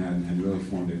City, Manhattan, and really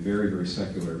formed a very, very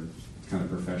secular kind of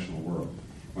professional world.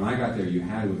 When I got there, you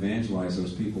had to evangelize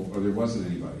those people, or there wasn't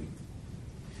anybody.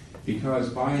 Because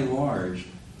by and large,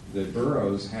 the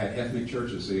boroughs had ethnic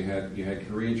churches. So you had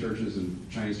Korean churches and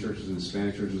Chinese churches and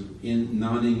Hispanic churches in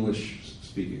non-English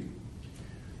speaking.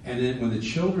 And then when the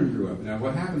children grew up, now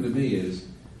what happened to me is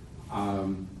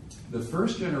the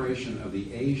first generation of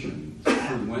the Asians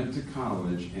who went to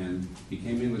college and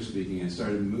became English speaking and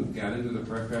got into the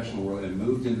professional world and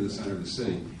moved into the center of the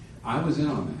city, I was in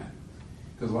on that.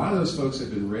 Because a lot of those folks had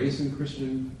been raised in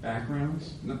Christian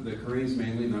backgrounds, the Koreans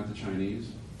mainly, not the Chinese.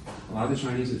 A lot of the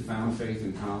Chinese had found faith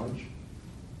in college.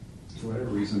 For whatever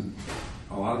reason,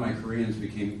 a lot of my Koreans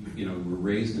were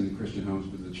raised in Christian homes,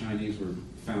 but the Chinese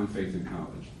found faith in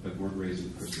college, but weren't raised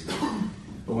in Christian homes.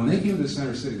 But when they came to the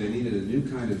center city, they needed a new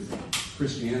kind of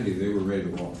Christianity. They were ready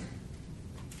to walk.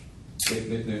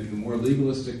 The more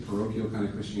legalistic, parochial kind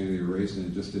of Christianity they were raised in,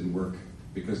 it just didn't work,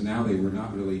 because now they were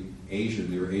not really Asian,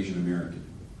 they were Asian American.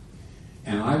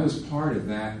 And I was part of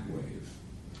that wave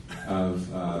of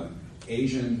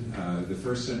the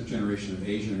first generation of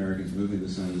Asian Americans moving to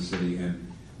the center of the city and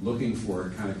looking for a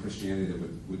kind of Christianity that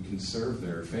would conserve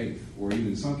their faith, or even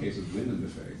in some cases win them to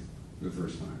faith for the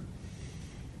first time.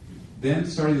 Then,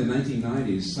 starting in the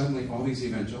 1990s, suddenly all these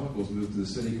evangelicals moved to the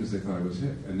city because they thought it was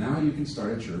hip. And now you can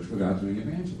start a church without doing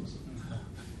evangelism.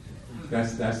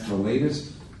 That's the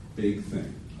latest big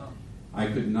thing. I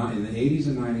could not, in the 80s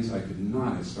and 90s, I could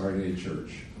not have started a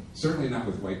church. Certainly not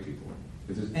with white people.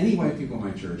 If there's any white people in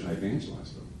my church, I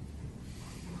evangelized them.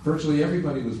 Virtually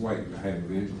everybody was white I had to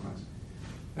evangelize.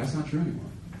 That's not true anymore.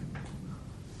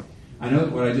 I know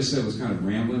what I just said was kind of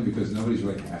rambling because nobody's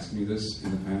really asked me this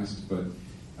in the past, but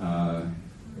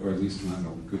or at least not in a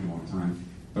good long time.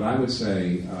 But I would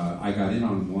say I got in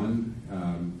on one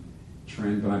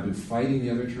trend, but I've been fighting the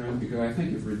other trend because I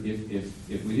think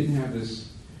if we didn't have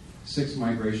this sixth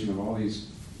migration of all these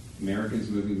Americans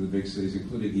moving to the big cities,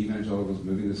 including evangelicals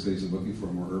moving to the cities and looking for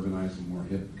a more urbanized and more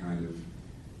hip kind of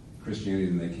Christianity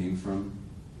than they came from,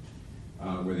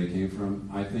 where they came from,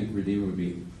 I think Redeemer would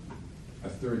be a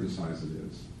third the size it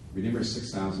is. Redeemer is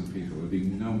 6,000 people. It would be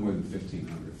no more than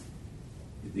 1,500,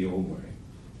 the old way.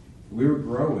 We were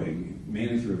growing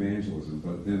mainly through evangelism,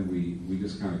 but then we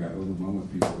just kind of got overwhelmed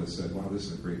with people that said, wow, this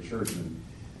is a great church, and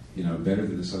better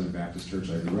than the Southern Baptist church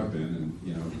I grew up in, and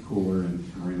cooler and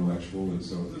more intellectual, and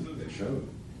so they showed.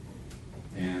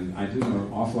 And I do know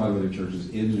an awful lot of other churches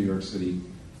in New York City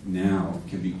now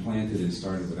can be planted and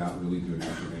started without really doing much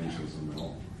evangelism at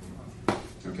all.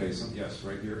 Okay, so yes,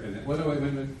 right here, and then, wait a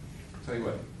minute. Tell you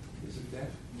what, is it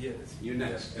that? Yes. You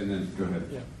next, and then go ahead.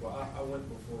 Yeah. Well, I went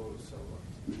before, so.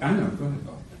 I know. Go ahead.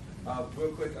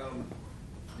 Real quick,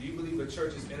 do you believe a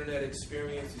church's internet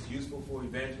experience is useful for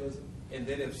evangelism? And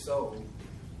then, if so,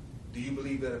 do you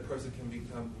believe that a person can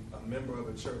become a member of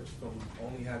a church from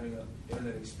only having an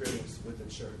internet experience with the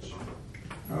church?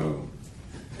 Oh,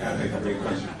 that's a great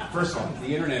question. First of all,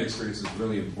 the internet experience is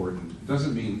really important. It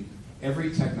doesn't mean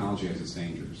every technology has its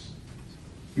dangers.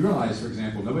 You realize, for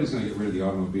example, nobody's going to get rid of the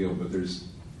automobile, but there's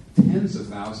tens of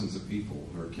thousands of people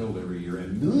who are killed every year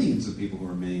and millions of people who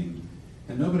are maimed.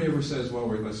 And nobody ever says, well,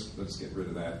 let's get rid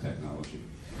of that technology.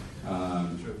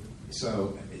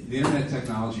 So the internet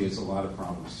technology has a lot of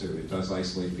problems too. It does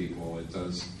isolate people. It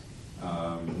does.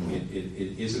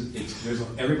 It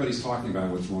isn't. Everybody's talking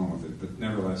about what's wrong with it, but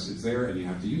nevertheless, it's there, and you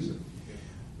have to use it.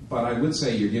 But I would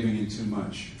say you're giving in too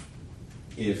much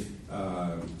if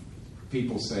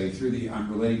people say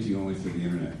I'm relating to you only through the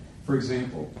internet. For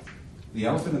example, the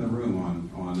elephant in the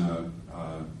room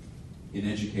in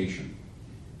education.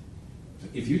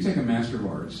 If you take a Master of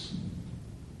Arts,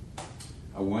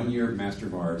 a 1-year Master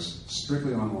of Arts,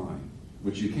 strictly online,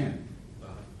 which you can,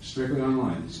 strictly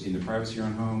online, it's in the privacy of your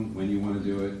own home, when you want to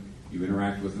do it, you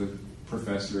interact with the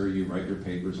professor, you write your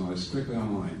papers, and all this, strictly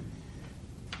online.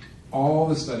 All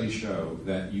the studies show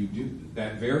that you do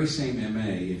that very same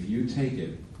MA, if you take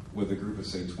it with a group of,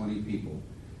 say, 20 people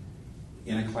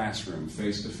in a classroom,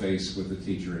 face-to-face with the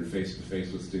teacher and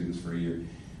face-to-face with students for a year,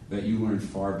 that you learn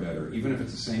far better, even if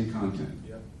it's the same content.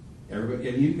 Yep.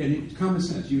 Everybody, and common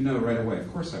sense, you know right away,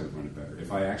 of course I would learn it better.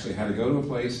 If I actually had to go to a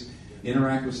place,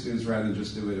 interact with students rather than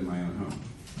just do it in my own home.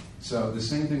 So the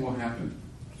same thing will happen.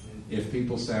 If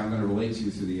people say, I'm going to relate to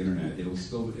you through the internet, it'll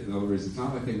still, in other words, it's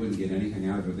not like they wouldn't get anything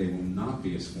out of it. They will not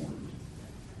be as formed,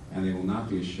 and they will not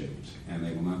be as shaped, and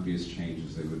they will not be as changed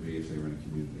as they would be if they were in a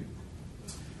community.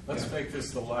 Let's make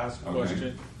this the last Okay.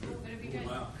 question.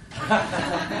 Wow.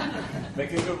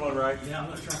 Make a good one, right? Yeah, I'm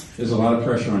going to try. There's a lot of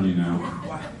pressure on you now.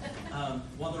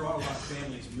 While there are a lot of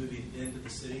families moving into the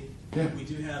city, we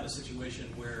do have a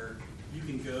situation where you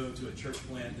can go to a church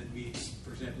plant that meets,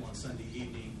 for example, on Sunday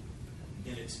evening,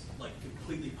 and it's like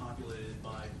completely populated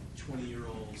by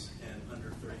 20-year-olds and under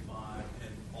 35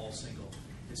 and all single.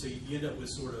 And so you end up with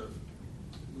sort of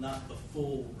not the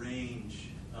full range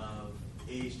of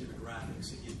age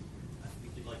demographics that I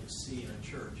think you'd like to see in a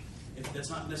church. And that's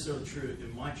not necessarily true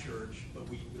in my church, but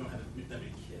we don't have that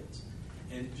many kids.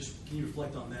 And just can you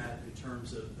reflect on that in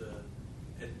terms of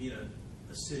being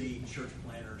a city church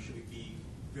planner? Should we be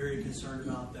very concerned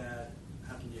about that?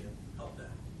 How can you help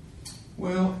that?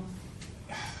 Well,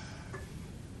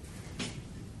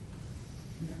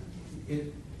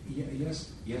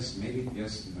 yes, maybe,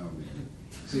 yes, no, maybe.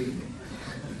 See,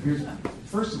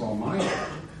 first of all, my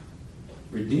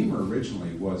Redeemer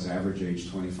originally was average age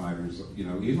 25 years old. You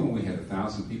know, even when we had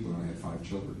 1,000 people, we only had 5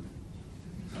 children.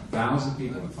 1,000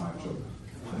 people and 5 children.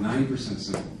 90%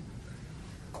 single.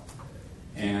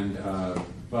 And,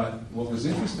 but what was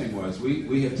interesting was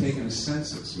we have taken a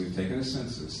census. We've taken a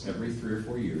census every 3 or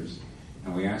 4 years,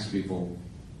 and we asked people,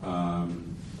 how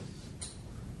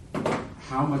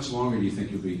much longer do you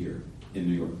think you'll be here in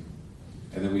New York?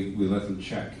 And then we let them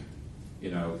check,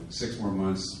 6 more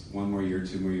months, 1 more year,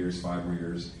 2 more years, 5 more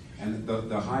years. And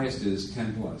the highest is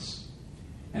 10 plus.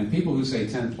 And people who say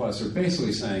 10 plus are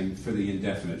basically saying for the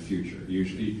indefinite future.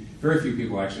 Usually, very few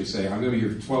people actually say, I'm going to be here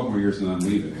for 12 more years and then I'm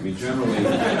leaving. I mean, generally,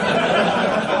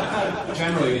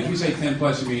 if you say 10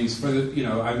 plus, it means for the,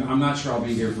 I'm not sure I'll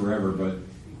be here forever, but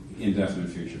indefinite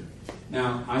future.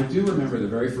 Now, I do remember the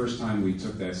very first time we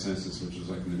took that census, which was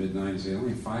like in the mid-90s,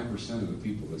 only 5% of the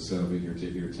people that said I'll be here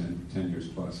 10 years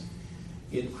plus.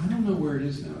 I don't know where it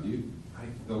is now.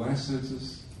 The last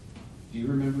census, do you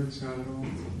remember it, Scott, at all?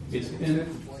 It's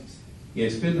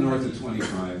been north of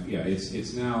 25. Yeah,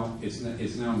 it's now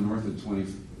north of 20,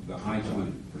 the high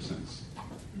 20%.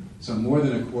 So more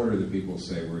than a quarter of the people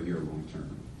say we're here long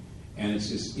term, and it's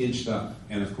just inched up.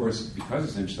 And of course, because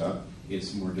it's inched up,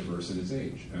 it's more diverse in its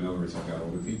age. In other words, I've got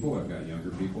older people, I've got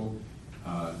younger people.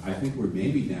 I think we're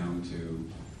maybe down to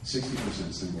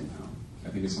 60% single now. I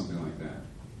think it's something like that,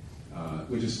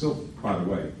 which is still, by the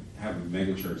way, having a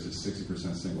mega church that's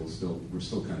 60% single, we're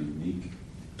still kind of unique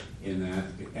in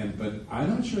that. But I'm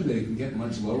not sure they can get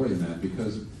much lower than that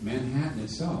because Manhattan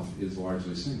itself is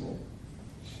largely single.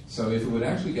 So if it would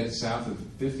actually get south of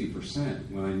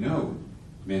 50%, when I know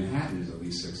Manhattan is at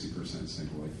least 60%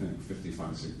 single, I think,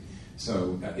 55, 60.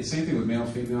 So same thing with male,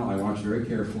 female. I watch very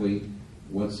carefully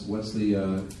what's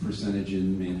the percentage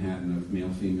in Manhattan of male,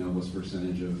 female, what's the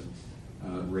percentage of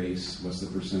race, what's the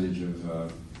percentage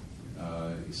of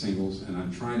singles, and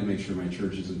I'm trying to make sure my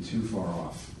church isn't too far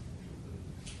off.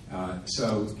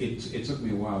 So it took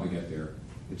me a while to get there.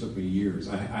 It took me years.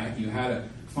 You had to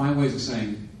find ways of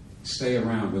saying stay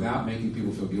around without making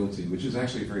people feel guilty, which is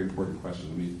actually a very important question.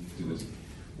 Let me do this.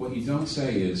 What you don't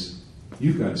say is,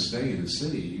 you've got to stay in the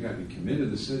city. You've got to be committed to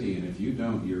the city, and if you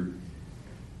don't, you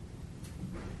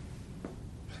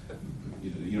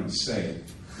don't say it.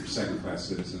 You're a second-class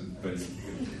citizen, but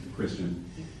Christian.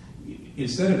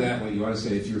 Instead of that, what you ought to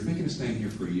say, if you're thinking of staying here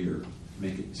for a year,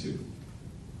 make it 2.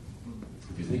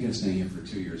 If you're thinking of staying here for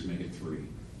 2 years, make it 3.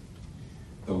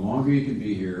 The longer you can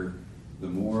be here, the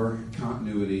more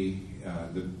continuity,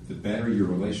 the better your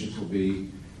relationships will be,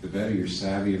 the better your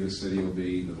savvy of the city will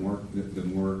be, the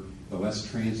less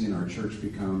transient our church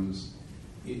becomes.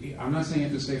 I'm not saying you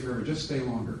have to stay forever, just stay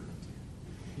longer.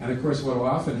 And of course, what will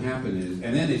often happen is,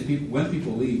 and then when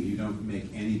people leave, you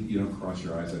don't cross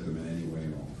your eyes at them in any way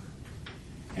at all.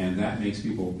 And that makes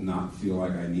people not feel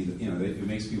like it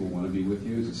makes people want to be with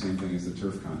you. It's the same thing as the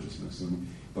turf consciousness. And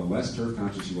the less turf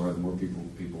conscious you are, the more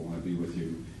people want to be with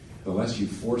you. The less you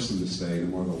force them to stay, the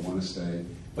more they'll want to stay.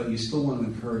 But you still want to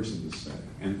encourage them to stay.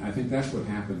 And I think that's what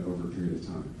happened over a period of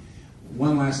time.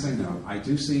 One last thing, though. I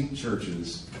do see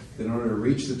churches that in order to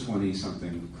reach the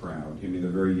 20-something crowd, the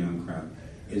very young crowd,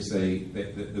 is the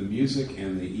music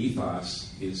and the ethos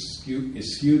is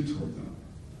skewed toward them.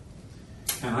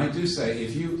 And I do say,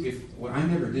 I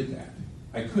never did that.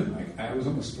 I couldn't. I was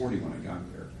almost 40 when I got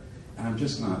there. And I'm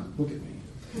just not, look at me.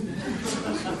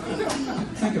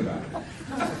 Think about it.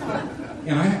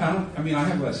 And I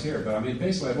have less hair, but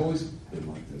basically I've always been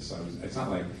like this. It's not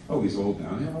like, oh, he's old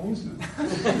now. Yeah, I've always been.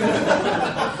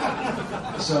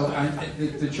 So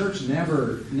the church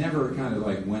never kind of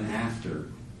like went after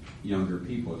younger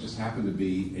people. It just happened to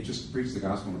be, it just preached the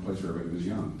gospel in a place where everybody was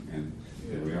young. And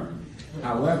here we are.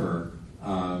 However,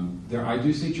 I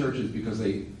do see churches because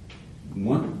they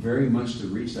want very much to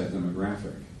reach that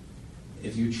demographic.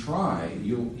 If you try,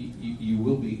 you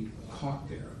will be caught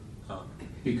there,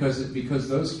 because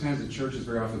those kinds of churches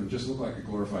very often just look like a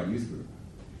glorified youth group.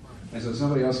 And so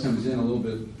somebody else comes in a little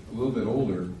bit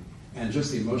older, and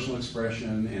just the emotional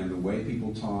expression and the way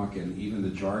people talk and even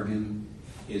the jargon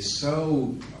is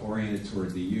so oriented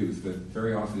toward the youth that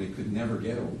very often it could never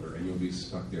get older, and you'll be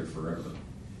stuck there forever.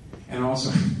 And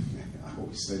also, I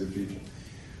always say to people,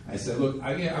 I said, look,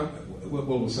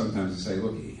 we'll sometimes say,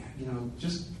 look,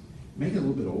 just make it a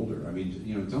little bit older.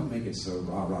 Don't make it so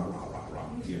rah, rah, rah, rah, rah,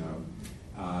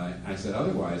 I said,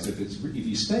 otherwise, if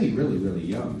you stay really, really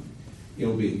young,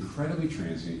 it'll be incredibly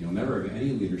transient. You'll never have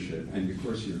any leadership. And, of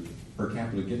course, your per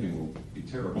capita giving will be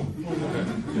terrible.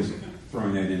 Just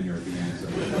throwing that in here at the end. So,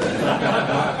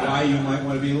 why you might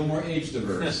want to be a little more age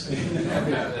diverse.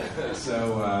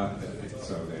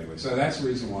 So anyway, so that's the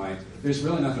reason why there's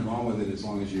really nothing wrong with it as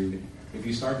long as if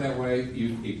you start that way,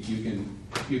 you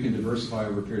can diversify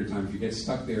over a period of time. If you get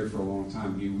stuck there for a long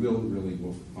time, you really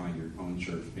will find your own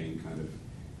church being kind of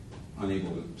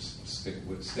unable to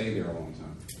stay there a long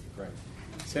time. Great.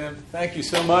 Tim, thank you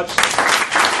so much.